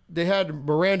 they had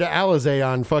Miranda Alizé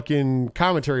on fucking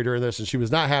commentary during this, and she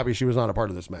was not happy she was not a part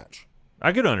of this match.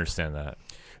 I could understand that.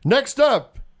 Next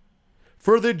up,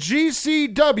 for the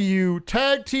GCW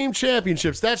Tag Team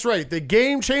Championships. That's right, the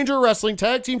Game Changer Wrestling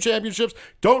Tag Team Championships.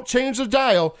 Don't change the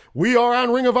dial. We are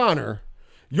on Ring of Honor.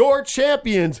 Your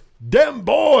champions, them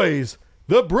boys,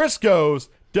 the Briscoes,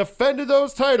 defended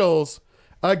those titles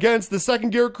against the Second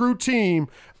Gear Crew team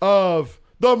of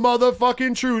the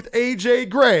motherfucking truth, AJ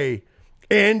Gray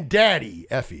and Daddy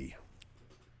Effie.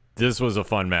 This was a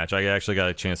fun match. I actually got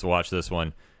a chance to watch this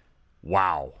one.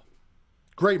 Wow.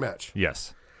 Great match.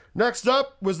 Yes. Next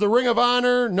up was the Ring of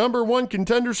Honor #1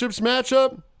 contenderships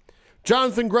matchup.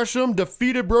 Jonathan Gresham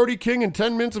defeated Brody King in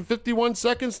 10 minutes and 51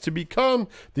 seconds to become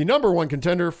the #1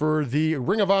 contender for the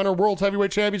Ring of Honor World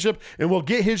Heavyweight Championship and will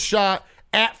get his shot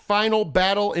at Final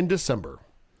Battle in December.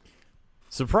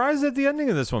 Surprised at the ending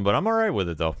of this one, but I'm all right with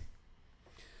it, though.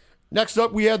 Next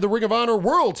up, we had the Ring of Honor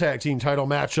World Tag Team title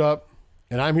matchup.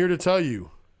 And I'm here to tell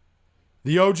you,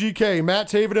 the OGK, Matt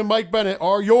Taven and Mike Bennett,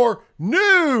 are your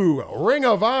new Ring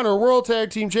of Honor World Tag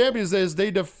Team Champions as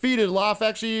they defeated La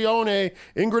Faccione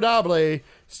Ingredible's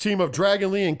team of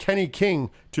Dragon Lee and Kenny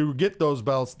King to get those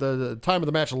belts. The time of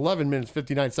the match, 11 minutes,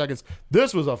 59 seconds.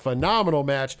 This was a phenomenal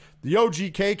match. The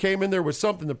OGK came in there with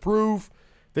something to prove.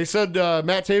 They said,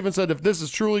 Matt Taven said, if this is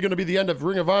truly going to be the end of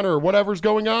Ring of Honor or whatever's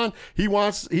going on, he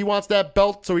wants that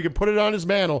belt so he can put it on his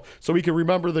mantle so he can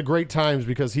remember the great times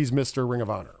because he's Mr. Ring of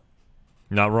Honor.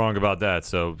 Not wrong about that,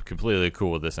 so completely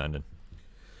cool with this ending.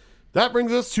 That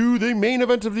brings us to the main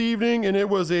event of the evening, and it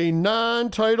was a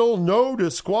non-title, no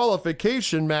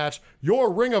disqualification match.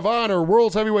 Your Ring of Honor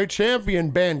World's Heavyweight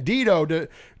Champion Bandito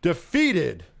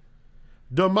defeated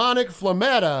Demonic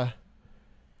Flametta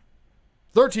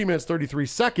 13 minutes, 33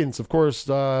 seconds. Of course,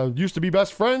 used to be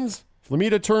best friends.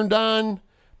 Flamita turned on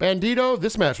Bandito.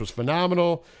 This match was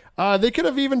phenomenal. They could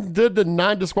have even did the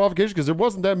non-disqualification because there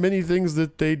wasn't that many things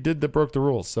that they did that broke the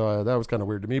rules. So that was kind of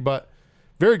weird to me, but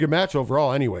very good match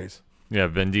overall anyways. Yeah,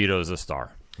 Bandito's a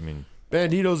star. I mean,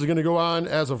 Banditos are going to go on,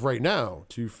 as of right now,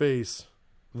 to face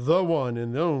the one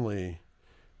and only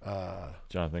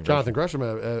Jonathan Gresham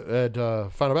at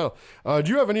Final Battle.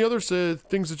 Do you have any other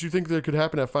things that you think that could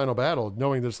happen at Final Battle,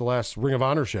 knowing this is the last Ring of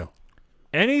Honor show?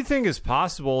 anything is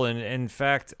possible. And in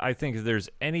fact, I think if there's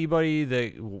anybody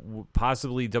that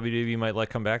possibly WWE might let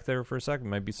come back there for a second,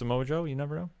 might be Samoa Joe. You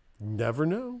never know. Never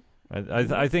know.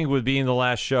 I think with being the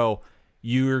last show,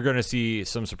 you're going to see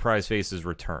some surprise faces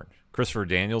return. Christopher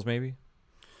Daniels, maybe?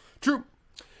 True.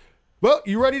 Well,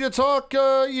 you ready to talk?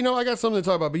 I got something to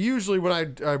talk about. But usually when I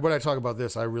talk about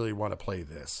this, I really want to play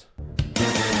this.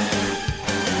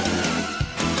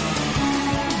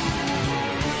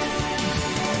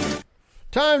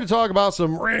 Time to talk about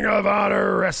some Ring of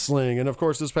Honor wrestling. And, of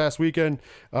course, this past weekend,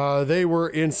 they were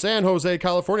in San Jose,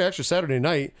 California, actually Saturday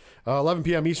night, 11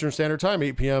 p.m. Eastern Standard Time,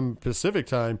 8 p.m. Pacific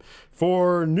Time,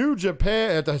 for New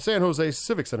Japan at the San Jose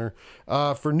Civic Center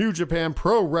for New Japan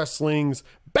Pro Wrestling's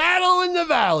Battle in the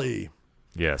Valley.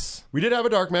 Yes. We did have a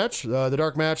dark match. The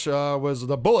dark match was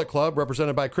the Bullet Club,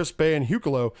 represented by Chris Bay and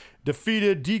Hucolo,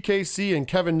 defeated DKC and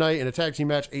Kevin Knight in a tag team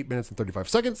match, 8 minutes and 35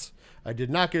 seconds. I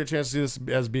did not get a chance to see this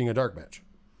as being a dark match.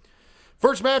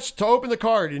 First match to open the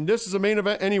card, and this is a main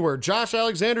event anywhere. Josh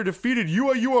Alexander defeated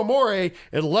Yua Uemura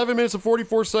at 11 minutes and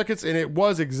 44 seconds, and it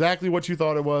was exactly what you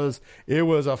thought it was. It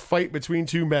was a fight between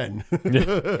two men.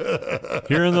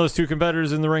 Hearing those two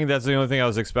competitors in the ring, that's the only thing I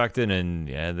was expecting, and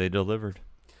yeah, they delivered.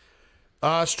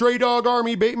 Stray Dog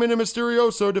Army, Bateman and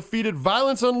Mysterioso defeated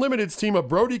Violence Unlimited's team of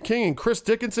Brody King and Chris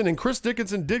Dickinson. And Chris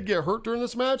Dickinson did get hurt during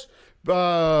this match.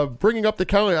 Bringing up the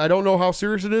count, I don't know how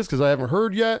serious it is because I haven't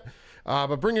heard yet.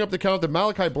 But bringing up the count that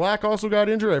Malachi Black also got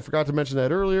injured. I forgot to mention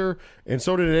that earlier. And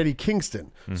so did Eddie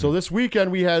Kingston. Mm-hmm. So this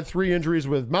weekend we had 3 injuries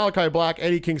with Malachi Black,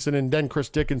 Eddie Kingston, and then Chris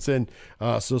Dickinson.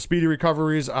 So speedy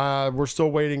recoveries. We're still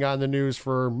waiting on the news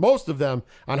for most of them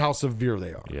on how severe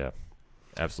they are. Yeah,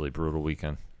 absolutely brutal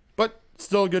weekend. But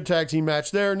still a good tag team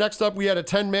match there. Next up, we had a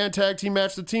 10-man tag team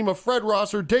match. The team of Fred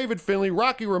Rosser, David Finlay,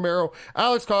 Rocky Romero,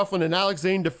 Alex Coughlin, and Alex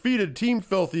Zane defeated Team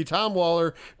Filthy, Tom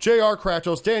Waller, J.R.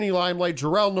 Kratos, Danny Limelight,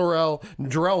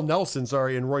 Jarrell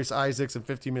Nelson, and Royce Isaacs in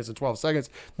 15 minutes and 12 seconds.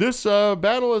 This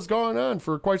battle has gone on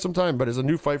for quite some time, but is a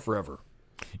new fight forever.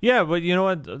 Yeah, but you know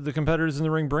what? The competitors in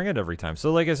the ring bring it every time.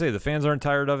 So like I say, the fans aren't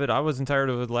tired of it. I wasn't tired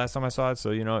of it the last time I saw it,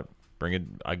 so you know what? Bring it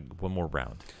one more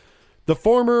round. The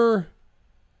former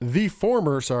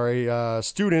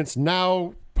students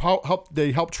now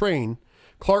help train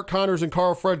Clark Connors and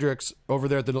Carl Fredericks over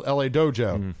there at the LA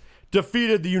Dojo.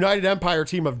 Defeated the United Empire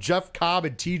team of Jeff Cobb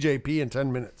and TJP in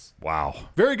 10 minutes. Wow.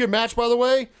 Very good match, by the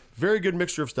way. Very good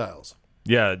mixture of styles.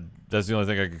 Yeah, that's the only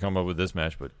thing I could come up with this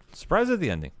match, but surprised at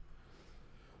the ending.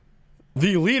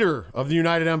 The leader of the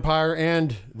United Empire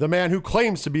and the man who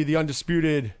claims to be the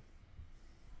undisputed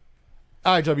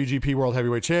IWGP World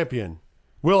Heavyweight Champion,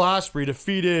 Will Ospreay,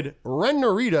 defeated Ren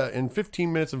Narita in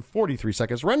 15 minutes and 43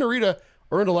 seconds. Ren Narita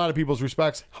earned a lot of people's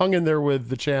respects, hung in there with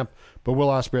the champ, but Will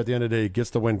Ospreay at the end of the day gets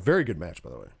the win. Very good match,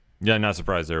 by the way. Yeah, not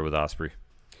surprised there with Ospreay.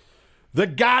 The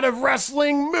God of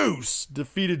Wrestling, Moose,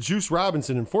 defeated Juice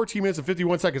Robinson in 14 minutes and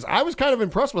 51 seconds. I was kind of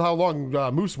impressed with how long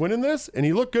Moose went in this, and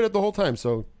he looked good at the whole time,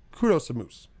 so kudos to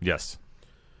Moose. Yes.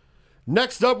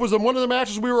 Next up was one of the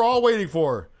matches we were all waiting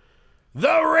for.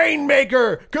 The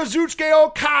Rainmaker, Kazuchika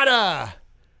Okada,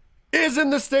 is in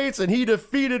the States, and he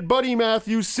defeated Buddy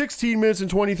Matthews 16 minutes and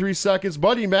 23 seconds.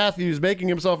 Buddy Matthews making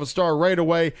himself a star right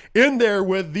away, in there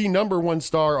with the #1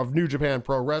 star of New Japan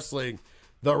Pro Wrestling,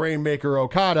 the Rainmaker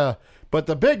Okada. But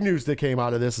the big news that came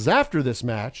out of this is after this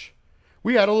match,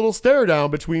 we had a little stare down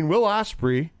between Will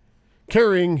Ospreay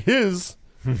carrying his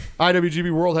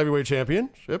IWGP World Heavyweight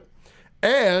Championship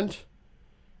and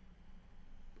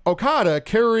Okada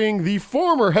carrying the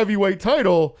former heavyweight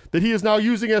title that he is now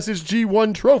using as his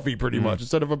G1 trophy pretty much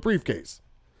instead of a briefcase.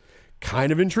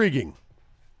 Kind of intriguing.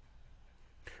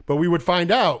 But we would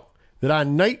find out that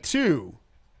on night 2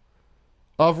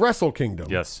 of Wrestle Kingdom,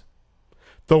 Yes.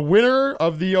 the winner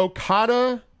of the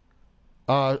Okada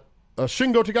Shingo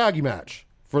Takagi match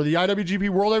for the IWGP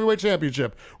World Heavyweight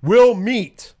Championship will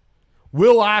meet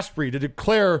Will Ospreay to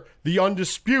declare the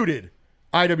undisputed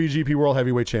IWGP World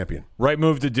Heavyweight Champion. Right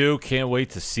move to do. Can't wait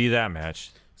to see that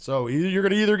match. So you're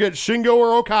going to either get Shingo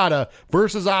or Okada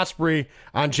versus Ospreay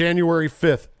on January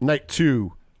 5th, night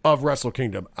 2 of Wrestle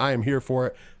Kingdom. I am here for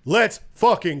it. Let's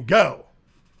fucking go.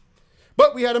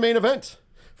 But we had a main event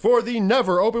for the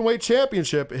Never Openweight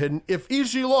Championship. And if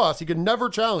Ishii lost, he could never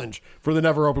challenge for the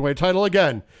Never Openweight title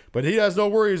again. But he has no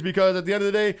worries because at the end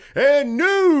of the day, a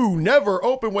new Never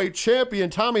Openweight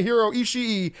Champion, Tomohiro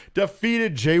Ishii,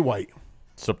 defeated Jay White.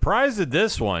 Surprised at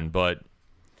this one, but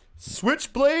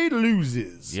Switchblade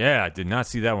loses. yeah, I did not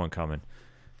see that one coming.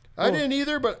 I didn't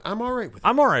either, but I'm all right with it.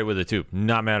 I'm all right with it, too.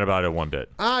 Not mad about it one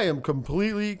bit. I am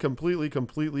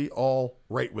completely all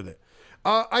right with it.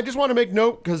 I just want to make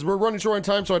note, because we're running short on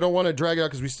time, so I don't want to drag it out,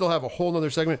 because we still have a whole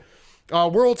nother segment.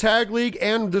 World Tag League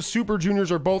and the Super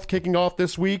Juniors are both kicking off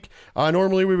this week.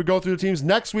 Normally we would go through the teams.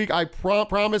 Next week, I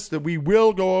promise that we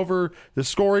will go over the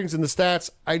scorings and the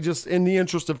stats. I just, in the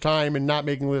interest of time and not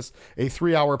making this a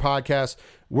 3-hour podcast,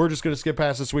 we're just going to skip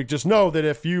past this week. Just know that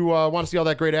if you want to see all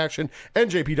that great action,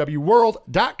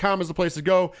 njpwworld.com is the place to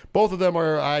go. Both of them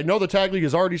are, I know the Tag League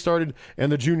has already started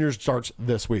and the Juniors starts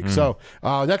this week. So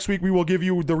next week we will give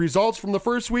you the results from the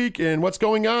first week and what's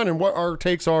going on and what our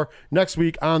takes are next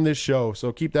week on this show.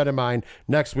 So keep that in mind.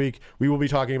 Next week we will be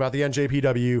talking about the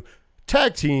NJPW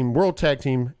Tag Team, World Tag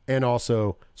Team, and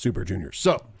also Super Juniors.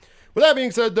 So with that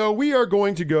being said, though, we are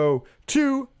going to go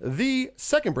to the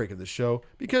second break of the show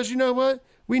because you know what?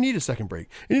 We need a second break.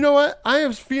 And you know what? I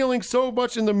am feeling so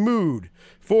much in the mood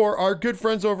for our good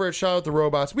friends over at Shout Out the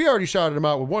Robots. We already shouted them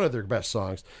out with one of their best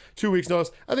songs, 2 Weeks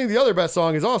Notice. I think the other best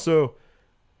song is also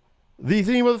the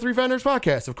theme of the Three Fat Nerds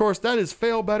podcast. Of course, that is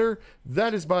Fail Better.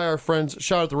 That is by our friends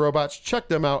Shout Out the Robots. Check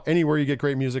them out anywhere you get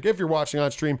great music. If you're watching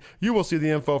on stream, you will see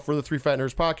the info for the Three Fat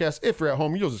Nerds podcast. If you're at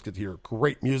home, you'll just get to hear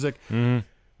great music. When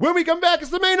we come back,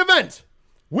 it's the main event.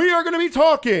 We are going to be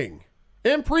talking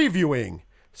and previewing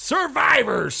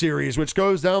Survivor Series, which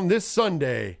goes down this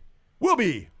Sunday. We'll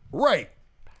be right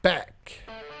back.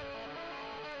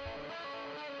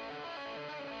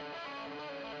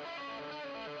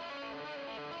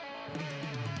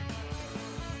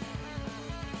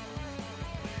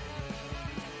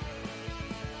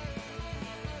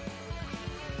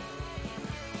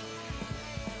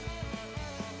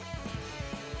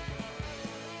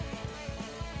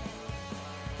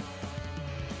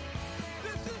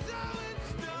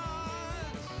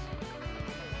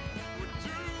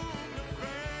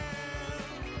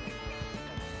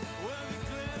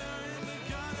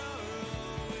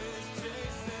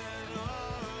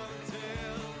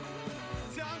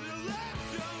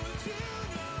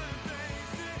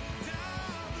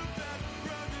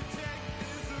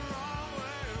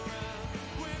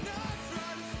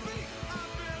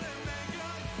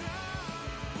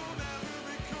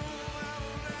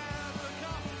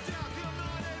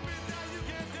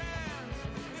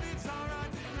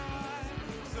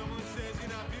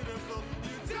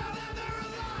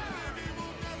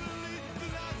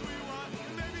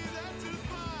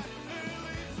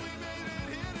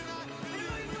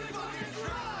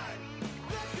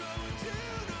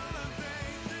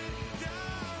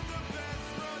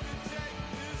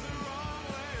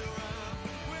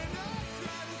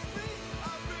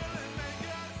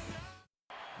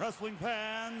 Wrestling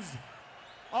fans,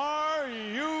 are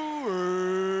you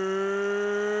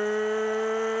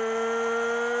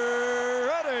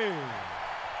ready?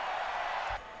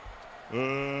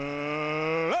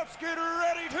 Let's get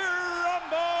ready to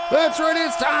rumble! That's right,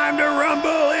 it's time to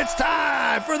rumble. It's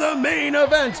time for the main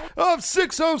event of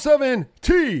 607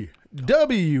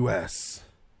 TWS.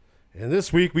 And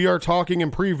this week we are talking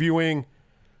and previewing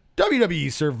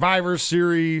WWE Survivor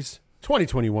Series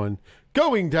 2021.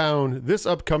 Going down this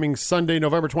upcoming Sunday,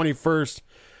 November 21st,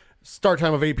 start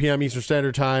time of 8 p.m. Eastern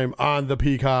Standard Time on the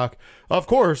Peacock. Of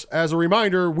course, as a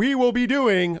reminder, we will be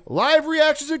doing live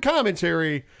reactions and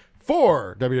commentary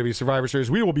for WWE Survivor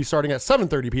Series. We will be starting at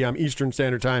 7:30 p.m. Eastern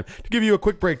Standard Time to give you a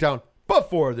quick breakdown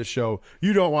before the show.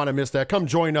 You don't want to miss that. Come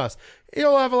join us.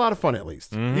 You'll have a lot of fun at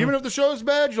least. Even if the show's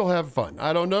bad, you'll have fun.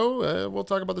 I don't know. We'll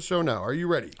talk about the show now. Are you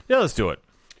ready? Yeah, let's do it.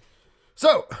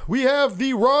 So, we have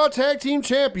the Raw Tag Team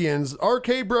Champions,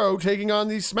 RK Bro, taking on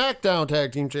the SmackDown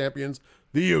Tag Team Champions,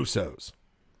 the Usos.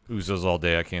 Usos all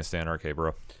day. I can't stand RK,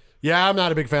 bro. Yeah, I'm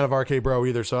not a big fan of RK Bro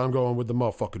either, so I'm going with the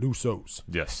motherfucking Usos.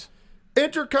 Yes.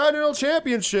 Intercontinental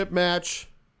Championship match.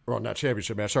 Well, not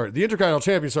championship match, sorry. The Intercontinental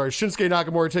Champion, sorry. Shinsuke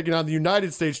Nakamura taking on the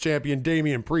United States Champion,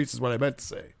 Damian Priest, is what I meant to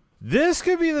say. This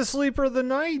could be the sleeper of the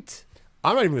night.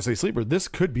 I'm not even going to say sleeper. This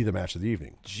could be the match of the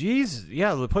evening. Jeez.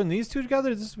 Yeah, putting these two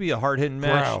together, this would be a hard-hitting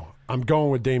match. Wow. I'm going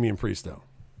with Damian Priest, though.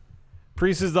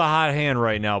 Priest is the hot hand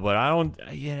right now, but I don't,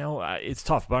 it's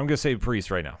tough, but I'm going to say Priest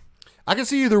right now. I can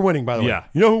see either winning, by the way. Yeah.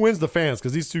 You know who wins? The fans,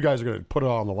 because these two guys are going to put it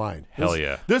all on the line. Hell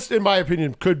yeah. This, in my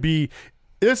opinion,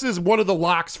 this is one of the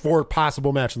locks for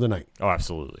possible match of the night. Oh,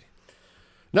 absolutely.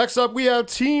 Next up, we have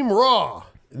Team Raw,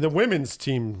 the women's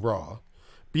Team Raw.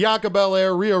 Bianca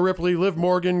Belair, Rhea Ripley, Liv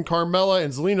Morgan, Carmella,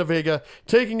 and Zelina Vega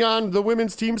taking on the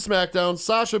women's Team SmackDown,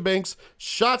 Sasha Banks,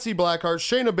 Shotzi Blackheart,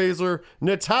 Shayna Baszler,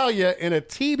 Natalya, and a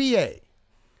TBA.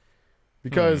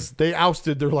 Because they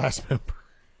ousted their last member.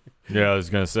 Yeah, I was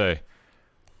going to say.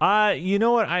 You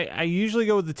know what? I usually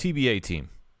go with the TBA team.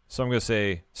 So I'm going to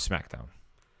say SmackDown.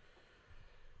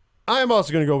 I'm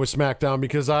also going to go with SmackDown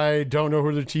because I don't know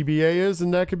who the TBA is,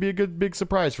 and that could be a good big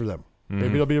surprise for them.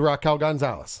 Maybe it'll be Raquel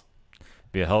Gonzalez.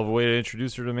 Be a hell of a way to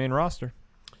introduce her to the main roster.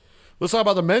 Let's talk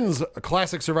about the men's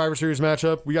classic Survivor Series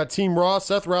matchup. We got Team Raw,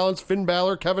 Seth Rollins, Finn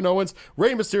Balor, Kevin Owens,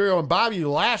 Rey Mysterio, and Bobby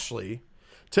Lashley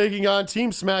taking on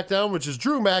Team SmackDown, which is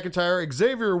Drew McIntyre,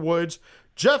 Xavier Woods,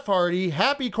 Jeff Hardy,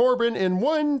 Happy Corbin, and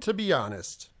one to be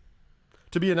announced.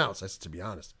 On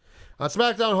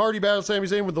SmackDown, Hardy battles Sami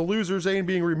Zayn with the loser Zayn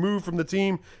being removed from the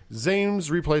team.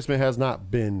 Zayn's replacement has not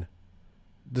been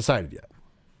decided yet.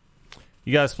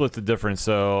 You got to split the difference.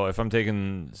 So if I'm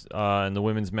taking in the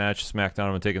women's match,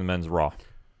 SmackDown, I'm taking the men's Raw.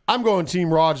 I'm going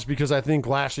Team Raw just because I think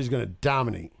Lashley's going to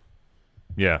dominate.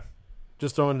 Yeah.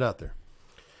 Just throwing it out there.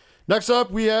 Next up,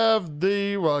 we have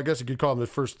I guess you could call them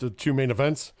the two main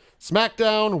events.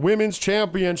 SmackDown Women's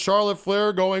Champion Charlotte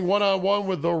Flair going one-on-one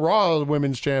with the Raw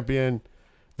Women's Champion,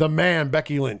 the man,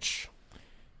 Becky Lynch.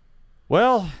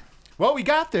 Well, we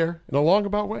got there in a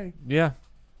roundabout way. Yeah.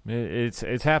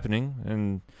 It's happening.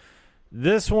 And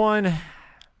this one, I'm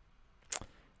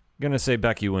going to say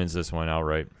Becky wins this one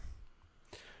outright.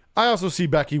 I also see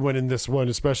Becky winning this one,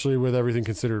 especially with everything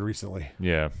considered recently.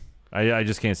 Yeah. I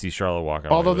just can't see Charlotte walk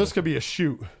out. Although this could be a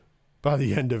shoot by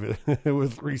the end of it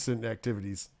with recent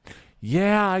activities.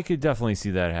 Yeah, I could definitely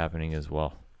see that happening as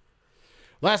well.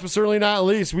 Last but certainly not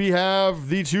least, we have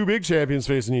the two big champions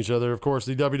facing each other. Of course,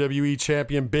 the WWE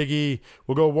champion, Big E,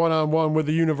 will go one-on-one with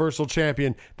the Universal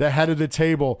champion, the head of the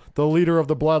table, the leader of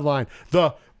the bloodline,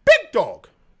 the big dog,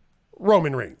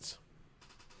 Roman Reigns.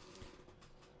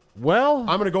 Well,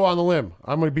 I'm going to go on the limb.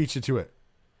 I'm going to beat you to it.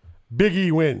 Big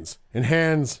E wins and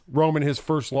hands Roman his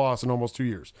first loss in almost 2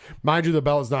 years. Mind you, the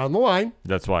belt is not on the line.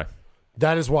 That's why.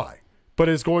 That is why. But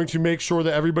it's going to make sure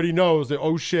that everybody knows that,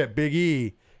 oh shit, Big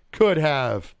E could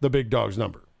have the big dog's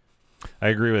number. I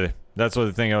agree with you. That's what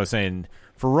the thing I was saying.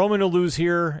 For Roman to lose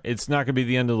here, it's not going to be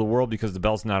the end of the world because the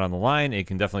belt's not on the line. It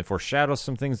can definitely foreshadow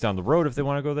some things down the road if they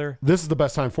want to go there. This is the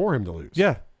best time for him to lose.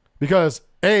 Yeah. Because,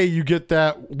 A, you get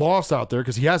that loss out there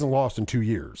because he hasn't lost in 2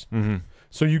 years. Mm-hmm.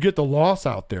 So you get the loss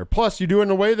out there. Plus, you do it in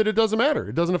a way that it doesn't matter.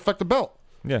 It doesn't affect the belt.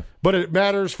 Yeah. But it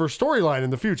matters for storyline in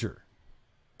the future.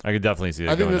 I could definitely see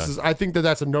that. I think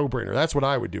that's a no-brainer. That's what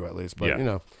I would do at least. But,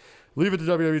 leave it to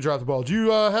WWE, drop the ball. Do you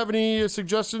have any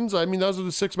suggestions? I mean, those are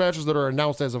the 6 matches that are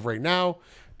announced as of right now.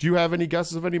 Do you have any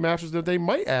guesses of any matches that they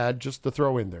might add just to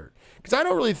throw in there? Because I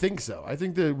don't really think so. I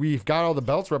think that we've got all the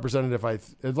belts represented,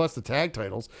 unless the tag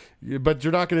titles. But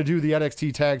you're not going to do the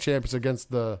NXT tag champions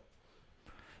against the...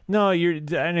 No, the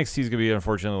NXT is going to be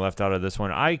unfortunately left out of this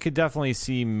one. I could definitely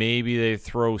see maybe they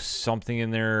throw something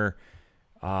in there,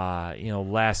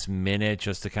 last minute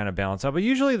just to kind of balance out. But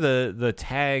usually the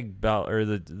tag bout or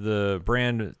the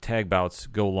brand tag bouts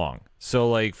go long. So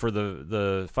like for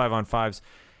the 5-on-5s,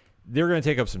 they're going to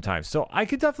take up some time. So I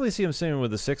could definitely see them staying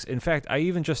with the 6. In fact, I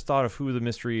even just thought of who the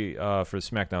mystery for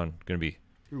SmackDown going to be.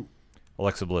 Who?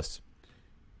 Alexa Bliss.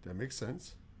 That makes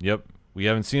sense. Yep. We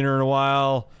haven't seen her in a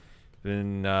while.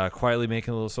 Been quietly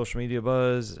making a little social media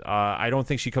buzz. I don't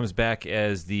think she comes back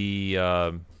as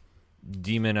the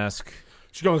demon-esque.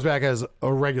 She comes back as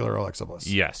a regular Alexa Bliss.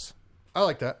 Yes. I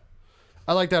like that.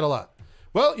 I like that a lot.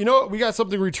 Well, you know what? We got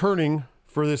something returning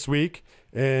for this week,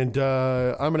 and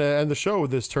I'm going to end the show with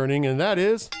this turning, and that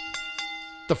is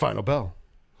the final bell.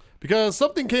 Because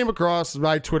something came across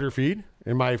my Twitter feed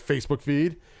and my Facebook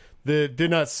feed that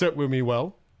did not sit with me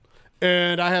well.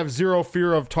 And I have zero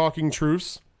fear of talking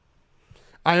truths.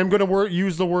 I am going to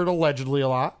use the word allegedly a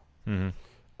lot.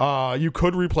 You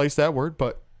could replace that word,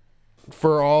 but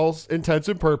for all intents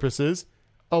and purposes,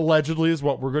 allegedly is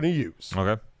what we're going to use.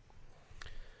 Okay.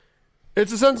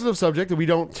 It's a sensitive subject that we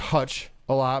don't touch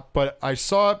a lot, but I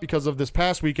saw it because of this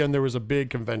past weekend. There was a big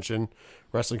convention,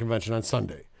 wrestling convention on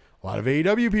Sunday. A lot of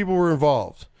AEW people were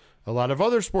involved. A lot of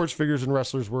other sports figures and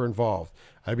wrestlers were involved.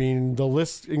 I mean, the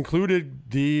list included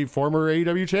the former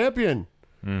AEW champion,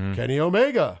 Kenny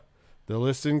Omega. The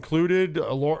list included a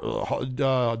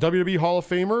WWE Hall of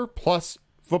Famer plus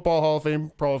Football Hall of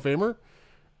Fame Pro Hall of Famer,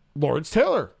 Lawrence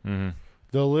Taylor.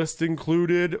 The list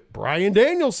included Bryan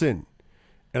Danielson.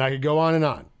 And I could go on and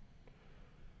on.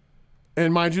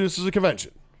 And mind you, this is a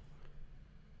convention.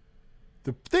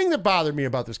 The thing that bothered me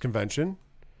about this convention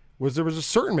was there was a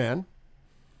certain man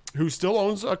who still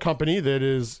owns a company that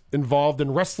is involved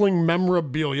in wrestling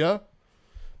memorabilia,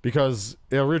 because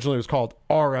originally it was called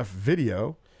RF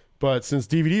Video. But since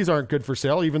DVDs aren't good for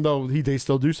sale, even though they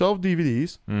still do sell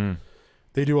DVDs,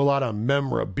 they do a lot of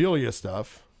memorabilia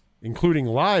stuff, including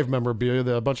live memorabilia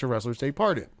that a bunch of wrestlers take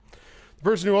part in. The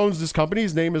person who owns this company,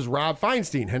 his name is Rob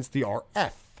Feinstein, hence the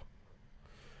RF.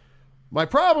 My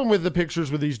problem with the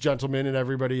pictures with these gentlemen and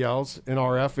everybody else in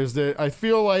RF is that I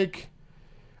feel like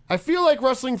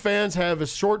wrestling fans have a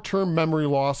short-term memory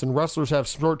loss, and wrestlers have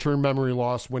short-term memory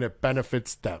loss when it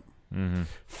benefits them.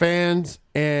 Fans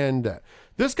and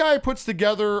this guy puts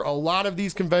together a lot of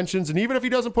these conventions, and even if he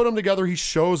doesn't put them together, he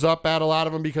shows up at a lot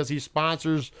of them because he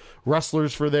sponsors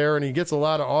wrestlers for there, and he gets a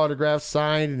lot of autographs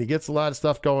signed, and he gets a lot of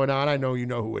stuff going on. I know you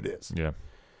know who it is. Yeah.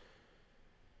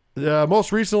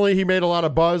 Most recently, he made a lot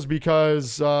of buzz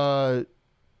because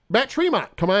Matt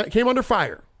Tremont came under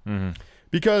fire.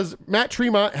 Because Matt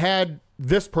Tremont had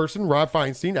this person, Rob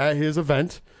Feinstein, at his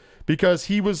event, because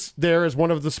he was there as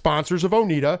one of the sponsors of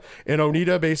Onita, and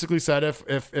Onita basically said,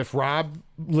 if Rob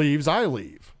leaves, I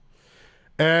leave.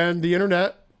 And the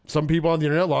internet, some people on the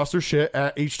internet lost their shit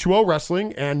at H2O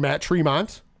Wrestling and Matt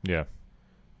Tremont. Yeah.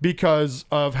 Because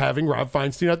of having Rob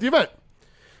Feinstein at the event.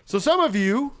 So some of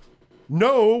you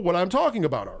know what I'm talking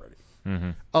about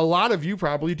already. A lot of you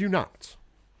probably do not.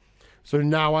 So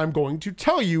now I'm going to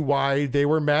tell you why they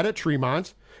were mad at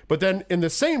Tremont. But then in the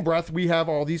same breath, we have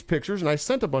all these pictures, and I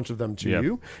sent a bunch of them to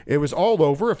you. It was all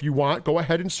over. If you want, go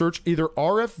ahead and search either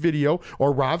RF Video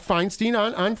or Rob Feinstein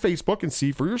on Facebook and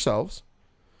see for yourselves.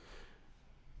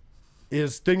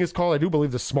 His thing is called, I do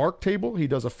believe, the Smart Table. He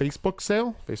does a Facebook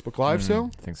sale, Facebook Live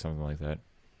sale. I think something like that.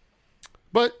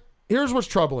 But here's what's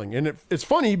troubling. And it's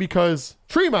funny because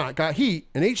Tremont got heat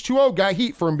and H2O got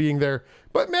heat for him being there.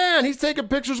 But man, he's taking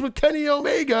pictures with Kenny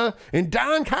Omega and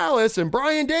Don Callis and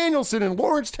Bryan Danielson and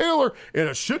Lawrence Taylor and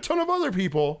a shit ton of other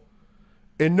people.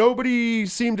 And nobody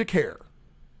seemed to care.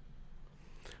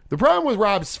 The problem with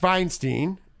Rob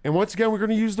Feinstein, and once again, we're going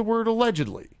to use the word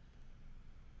allegedly.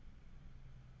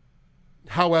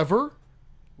 However,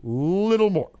 little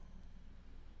more.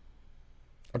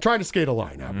 I'm trying to skate a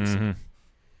line, obviously.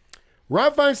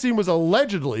 Rob Feinstein was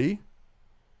allegedly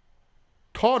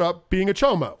caught up being a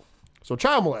chomo. So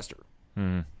child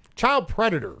molester. Child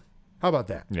predator. How about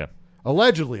that? Yeah.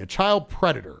 Allegedly a child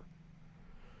predator.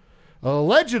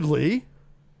 Allegedly,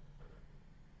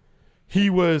 he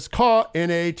was caught in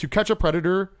a To Catch a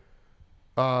Predator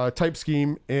type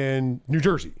scheme in New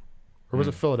Jersey. Or was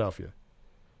it Philadelphia?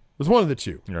 It was one of the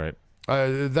two. Right.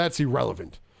 That's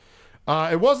irrelevant.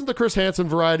 It wasn't the Chris Hansen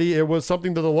variety. It was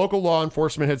something that the local law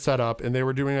enforcement had set up, and they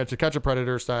were doing a To Catch a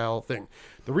Predator style thing.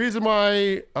 The reason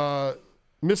why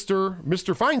Mr.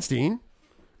 Feinstein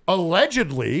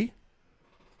allegedly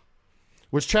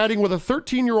was chatting with a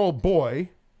 13-year-old boy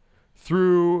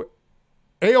through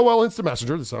AOL Instant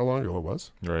Messenger. This is how long ago it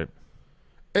was. Right.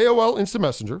 AOL Instant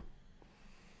Messenger.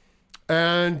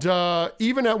 And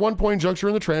even at one point juncture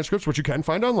in the transcripts, which you can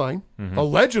find online,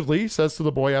 allegedly says to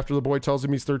the boy, after the boy tells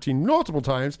him he's 13 multiple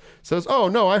times, says, oh,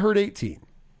 no, I heard 18.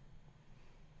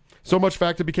 So much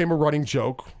fact it became a running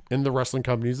joke in the wrestling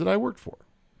companies that I worked for.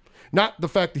 Not the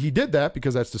fact that he did that,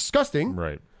 because that's disgusting.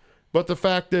 Right. But the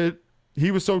fact that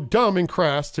he was so dumb and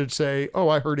crass to say, oh,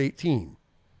 I heard 18.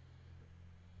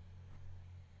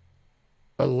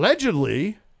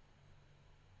 Allegedly,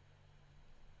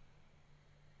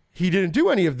 he didn't do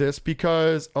any of this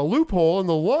because a loophole in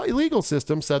the legal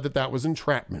system said that that was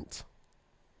entrapment.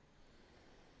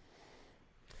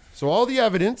 So all the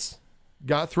evidence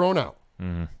got thrown out.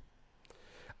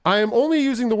 I am only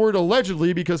using the word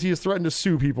allegedly because he has threatened to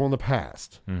sue people in the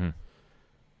past.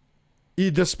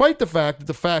 Despite the fact that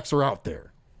the facts are out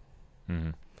there.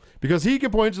 Because he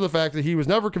can point to the fact that he was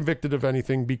never convicted of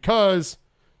anything because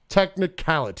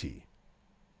technicality.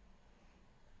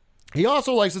 He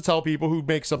also likes to tell people who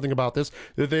make something about this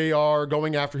that they are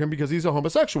going after him because he's a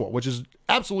homosexual, which is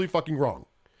absolutely fucking wrong.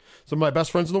 Some of my best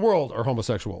friends in the world are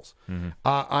homosexuals.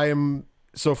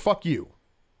 So fuck you.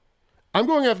 I'm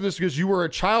going after this because you were a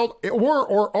child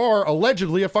or are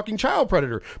allegedly a fucking child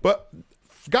predator. But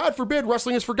God forbid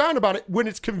wrestling has forgotten about it when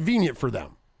it's convenient for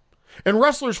them. And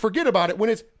wrestlers forget about it when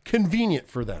it's convenient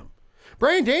for them.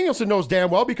 Bryan Danielson knows damn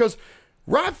well because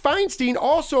Rob Feinstein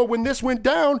also, when this went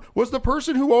down, was the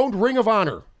person who owned Ring of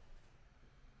Honor.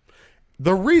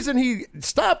 The reason he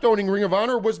stopped owning Ring of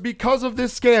Honor was because of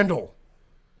this scandal.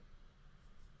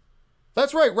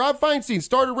 That's right, Rob Feinstein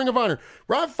started Ring of Honor.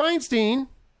 Rob Feinstein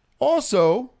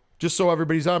also, just so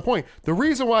everybody's on point, the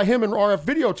reason why him and RF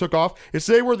Video took off is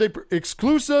they were the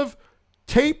exclusive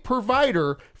tape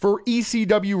provider for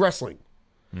ECW wrestling.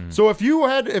 So if you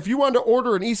wanted to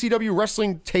order an ECW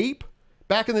wrestling tape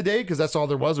back in the day, because that's all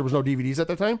there was no DVDs at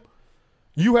that time,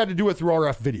 you had to do it through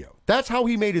RF Video. That's how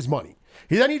he made his money.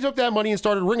 Then he took that money and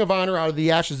started Ring of Honor out of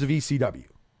the ashes of ECW.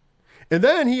 And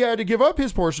then he had to give up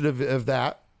his portion of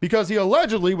that because he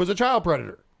allegedly was a child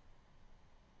predator.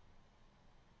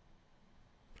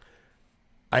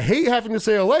 I hate having to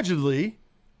say allegedly,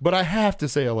 but I have to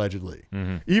say allegedly.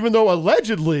 Even though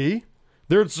allegedly,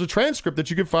 there's a transcript that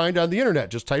you can find on the internet.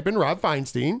 Just type in Rob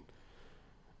Feinstein,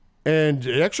 and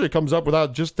it actually comes up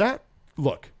without just that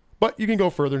look. But you can go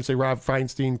further and say Rob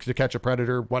Feinstein to catch a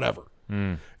predator, whatever.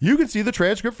 You can see the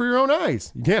transcript for your own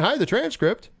eyes. You can't hide the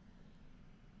transcript.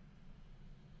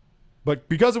 But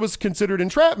because it was considered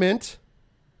entrapment,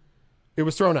 it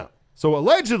was thrown out. So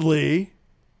allegedly,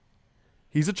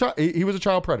 he was a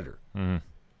child predator.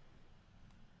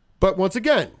 But once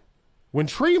again, when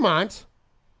Tremont,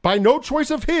 by no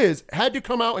choice of his, had to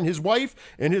come out, and his wife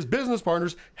and his business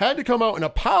partners had to come out and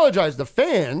apologize to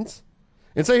fans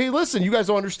and say, hey, listen, you guys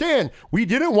don't understand. We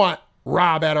didn't want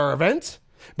Rob at our event,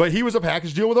 but he was a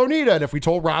package deal with Onita. And if we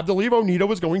told Rob to leave, Onita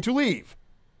was going to leave.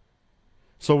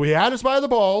 So we had us by the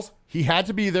balls. He had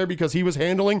to be there because he was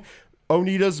handling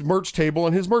Onita's merch table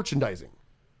and his merchandising.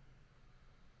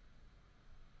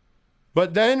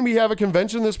 But then we have a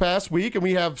convention this past week, and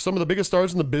we have some of the biggest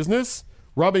stars in the business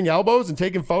rubbing elbows and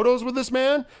taking photos with this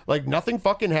man like nothing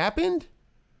fucking happened.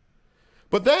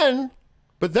 But then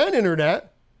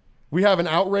internet, we have an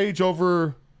outrage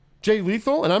over Jay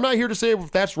Lethal, and I'm not here to say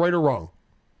if that's right or wrong.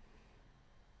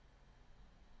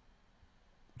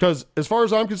 Because as far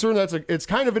as I'm concerned, it's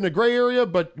kind of in a gray area,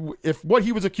 but if what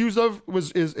he was accused of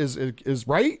is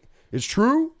right, is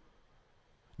true,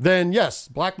 then yes,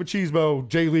 Black Machismo,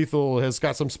 Jay Lethal has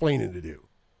got some splaining to do.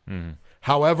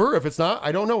 However, if it's not,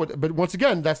 I don't know. But once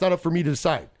again, that's not up for me to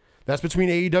decide. That's between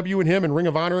AEW and him and Ring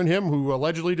of Honor and him, who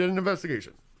allegedly did an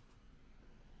investigation.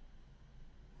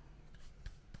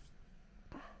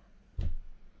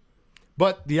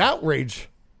 But the outrage,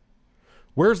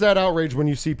 where's that outrage when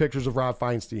you see pictures of Rob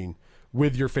Feinstein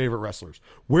with your favorite wrestlers?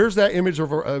 Where's that image of,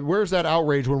 where's that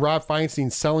outrage when Rob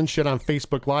Feinstein's selling shit on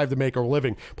Facebook Live to make a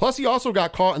living? Plus, he also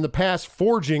got caught in the past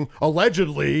forging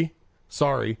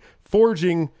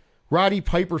Roddy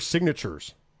Piper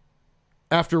signatures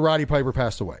after Roddy Piper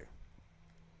passed away.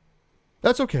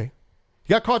 That's okay.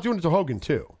 He got caught doing it to Hogan,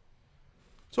 too.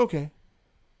 It's okay.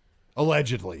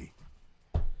 Allegedly.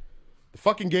 The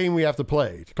fucking game we have to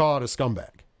play to call out a scumbag.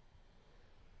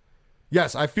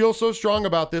 Yes, I feel so strong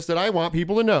about this that I want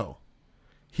people to know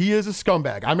he is a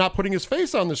scumbag. I'm not putting his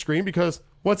face on the screen because,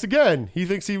 once again, he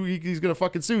thinks he's going to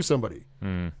fucking sue somebody.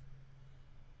 And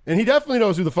he definitely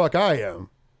knows who the fuck I am.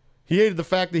 He hated the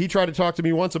fact that he tried to talk to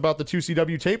me once about the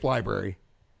 2CW tape library.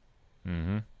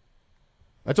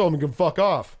 I told him he could fuck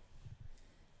off.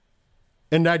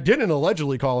 And I didn't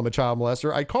allegedly call him a child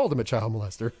molester. I called him a child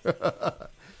molester.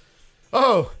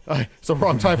 It's the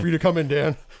wrong time for you to come in,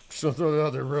 Dan. Just gonna throw that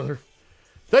out there, brother.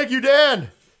 Thank you, Dan,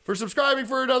 for subscribing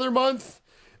for another month.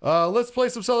 Let's play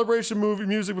some celebration movie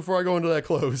music before I go into that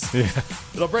close. Yeah.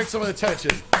 It'll break some of the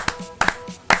tension.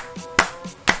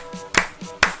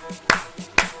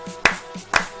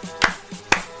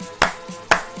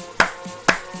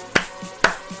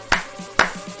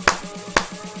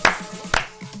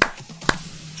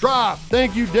 Drop.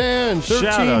 Thank you, Dan.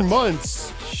 13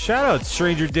 months. Shout out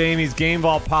Stranger Damies Game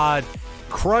Ball Pod,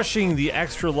 crushing the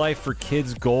Extra Life for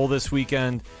Kids goal this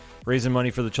weekend, raising money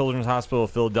for the Children's Hospital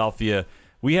of Philadelphia.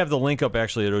 We have the link up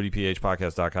actually at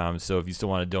odphpodcast.com, so if you still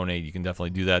want to donate, you can definitely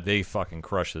do that. They fucking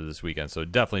crushed it this weekend, so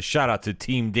definitely shout out to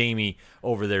Team Damie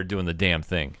over there doing the damn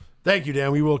thing. Thank you,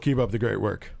 Dan. We will keep up the great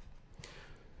work.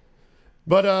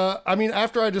 But, I mean,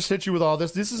 after I just hit you with all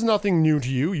this is nothing new to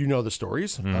you. You know the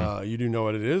stories. You do know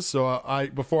what it is. So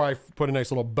before I put a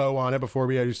nice little bow on it, before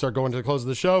we start going to the close of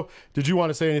the show, did you want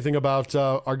to say anything about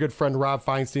our good friend Rob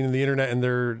Feinstein and the internet and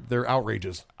their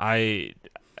outrages?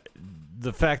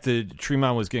 The fact that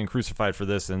Tremont was getting crucified for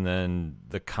this and then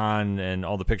the con and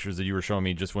all the pictures that you were showing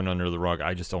me just went under the rug,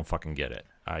 I just don't fucking get it.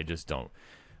 I just don't.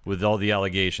 With all the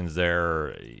allegations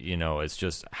there, it's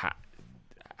just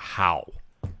how?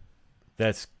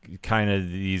 That's kind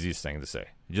of the easiest thing to say.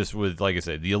 Just with, like I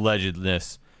said, the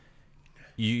allegedness,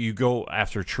 you go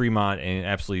after Tremont and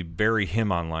absolutely bury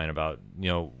him online about,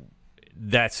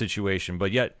 that situation,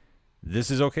 but yet this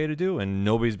is okay to do and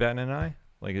nobody's batting an eye?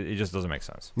 Like, it just doesn't make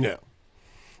sense. Yeah.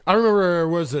 I remember,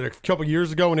 was it a couple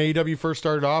years ago when AEW first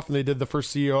started off and they did the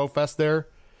first CEO Fest there,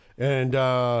 and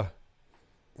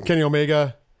Kenny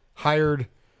Omega hired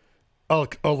a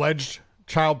alleged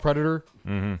child predator,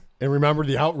 and remember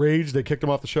the outrage? They kicked him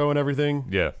off the show and everything.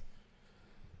 Yeah.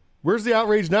 Where's the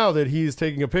outrage now that he's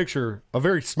taking a picture, a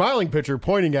very smiling picture,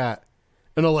 pointing at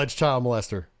an alleged child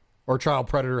molester or child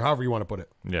predator, however you want to put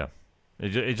it? Yeah.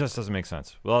 It just doesn't make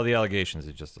sense. With all the allegations,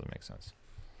 it just doesn't make sense.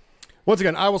 Once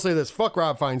again, I will say this. Fuck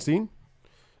Rob Feinstein.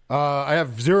 I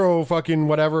have zero fucking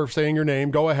whatever saying your name.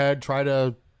 Go ahead. Try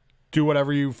to do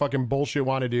whatever you fucking bullshit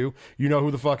want to do. You know who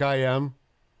the fuck I am.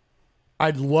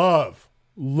 I'd love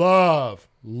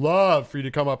for you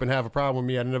to come up and have a problem with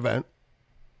me at an event.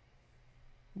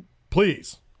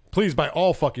 Please, by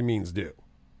all fucking means do.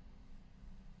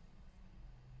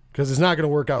 Because it's not going to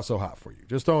work out so hot for you.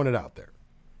 Just throwing it out there.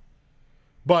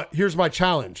 But here's my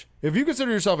challenge. If you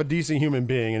consider yourself a decent human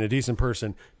being and a decent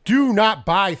person, do not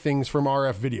buy things from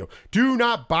RF Video. Do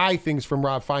not buy things from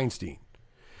Rob Feinstein.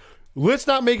 Let's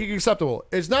not make it acceptable.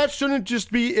 Shouldn't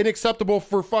just be unacceptable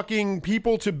for fucking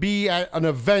people to be at an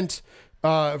event,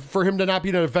 for him to not be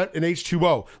at an event in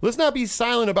H2O. Let's not be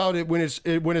silent about it when it's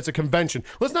a convention.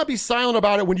 Let's not be silent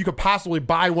about it when you could possibly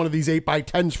buy one of these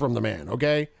 8x10s from the man,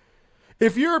 okay?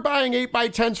 If you're buying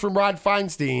 8x10s from Rob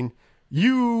Feinstein,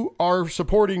 you are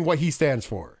supporting what he stands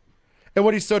for and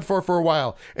what he stood for a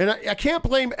while. And I can't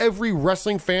blame every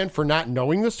wrestling fan for not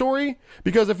knowing the story,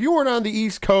 because if you weren't on the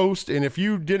East Coast and if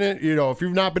you didn't, if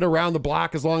you've not been around the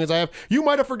block as long as I have, you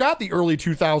might have forgot the early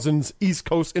 2000s East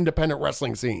Coast independent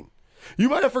wrestling scene. You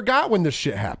might have forgot when this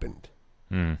shit happened.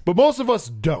 But most of us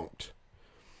don't.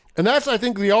 And that's, I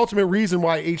think, the ultimate reason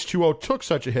why H2O took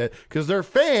such a hit, because their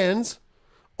fans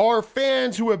are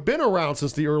fans who have been around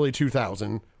since the early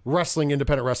 2000s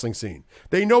independent wrestling scene.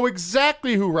 They know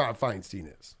exactly who Rob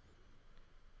Feinstein is.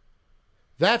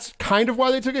 That's kind of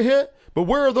why they took a hit. But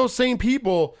where are those same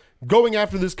people going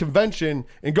after this convention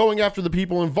and going after the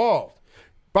people involved?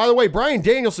 By the way, Bryan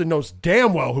Danielson knows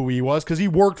damn well who he was because he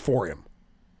worked for him.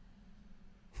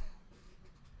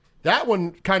 That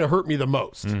one kind of hurt me the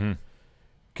most.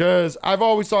 Because I've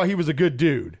always thought he was a good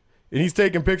dude. And he's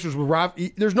taking pictures with Rob.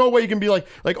 There's no way you can be like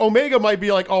Omega might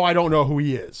be like, oh, I don't know who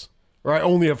he is. Or I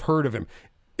only have heard of him.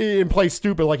 And play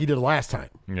stupid like he did last time.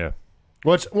 Yeah.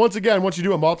 Which, once again, once you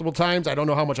do it multiple times, I don't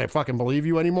know how much I fucking believe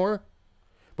you anymore.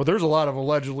 But there's a lot of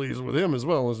allegedlys with him as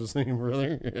well as his name,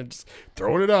 really. Just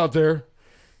throwing it out there.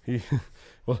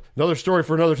 Well, another story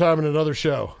for another time in another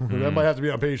show. That might have to be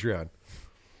on Patreon.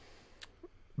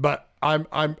 But I'm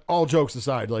all jokes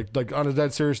aside, like on a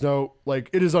dead serious note, like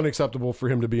it is unacceptable for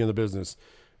him to be in the business.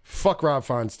 Fuck Rob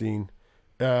Feinstein.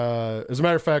 As a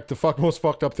matter of fact, the most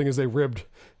fucked up thing is they ribbed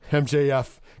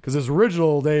MJF, because his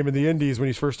original name in the Indies when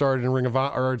he first started in Ring of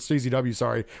Honor, or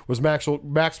CZW, was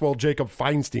Maxwell Jacob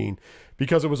Feinstein,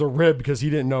 because it was a rib because he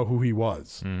didn't know who he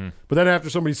was. But then after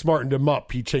somebody smartened him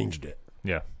up, he changed it.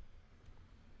 Yeah.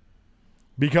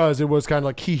 Because it was kind of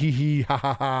like hee hee hee ha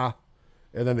ha ha,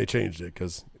 and then they changed it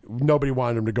because nobody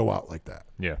wanted him to go out like that.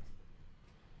 Yeah.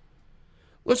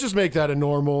 Let's just make that a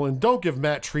normal, and don't give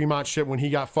Matt Tremont shit when he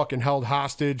got fucking held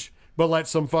hostage, but let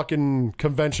some fucking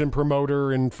convention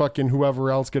promoter and fucking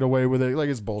whoever else get away with it. Like,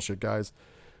 it's bullshit, guys.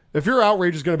 If your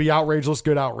outrage is going to be outrage, let's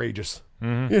get outrageous.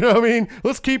 You know what I mean?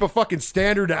 Let's keep a fucking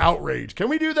standard of outrage. Can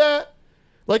we do that?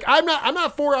 Like, I'm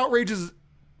not for outrages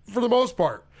for the most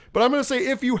part, but I'm going to say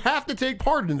if you have to take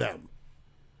part in them,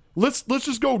 let's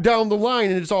just go down the line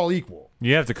and it's all equal.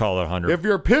 You have to call it 100. If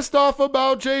you're pissed off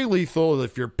about Jay Lethal,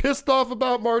 if you're pissed off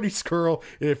about Marty Scurll,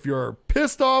 if you're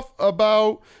pissed off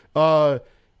about Rob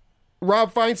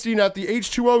Feinstein at the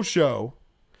H2O show,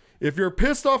 if you're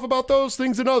pissed off about those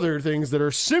things and other things that are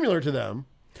similar to them,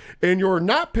 and you're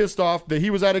not pissed off that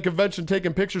he was at a convention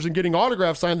taking pictures and getting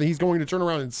autographs signed that he's going to turn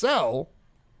around and sell,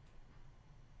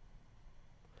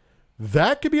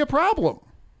 that could be a problem.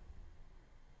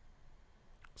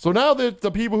 So now that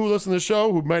the people who listen to the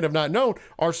show who might have not known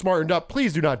are smartened up,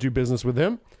 please do not do business with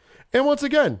him. And once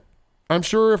again, I'm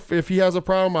sure if he has a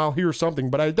problem, I'll hear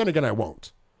something, but then again, I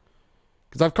won't.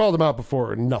 Because I've called him out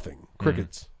before and nothing.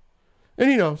 Crickets. And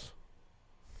he knows.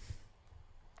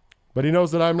 But he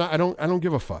knows that I don't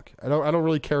give a fuck. I don't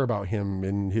really care about him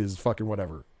and his fucking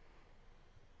whatever.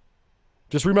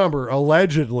 Just remember,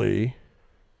 allegedly,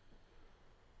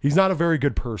 he's not a very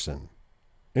good person.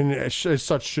 And as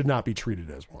such should not be treated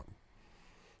as one.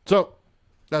 So,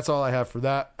 that's all I have for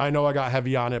that. I know I got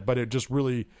heavy on it, but it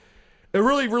really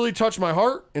touched my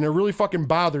heart, and it really fucking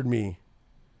bothered me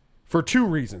for two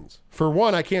reasons. For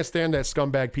one, I can't stand that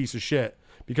scumbag piece of shit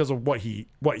because of what he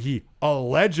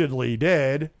allegedly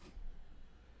did.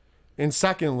 And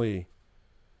secondly,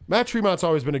 Matt Tremont's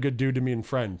always been a good dude to me and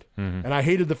friend. And I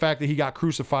hated the fact that he got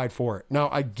crucified for it. Now,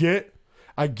 I get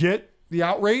the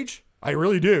outrage. I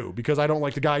really do, because I don't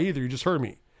like the guy either. You just heard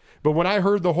me. But when I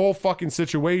heard the whole fucking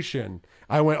situation,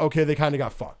 I went, okay, they kind of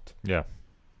got fucked. Yeah.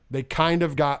 They kind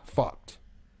of got fucked.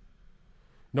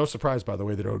 No surprise, by the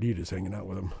way, that Odette is hanging out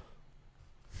with him.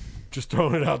 Just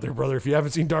throwing it out there, brother. If you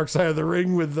haven't seen Dark Side of the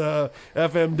Ring with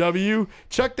FMW,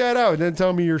 check that out and then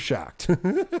tell me you're shocked.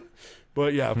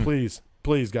 But yeah, please,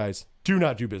 guys, do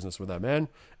not do business with that man.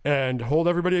 And hold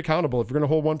everybody accountable. If you're going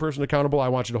to hold one person accountable, I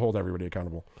want you to hold everybody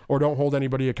accountable. Or don't hold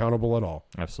anybody accountable at all.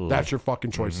 Absolutely. That's your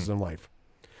fucking choices in life.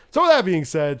 So with that being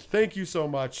said, thank you so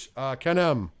much. Ken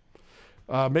M.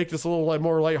 Make this a little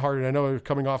more lighthearted. I know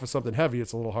coming off of something heavy,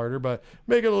 it's a little harder, but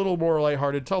make it a little more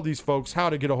lighthearted. Tell these folks how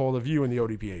to get a hold of you and the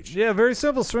ODPH. Yeah, very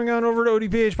simple. Swing on over to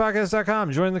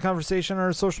odphpodcast.com. Join the conversation on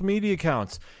our social media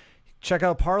accounts. Check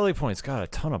out Parlay Points. Got a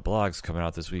ton of blogs coming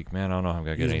out this week, man. I don't know how I'm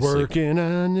going to get any sleep. Working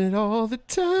on it all the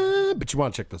time. But you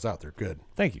want to check those out. They're good.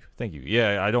 Thank you.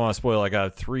 Yeah, I don't want to spoil. I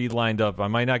got 3 lined up. I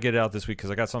might not get it out this week because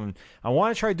I got something I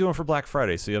want to try doing for Black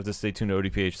Friday. So you have to stay tuned to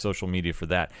ODPH social media for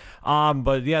that.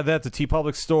 But yeah, that's the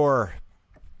TeePublic store.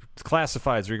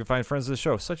 Classifieds where you can find friends of the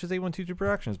show, such as 8122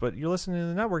 Productions. But you're listening to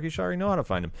the network, you should already know how to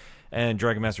find them. And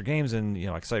Dragon Master Games and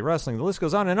Excite Wrestling. The list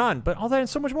goes on and on. But all that and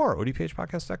so much more.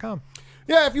 odphpodcast.com.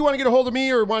 Yeah, if you want to get a hold of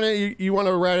me or you want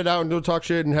to rat it out and don't talk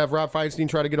shit and have Rob Feinstein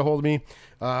try to get a hold of me,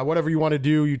 whatever you want to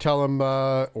do, you tell him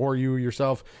or you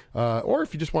yourself. Or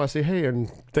if you just want to say, hey, and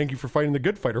thank you for fighting the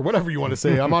good fight or whatever you want to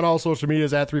say. I'm on all social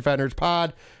medias at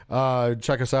 3FatNerdsPod.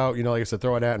 Check us out. Like I said,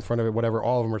 throw an at in front of it, whatever.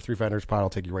 All of them are 3FatNerdsPod. I'll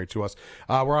take you right to us.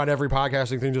 We're on every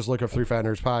podcasting thing. Just look up 3 Fat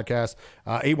Nerds Podcast.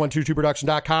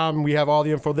 8122production.com. We have all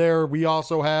the info there. We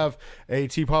also have a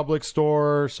TeePublic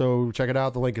store, so check it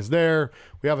out. The link is there.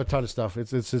 We have a ton of stuff.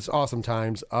 It's awesome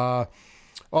times.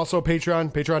 Also,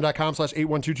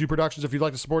 patreon.com/8122productions. If you'd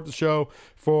like to support the show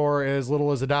for as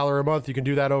little as $1 a month, you can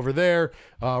do that over there.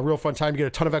 Real fun time. You get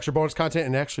a ton of extra bonus content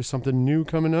and actually something new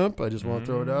coming up. I just want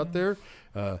to throw it out there.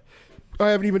 I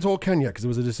haven't even told Ken yet because it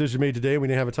was a decision made today. We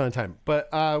didn't have a ton of time. But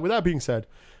with that being said,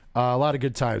 a lot of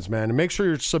good times, man. And make sure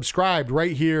you're subscribed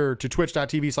right here to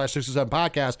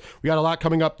twitch.tv/607podcast. We got a lot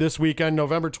coming up this weekend,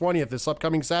 November 20th, this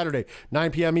upcoming Saturday,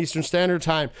 9 p.m. Eastern Standard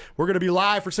Time. We're going to be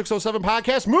live for 607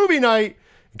 Podcast Movie Night.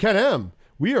 Ken M.,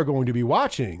 we are going to be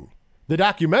watching the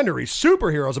documentary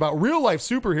Superheroes, about real-life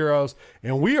superheroes,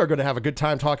 and we are going to have a good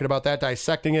time talking about that,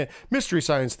 dissecting it, Mystery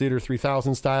Science Theater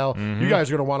 3000 style. You guys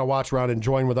are going to want to watch around and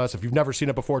join with us. If you've never seen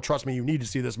it before, trust me, you need to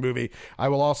see this movie. I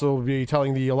will also be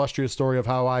telling the illustrious story of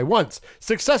how I once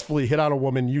successfully hit on a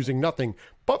woman using nothing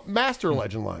but Master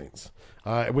Legend lines.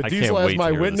 With Diesel as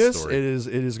my witness, it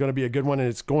is going to be a good one, and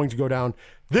it's going to go down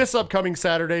this upcoming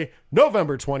Saturday,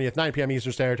 November 20th, 9 p.m.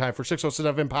 Eastern Standard Time for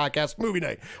 607 Podcast Movie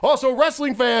Night. Also,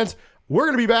 wrestling fans, we're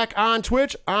going to be back on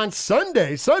Twitch on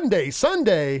Sunday,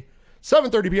 7:30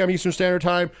 p.m. Eastern Standard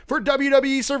Time for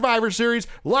WWE Survivor Series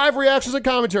live reactions and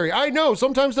commentary. I know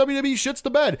sometimes WWE shits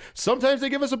the bed. Sometimes they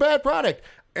give us a bad product.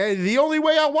 And the only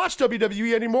way I watch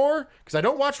WWE anymore, because I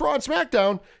don't watch Raw and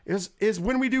SmackDown, is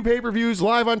when we do pay-per-views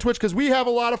live on Twitch, because we have a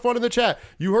lot of fun in the chat.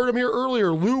 You heard him here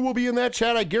earlier. Lou will be in that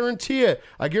chat. I guarantee it.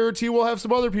 I guarantee we'll have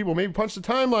some other people. Maybe Punch the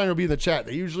Timeline will be in the chat.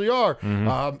 They usually are.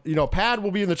 Pad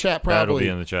will be in the chat probably. Pad will be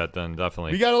in the chat then,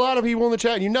 definitely. We got a lot of people in the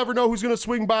chat, and you never know who's going to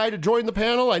swing by to join the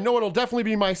panel. I know it'll definitely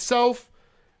be myself.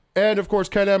 And, of course,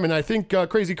 Ken M. And I think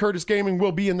Crazy Curtis Gaming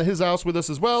will be in his house with us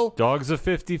as well. Dog's a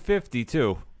 50-50,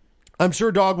 too. I'm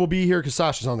sure Dog will be here because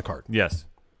Sasha's on the card. Yes.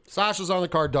 Sasha's on the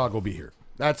card. Dog will be here.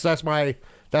 That's my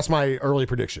early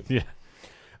prediction. Yeah.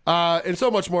 And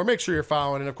so much more. Make sure you're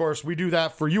following. And, of course, we do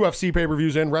that for UFC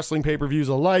pay-per-views and wrestling pay-per-views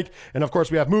alike. And, of course,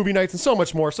 we have movie nights and so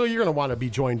much more. So you're going to want to be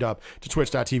joined up to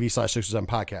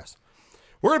twitch.tv/607podcast.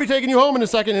 We're going to be taking you home in a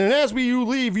second, and as you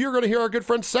leave, you're going to hear our good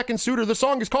friend Second Suitor. The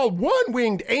song is called One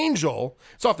Winged Angel.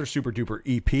 It's off their Super Duper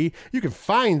EP. You can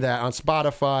find that on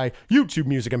Spotify, YouTube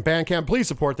Music, and Bandcamp. Please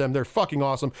support them. They're fucking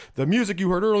awesome. The music you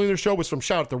heard earlier in the show was from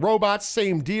Shout at the Robots.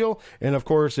 Same deal. And, of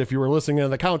course, if you were listening to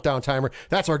the countdown timer,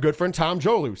 that's our good friend Tom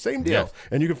Jolu. Same deal. Yes.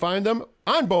 And you can find them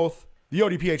on both the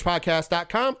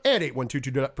ODPHpodcast.com and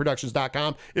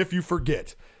 8122productions.com if you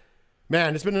forget.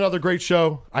 Man, it's been another great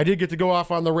show. I did get to go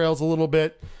off on the rails a little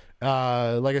bit.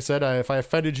 Like I said, if I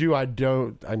offended you, I'm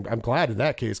glad in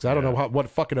that case, because I don't know what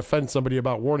fucking offends somebody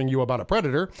about warning you about a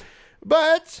predator.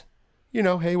 But, you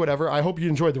know, hey, whatever. I hope you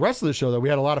enjoyed the rest of the show, though. We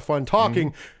had a lot of fun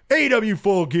talking AW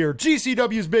Full Gear,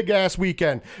 GCW's Big Ass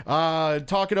Weekend,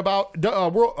 talking about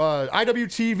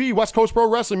IWTV, West Coast Pro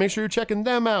Wrestling. Make sure you're checking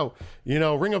them out. You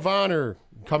know, Ring of Honor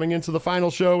coming into the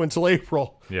final show until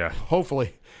April. Yeah.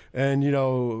 Hopefully. And, you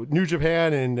know, New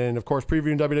Japan and of course,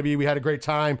 previewing WWE. We had a great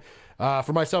time.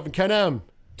 For myself and Ken M,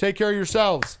 take care of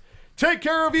yourselves. Take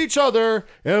care of each other.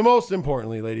 And most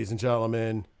importantly, ladies and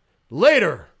gentlemen,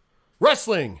 later,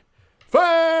 wrestling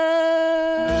fans.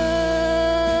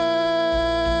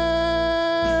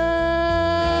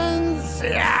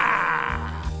 Yeah.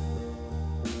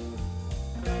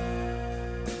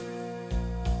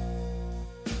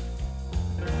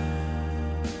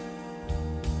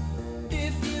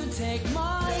 Take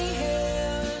my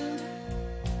hand.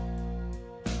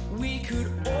 We could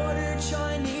order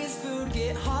Chinese food,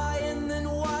 get high, and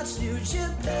then watch New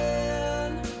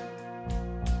Japan.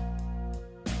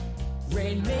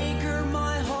 Rainmaker,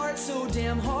 my heart so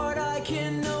damn hard I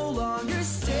can no longer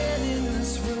stand in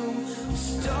this room. I'm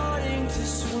starting to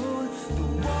swoon. The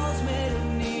walls made of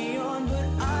neon, but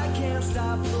I can't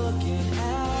stop looking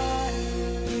at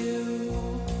you.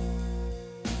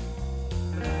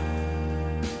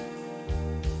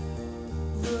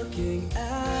 Looking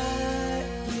at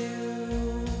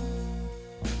you,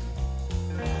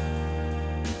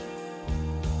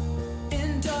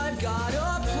 and I've got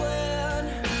a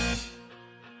plan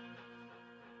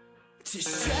to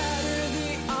shatter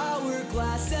the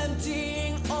hourglass,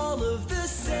 emptying all of the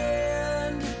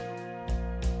sand.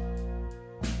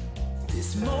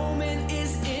 This moment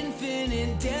is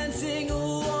infinite, dancing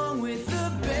along with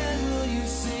the band. Will you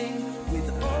sing with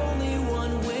only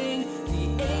one wing?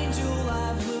 The angel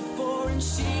I've looked for, and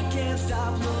she can't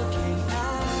stop looking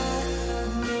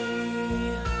at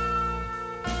me.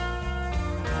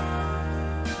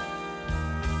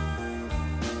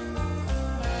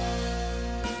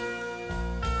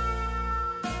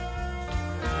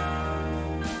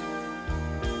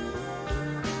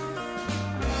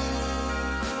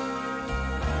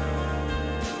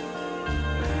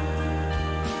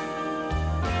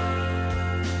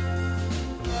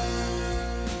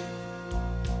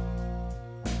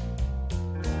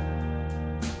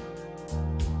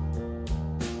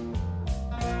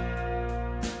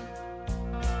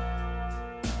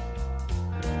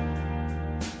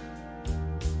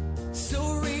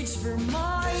 So reach for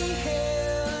my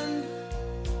hand.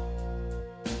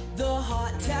 The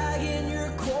hot tag in your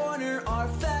corner, our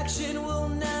faction will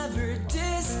never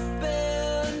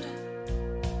disband.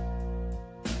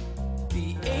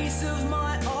 The ace of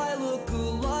my eye, look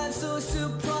alive, so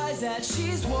surprised that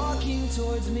she's walking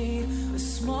towards me. A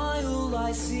smile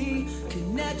I see,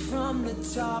 connect from the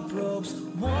top ropes.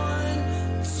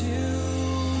 1,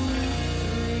 2